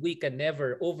leadership, and we can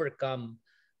never overcome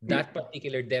that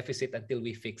particular deficit until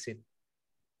we fix it.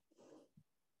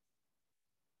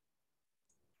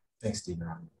 Thanks, Dean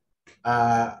Ron.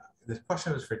 The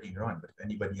question was for Dean Ron, but if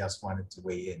anybody else wanted to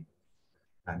weigh in,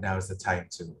 now is the time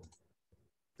to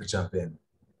jump in.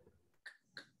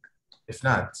 If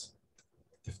not,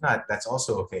 that's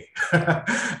also okay.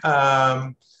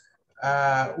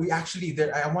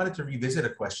 I wanted to revisit a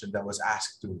question that was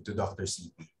asked to Dr.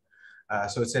 CP.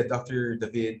 So it said, Dr.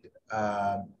 David,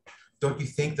 don't you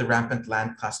think the rampant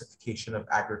land classification of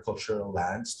agricultural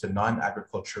lands to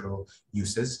non-agricultural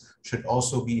uses should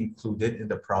also be included in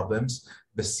the problems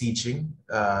besieging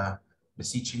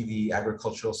the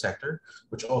agricultural sector,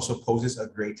 which also poses a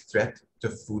great threat to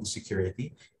food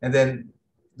security? And then,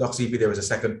 Doc CP, there was a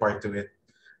second part to it.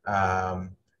 The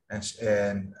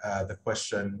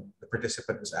question, the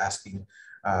participant was asking,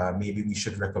 maybe we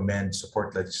should recommend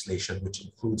support legislation which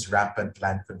includes rampant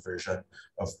land conversion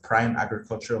of prime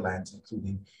agricultural lands,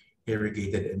 including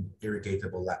irrigated and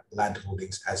irrigatable land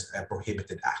holdings, as a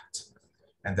prohibited act,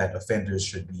 and that offenders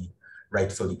should be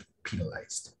rightfully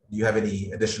penalized. Do you have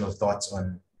any additional thoughts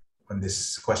on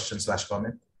this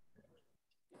question/comment?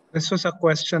 This was a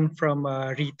question from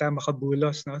Rita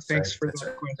Macabulos. No? Thanks for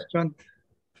the question.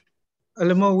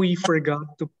 Alam mo, we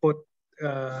forgot to put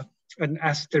an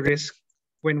asterisk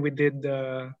when we did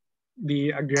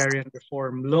the agrarian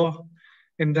reform law.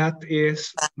 And that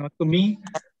is, to me,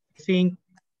 I think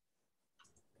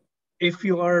if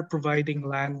you are providing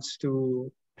lands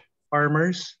to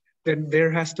farmers, then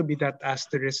there has to be that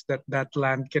asterisk that that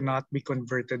land cannot be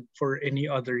converted for any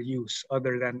other use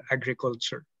other than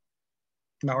agriculture.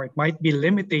 Now, it might be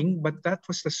limiting, but that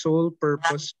was the sole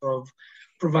purpose of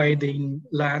providing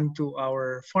land to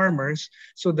our farmers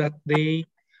so that they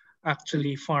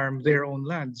actually farm their own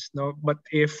lands. No, but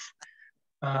if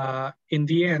in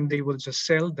the end they will just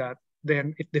sell that,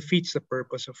 then it defeats the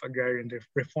purpose of agrarian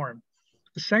reform.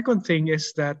 The second thing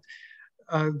is that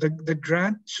the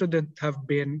grant shouldn't have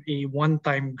been a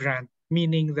one-time grant,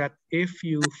 meaning that if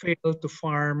you fail to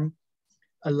farm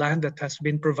a land that has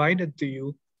been provided to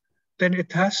you, then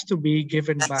it has to be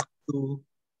given back to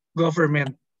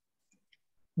government,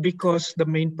 because the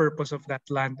main purpose of that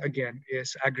land, again,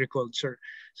 is agriculture.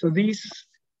 So these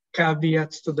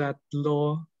caveats to that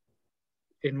law,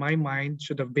 in my mind,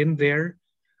 should have been there.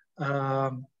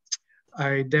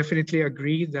 I definitely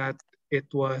agree that it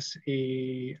was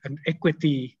an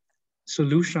equity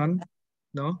solution,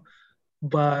 no?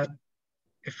 But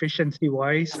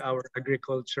efficiency-wise, our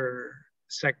agriculture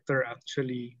sector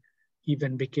actually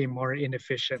even became more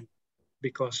inefficient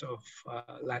because of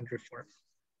land reform.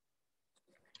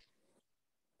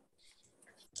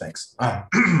 Thanks.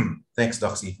 Thanks,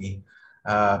 Doc CP.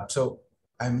 So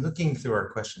I'm looking through our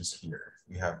questions here.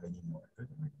 We have any more.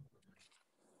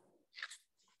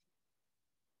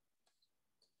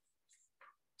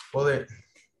 Well,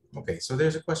 okay, so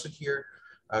there's a question here.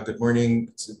 Good morning.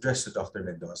 It's addressed to Dr.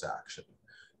 Mendoza, actually.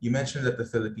 You mentioned that the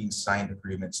Philippines signed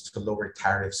agreements to lower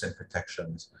tariffs and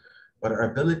protections, but our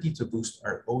ability to boost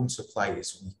our own supply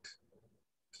is weak.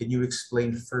 Can you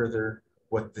explain further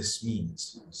what this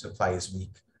means? Supply is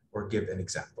weak, or give an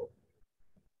example.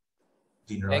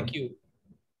 Dean Ron? Thank you.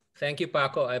 Thank you,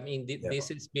 Paco. I mean, this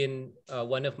has been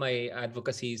one of my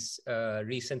advocacies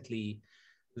recently,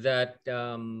 that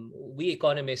we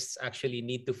economists actually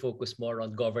need to focus more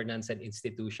on governance and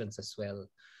institutions as well,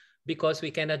 because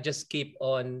we cannot just keep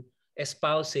on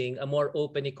espousing a more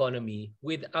open economy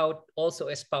without also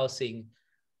espousing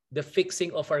the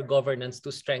fixing of our governance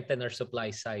to strengthen our supply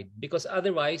side, because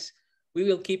otherwise we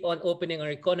will keep on opening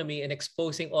our economy and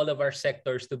exposing all of our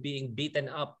sectors to being beaten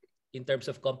up in terms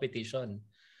of competition.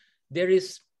 There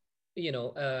is,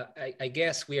 I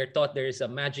guess we are taught there is a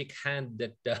magic hand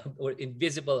that, or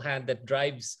invisible hand that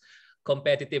drives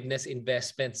competitiveness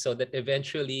investment, so that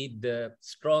eventually the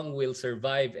strong will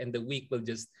survive and the weak will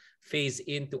just phase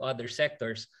into other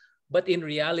sectors. But in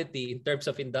reality, in terms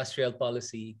of industrial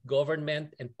policy,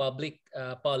 government and public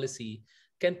policy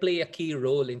can play a key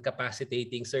role in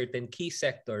capacitating certain key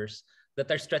sectors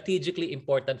that are strategically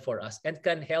important for us and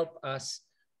can help us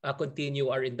continue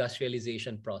our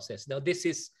industrialization process. Now, this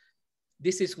is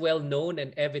well known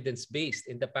and evidence-based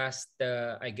in the past,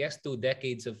 I guess, 2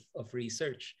 decades of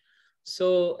research.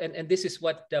 So, and this is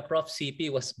what Prof.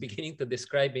 CP was beginning to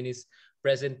describe in his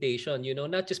presentation, you know,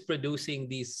 not just producing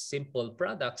these simple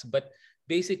products, but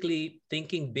basically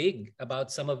thinking big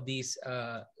about some of these,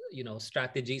 you know,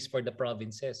 strategies for the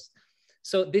provinces.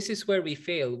 So this is where we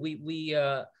fail. We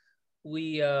are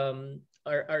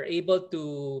able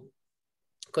to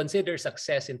consider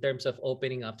success in terms of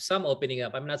opening up. Some opening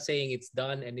up. I'm not saying it's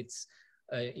done and it's,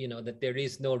 you know, that there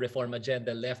is no reform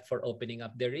agenda left for opening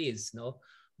up. There is, no.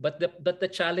 But the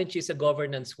challenge is a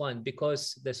governance one,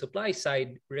 because the supply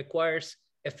side requires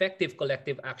effective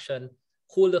collective action,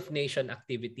 whole of nation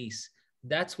activities.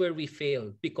 That's where we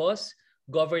fail, because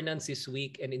governance is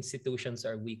weak and institutions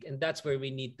are weak. And that's where we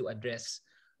need to address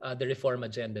the reform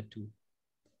agenda too.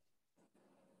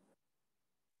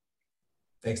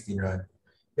 Thanks, Dean Ron.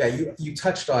 Yeah, you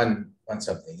touched on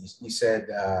something. You said,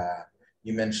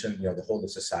 you mentioned, you know, the whole of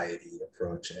society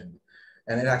approach, and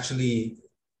it actually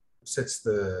sets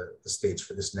the stage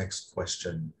for this next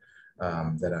question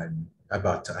that I'm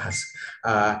about to ask.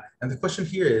 And the question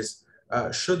here is,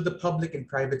 should the public and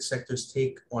private sectors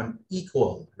take on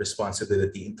equal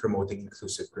responsibility in promoting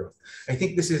inclusive growth? I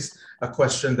think this is a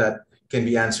question that can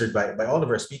be answered by all of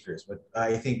our speakers, but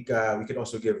I think we could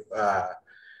also give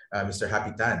Mr.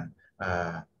 Happy Tan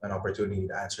an opportunity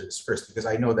to answer this first, because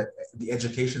I know that the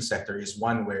education sector is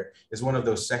one of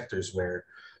those sectors where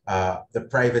the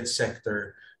private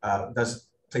sector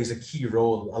plays a key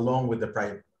role along with the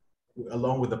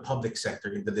public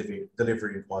sector in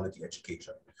delivering quality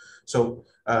education. So,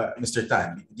 Mr.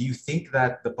 Tan, do you think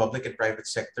that the public and private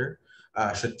sector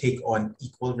should take on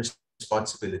equal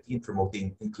responsibility in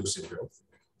promoting inclusive growth?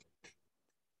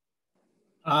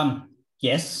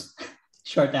 Yes,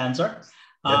 short answer.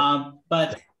 Yeah.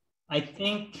 But I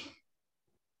think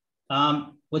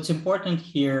what's important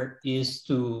here is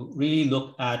to really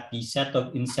look at the set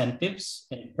of incentives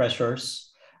and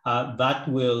pressures that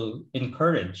will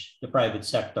encourage the private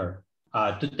sector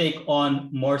to take on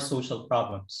more social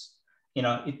problems. You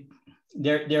know,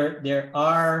 there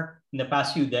are, in the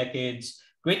past few decades,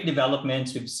 great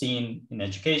developments we've seen in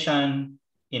education,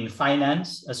 in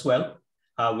finance as well,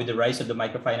 with the rise of the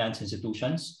microfinance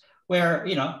institutions, where,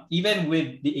 you know, even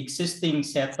with the existing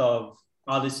set of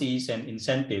policies and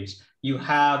incentives, you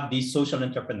have these social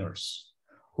entrepreneurs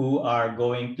who are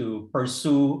going to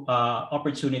pursue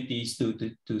opportunities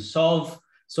to solve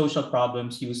social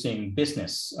problems using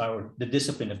business or the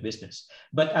discipline of business.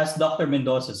 But as Dr.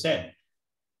 Mendoza said,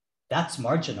 that's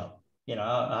marginal. You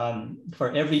know,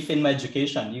 for every FINMA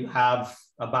education, you have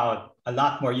about a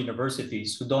lot more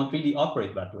universities who don't really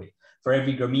operate that way. For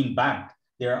every Grameen Bank,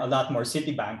 there are a lot more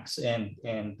Citibanks and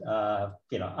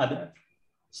you know, other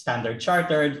Standard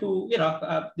Chartered who, you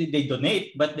know, they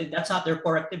donate, but that's not their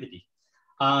core activity.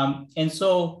 And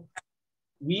so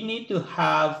we need to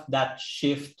have that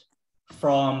shift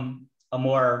from a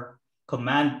more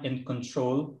command and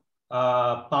control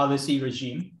policy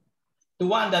regime to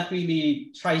one that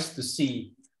really tries to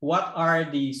see what are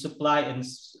the supply and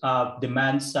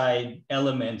demand side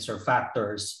elements or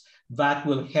factors that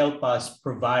will help us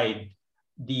provide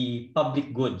the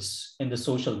public goods and the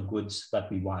social goods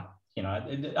that we want. You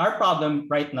know, our problem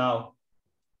right now,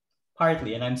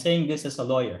 partly, and I'm saying this as a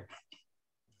lawyer,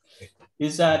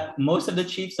 is that most of the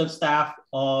chiefs of staff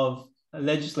of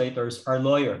legislators are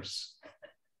lawyers.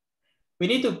 We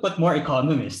need to put more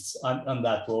economists on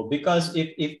that role, because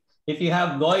if you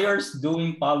have lawyers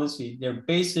doing policy, their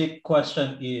basic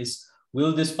question is,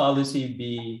 will this policy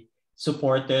be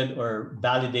supported or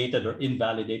validated or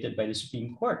invalidated by the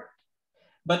Supreme Court?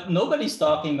 But nobody's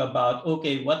talking about,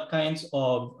 okay, what kinds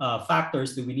of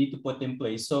factors do we need to put in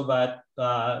place so that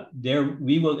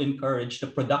we will encourage the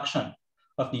production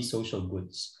of these social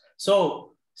goods.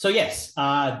 So yes,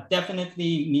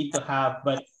 definitely need to have,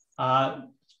 but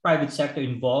private sector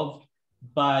involved.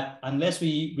 But unless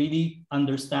we really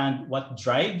understand what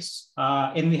drives,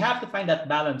 and we have to find that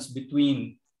balance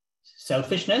between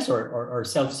selfishness or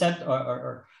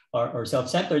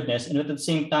self-centeredness, and at the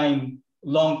same time,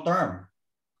 long-term,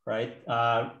 right?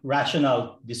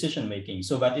 Rational decision-making,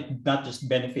 so that it not just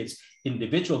benefits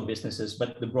individual businesses,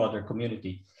 but the broader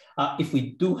community. If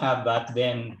we do have that,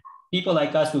 then people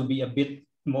like us will be a bit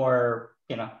more,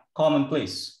 you know,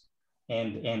 commonplace.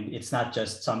 And it's not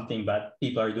just something that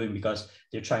people are doing because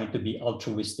they're trying to be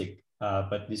altruistic,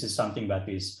 but this is something that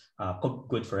is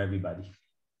good for everybody.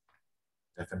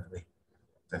 Definitely.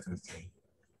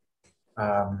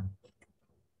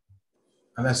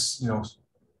 Unless, you know,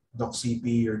 Doc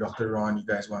CP or Dr. Ron, you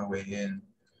guys want to weigh in?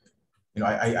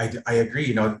 I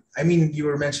agree. I mean, you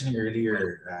were mentioning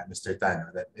earlier, Mr. Tan,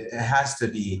 that it has to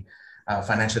be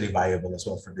financially viable as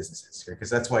well for businesses here, because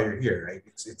that's why you're here, right?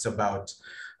 It's about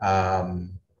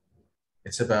um,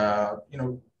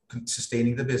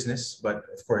 sustaining the business, but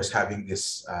of course having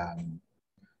this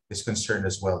concern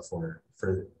as well for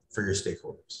your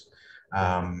stakeholders.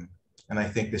 And I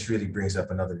think this really brings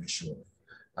up another issue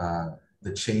of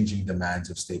the changing demands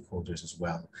of stakeholders as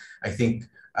well. I think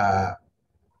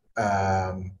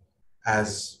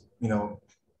as you know,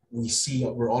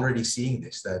 we're already seeing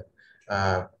this, that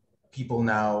people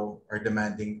now are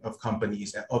demanding of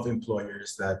companies, of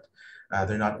employers, that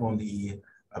they're not only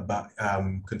about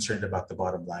concerned about the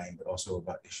bottom line, but also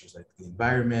about issues like the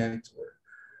environment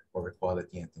or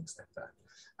equality and things like that.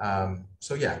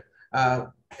 So yeah,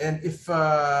 and if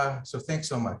so, thanks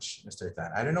so much, Mr.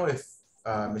 Tan. I don't know if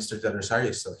Mr. Del Rosario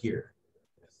is still here.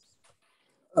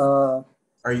 Are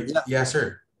you? Yeah. Yeah,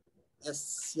 sir.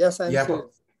 Yes, I'm Yeah,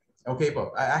 still. Okay,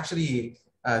 Paul. Actually,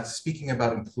 speaking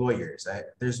about employers,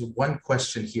 there's one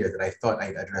question here that I thought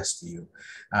I'd address to you.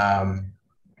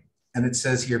 And it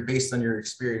says here, based on your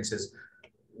experiences,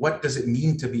 what does it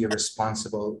mean to be a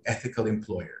responsible, ethical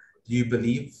employer? Do you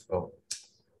believe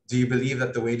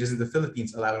that the wages in the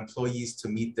Philippines allow employees to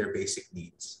meet their basic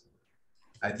needs?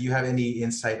 Do you have any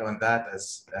insight on that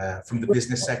as from the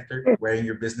business sector, wearing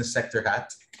your business sector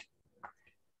hat?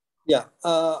 Yeah.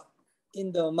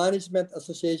 In the Management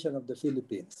Association of the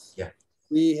Philippines, yeah,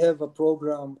 we have a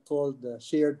program called the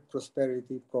Shared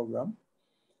Prosperity Program,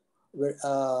 where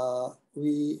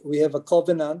we have a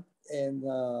covenant, and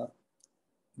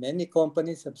many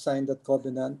companies have signed that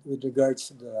covenant with regards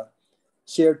to the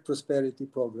Shared Prosperity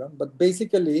Program. But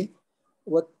basically,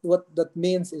 what that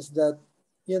means is that,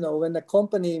 when a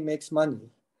company makes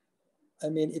money, I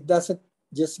mean, it doesn't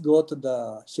just go to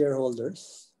the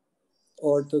shareholders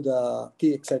or to the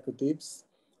key executives,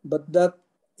 but that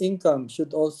income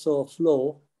should also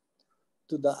flow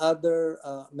to the other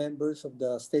members of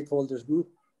the stakeholders group,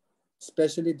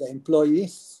 especially the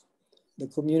employees, the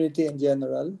community in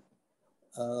general,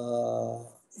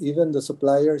 even the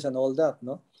suppliers and all that.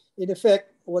 No, in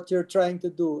effect, what you're trying to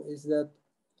do is that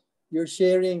you're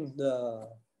sharing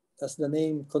as the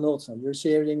name connotes, you're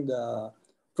sharing the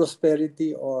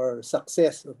prosperity or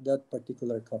success of that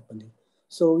particular company.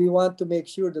 So we want to make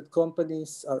sure that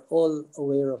companies are all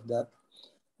aware of that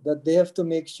they have to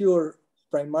make sure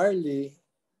primarily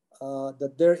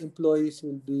that their employees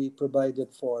will be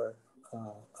provided for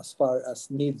as far as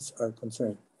needs are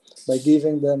concerned, by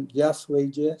giving them just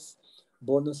wages,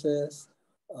 bonuses,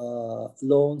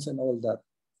 loans, and all that.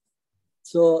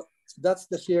 So that's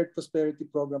the Shared Prosperity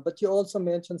Program. But you also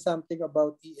mentioned something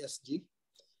about ESG.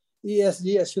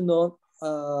 ESG, as you know,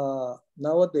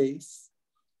 nowadays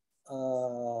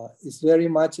is very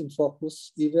much in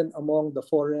focus, even among the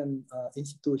foreign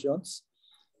institutions.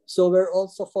 So we're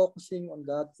also focusing on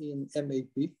that in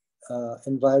MAP,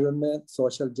 environment,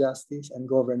 social justice, and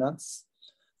governance,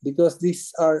 because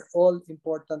these are all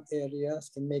important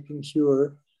areas in making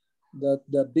sure that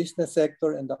the business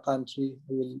sector and the country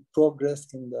will progress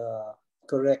in the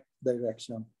correct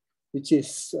direction, which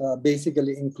is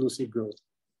basically inclusive growth.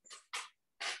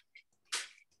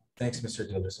 Thanks, Mr.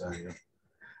 Del Rosario.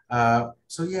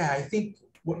 So yeah, I think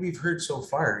what we've heard so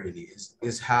far really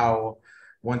is how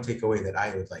one takeaway that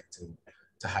I would like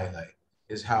to highlight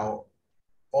is how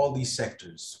all these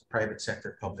sectors, private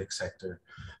sector, public sector,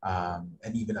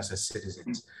 and even us as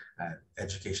citizens,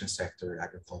 education sector,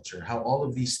 agriculture, how all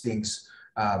of these things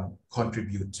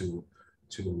contribute to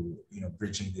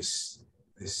bridging this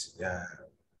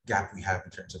gap we have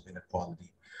in terms of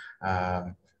inequality.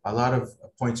 A lot of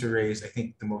points were raised. I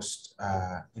think the most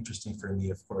interesting for me,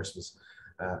 of course, was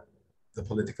the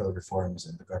political reforms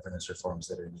and the governance reforms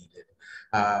that are needed.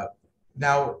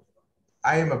 Now,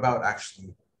 I am about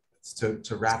actually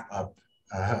to wrap up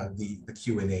the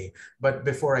Q&A. But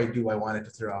before I do, I wanted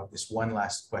to throw out this one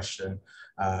last question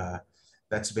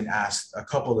that's been asked a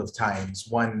couple of times,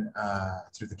 one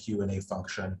through the Q&A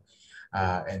function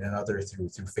and another through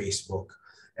Facebook.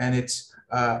 And it's,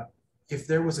 if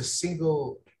there was a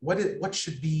single, what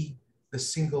should be the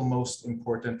single most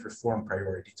important reform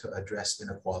priority to address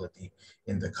inequality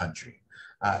in the country?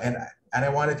 And I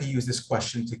wanted to use this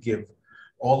question to give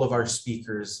all of our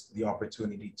speakers the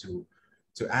opportunity to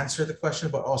answer the question,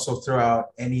 but also throw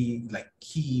out any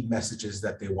key messages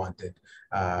that they wanted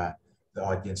the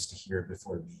audience to hear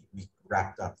before we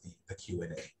wrapped up the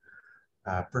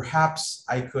Q&A. Perhaps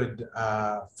I could,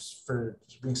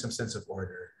 bring some sense of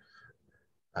order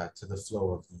to the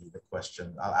flow of the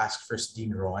question. I'll ask first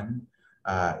Dean Ron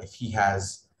if he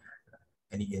has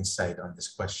any insight on this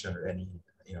question or any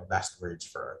last words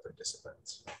for our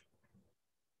participants?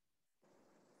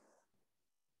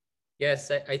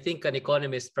 Yes, I think an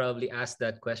economist probably asked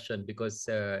that question because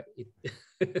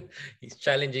he's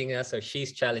challenging us, or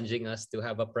she's challenging us to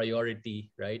have a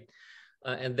priority, right?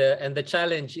 And the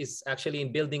challenge is actually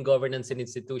in building governance in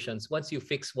institutions. Once you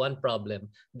fix one problem,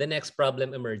 the next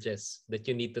problem emerges that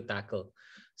you need to tackle.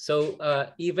 So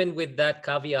even with that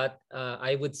caveat,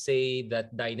 I would say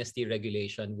that dynasty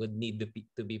regulation would need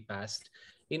to be passed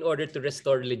in order to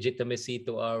restore legitimacy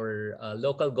to our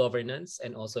local governance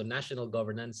and also national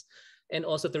governance, and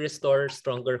also to restore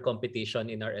stronger competition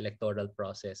in our electoral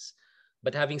process.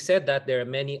 But having said that, there are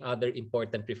many other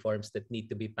important reforms that need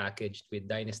to be packaged with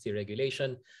dynasty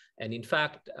regulation. And in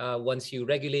fact, once you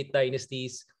regulate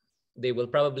dynasties, they will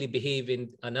probably behave in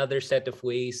another set of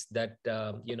ways that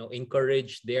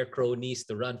encourage their cronies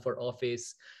to run for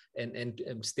office and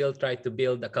still try to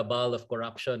build a cabal of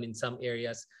corruption in some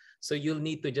areas. So you'll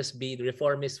need to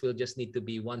reformists will just need to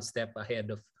be one step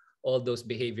ahead of all those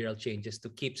behavioral changes to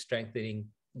keep strengthening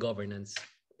governance.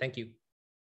 Thank you.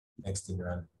 Thanks,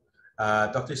 Tingran.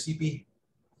 Dr. CP,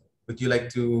 would you like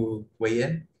to weigh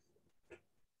in?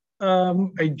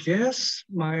 I guess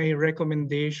my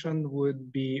recommendation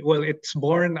would be, well, it's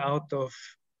born out of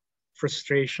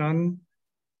frustration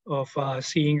of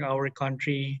seeing our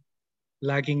country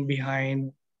lagging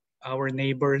behind our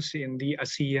neighbors in the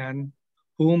ASEAN,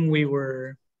 whom we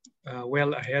were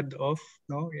well ahead of,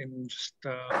 in just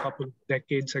a couple of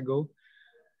decades ago.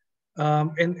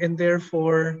 And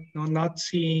therefore, not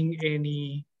seeing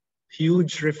any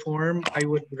huge reform, I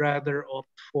would rather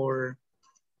opt for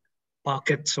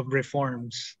pockets of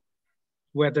reforms,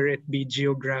 whether it be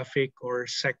geographic or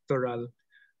sectoral.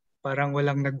 Parang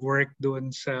walang nag-work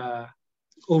doon sa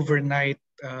overnight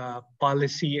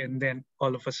policy and then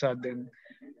all of a sudden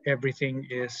everything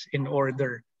is in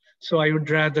order. So I would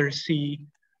rather see,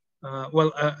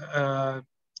 an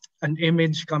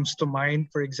image comes to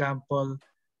mind, for example,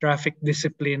 traffic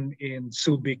discipline in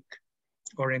Subic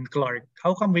or in Clark.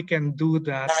 How come we can do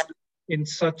that in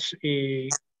such a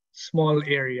small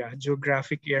area,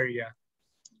 geographic area?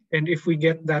 And if we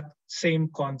get that same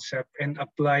concept and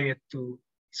apply it to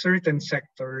certain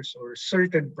sectors or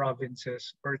certain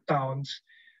provinces or towns,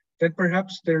 then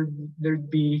perhaps there'd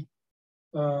be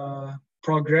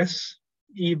progress,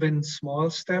 even small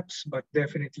steps, but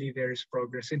definitely there is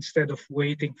progress. Instead of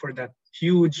waiting for that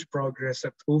huge progress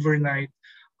that overnight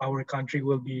our country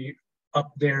will be up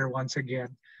there once again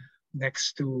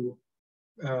next to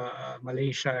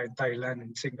Malaysia and Thailand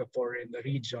and Singapore in the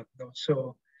region.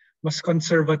 So mas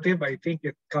conservative, I think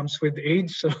it comes with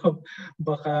age. So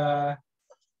baka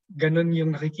ganun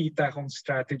yung nakikita kong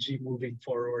strategy moving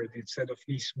forward instead of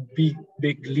these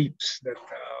big leaps that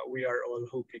we are all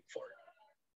hoping for.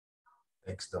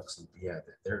 Thanks, Doc. Yeah,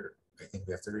 I think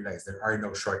we have to realize there are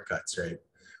no shortcuts, right,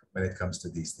 when it comes to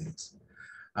these things.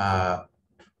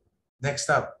 Next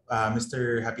up,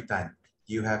 Mr. Hapitan,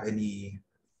 do you have any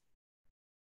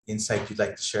insight you'd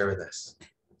like to share with us?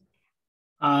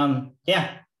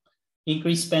 Yeah,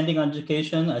 increase spending on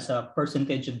education as a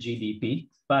percentage of GDP,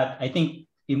 but I think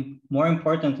more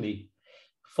importantly,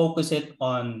 focus it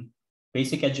on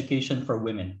basic education for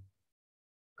women,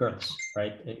 girls,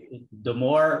 right? The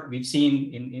more we've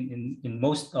seen in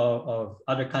most of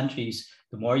other countries,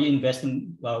 the more you invest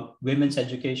in women's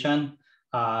education,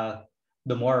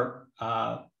 the more,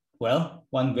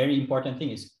 one very important thing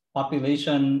is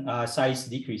population size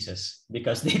decreases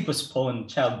because they postpone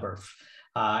childbirth.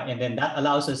 And then that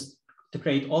allows us to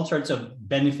create all sorts of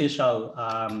beneficial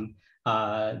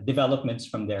developments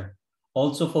from there.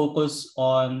 Also focus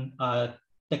on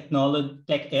tech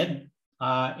ed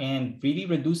and really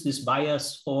reduce this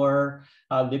bias for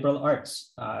liberal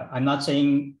arts. I'm not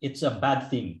saying it's a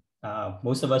bad thing.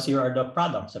 Most of us here are the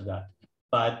products of that.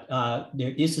 But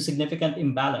there is a significant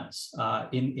imbalance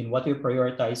in what we're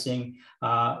prioritizing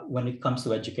when it comes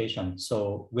to education.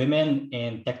 So women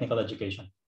and technical education.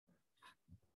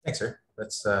 Thanks, sir.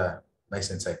 That's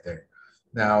nice insight there.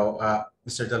 Now,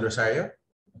 Mr. Del Rosario,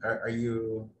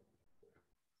 you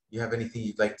have anything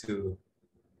you'd like to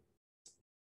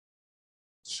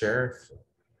share?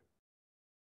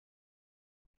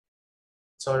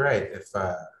 It's all right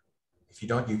if you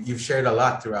don't. You've shared a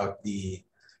lot throughout the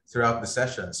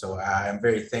session, so I'm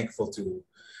very thankful to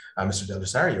Mr. Del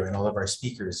Rosario and all of our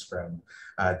speakers from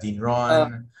Dean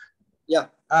Ron. Yeah.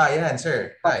 Yeah,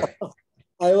 sir. Hi.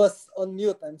 I was on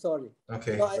mute. I'm sorry.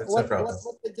 Okay, No, that's no problem.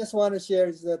 What I just want to share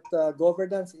is that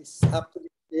governance is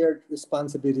actually shared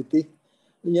responsibility.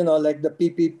 Like the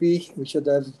PPP, we should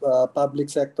have public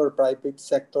sector, private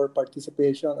sector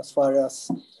participation as far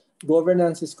as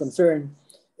governance is concerned.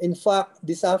 In fact,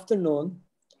 this afternoon,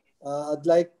 I'd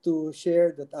like to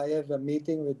share that I have a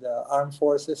meeting with the Armed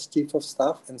Forces Chief of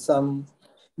Staff and some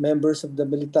members of the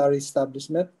military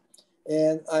establishment.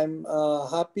 And I'm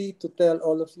happy to tell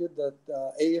all of you that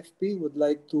AFP would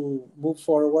like to move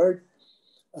forward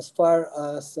as far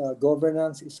as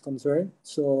governance is concerned.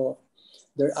 So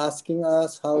they're asking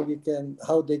us how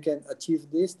they can achieve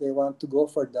this. They want to go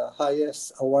for the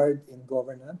highest award in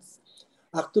governance.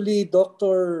 Actually,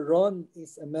 Dr. Ron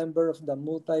is a member of the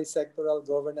Multi-Sectoral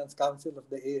Governance Council of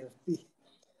the AFP.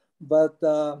 But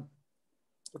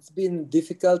it's been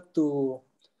difficult to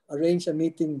arrange a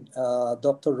meeting,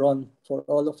 Dr. Ron, for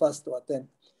all of us to attend.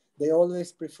 They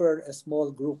always prefer a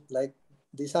small group. Like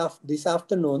this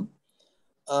afternoon,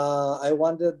 I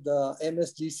wanted the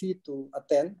MSGC to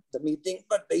attend the meeting,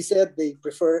 but they said they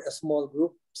prefer a small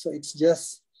group. So it's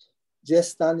just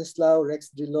Stanislaw, Rex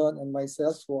Drilon, and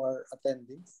myself who are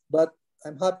attending. But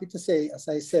I'm happy to say, as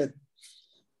I said,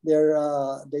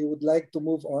 they would like to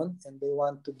move on and they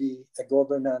want to be a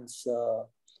governance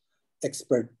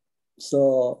expert.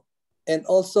 So, and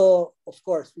also, of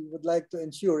course, we would like to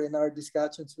ensure in our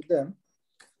discussions with them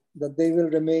that they will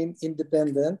remain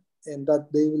independent and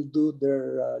that they will do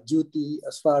their duty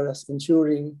as far as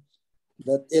ensuring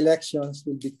that elections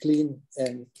will be clean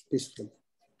and peaceful.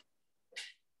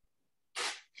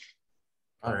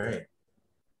 All right.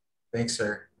 Thanks,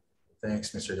 sir. Thanks,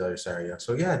 Mr. Del Rosario.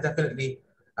 So yeah, definitely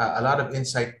a lot of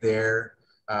insight there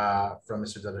from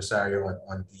Mr. Del Rosario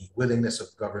on the willingness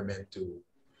of government to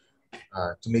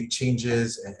make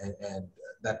changes and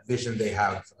that vision they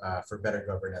have for better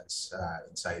governance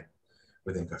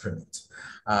within government.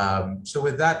 So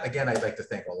with that, again, I'd like to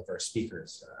thank all of our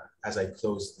speakers as I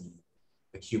close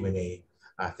the Q&A.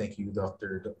 Thank you,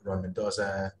 Dr. Ron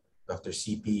Mendoza, Dr.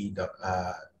 CP,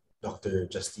 Dr.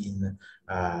 Justine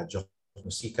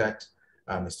Musicat,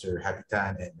 Mr.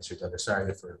 Habitan, and Mr. Del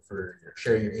Rosario for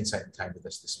sharing your insight and time with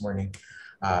us this morning.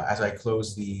 As I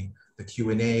close the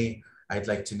Q&A, I'd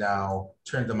like to now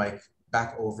turn the mic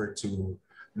back over to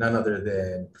none other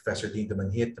than Professor Dindo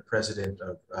Manhit, the president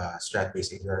of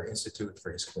Strat-Based ADRi Institute,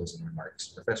 for his closing remarks.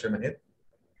 Professor Manhit.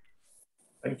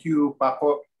 Thank you,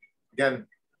 Paco. Again,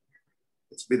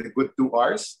 it's been a good 2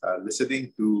 hours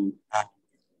listening to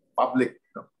public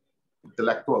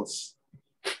intellectuals,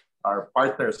 our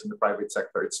partners in the private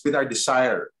sector. It's been our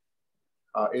desire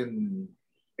in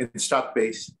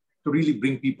Strat-Based to really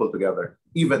bring people together,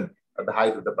 even at the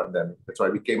height of the pandemic. That's why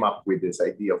we came up with this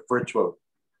idea of virtual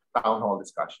town hall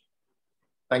discussion.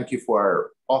 Thank you for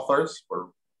our authors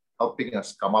for helping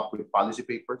us come up with policy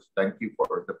papers. Thank you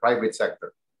for the private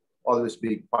sector always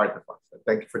being part of us. And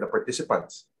thank you for the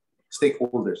participants,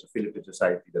 stakeholders of Philippine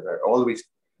society that are always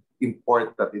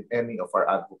important in any of our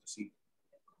advocacy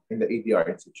in the ADRi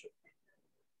Institute.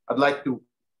 I'd like to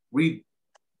read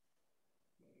a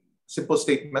simple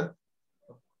statement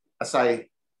as I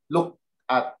look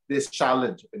at this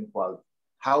challenge of inequality.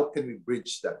 How can we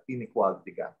bridge that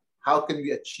inequality gap? How can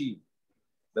we achieve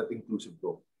that inclusive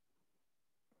goal?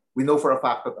 We know for a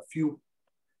fact that a few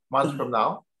months from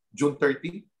now, June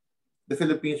 30, the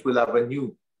Philippines will have a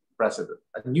new president,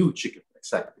 a new chief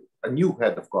executive, a new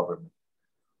head of government,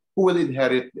 who will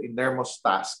inherit the enormous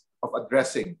task of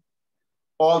addressing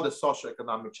all the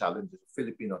socioeconomic challenges of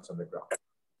Filipinos on the ground,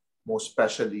 most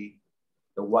especially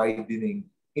the widening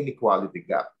inequality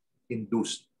gap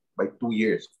induced by 2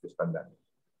 years of this pandemic.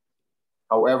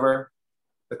 However,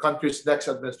 the country's next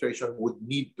administration would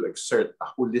need to exert a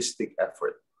holistic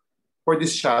effort for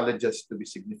these challenges to be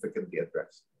significantly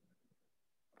addressed.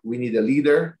 We need a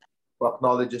leader who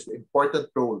acknowledges the important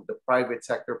role the private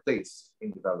sector plays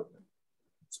in development,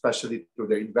 especially through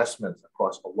their investments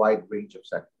across a wide range of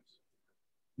sectors.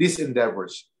 These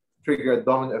endeavors trigger a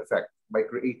domino effect by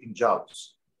creating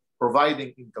jobs,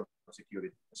 providing income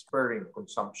security, spurring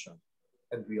consumption,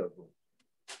 and real growth.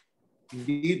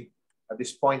 Indeed, at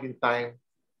this point in time,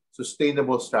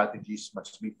 sustainable strategies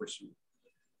must be pursued,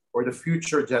 or the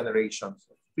future generations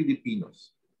of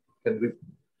Filipinos can reap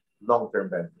long-term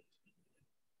benefits.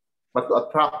 But to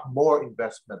attract more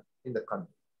investment in the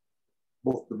country,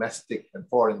 both domestic and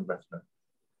foreign investment,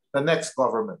 the next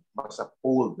government must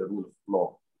uphold the rule of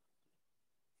law,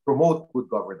 promote good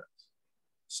governance,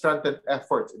 strengthen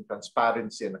efforts in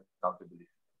transparency and accountability,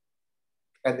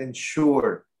 and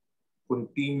ensure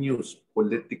continuous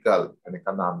political and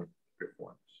economic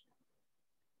reforms.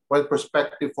 When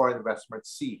prospective foreign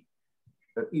investments see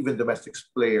that even domestic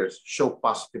players show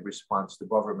positive response to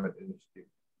government initiative,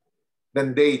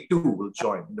 then they too will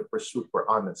join in the pursuit for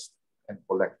honest and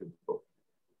collective growth.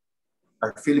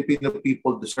 Our Filipino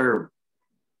people deserve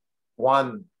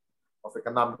one of of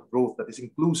economic growth that is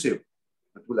inclusive,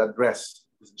 that will address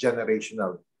this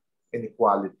generational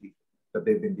inequality that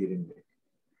they've been dealing with.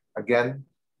 Again,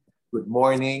 good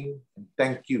morning and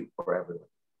thank you for everyone.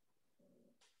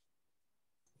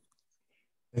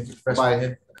 Thank you,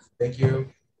 Professor. Thank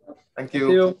you. Thank you. Thank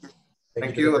you.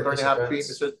 Thank you, Attorney Happy.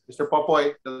 Mr.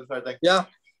 Popoy. Thank you. Yeah,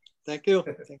 thank you.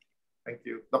 Thank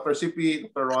you. Dr.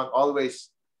 CP, Dr. Ron,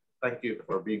 always thank you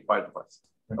for being part of us.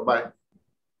 Bye-bye.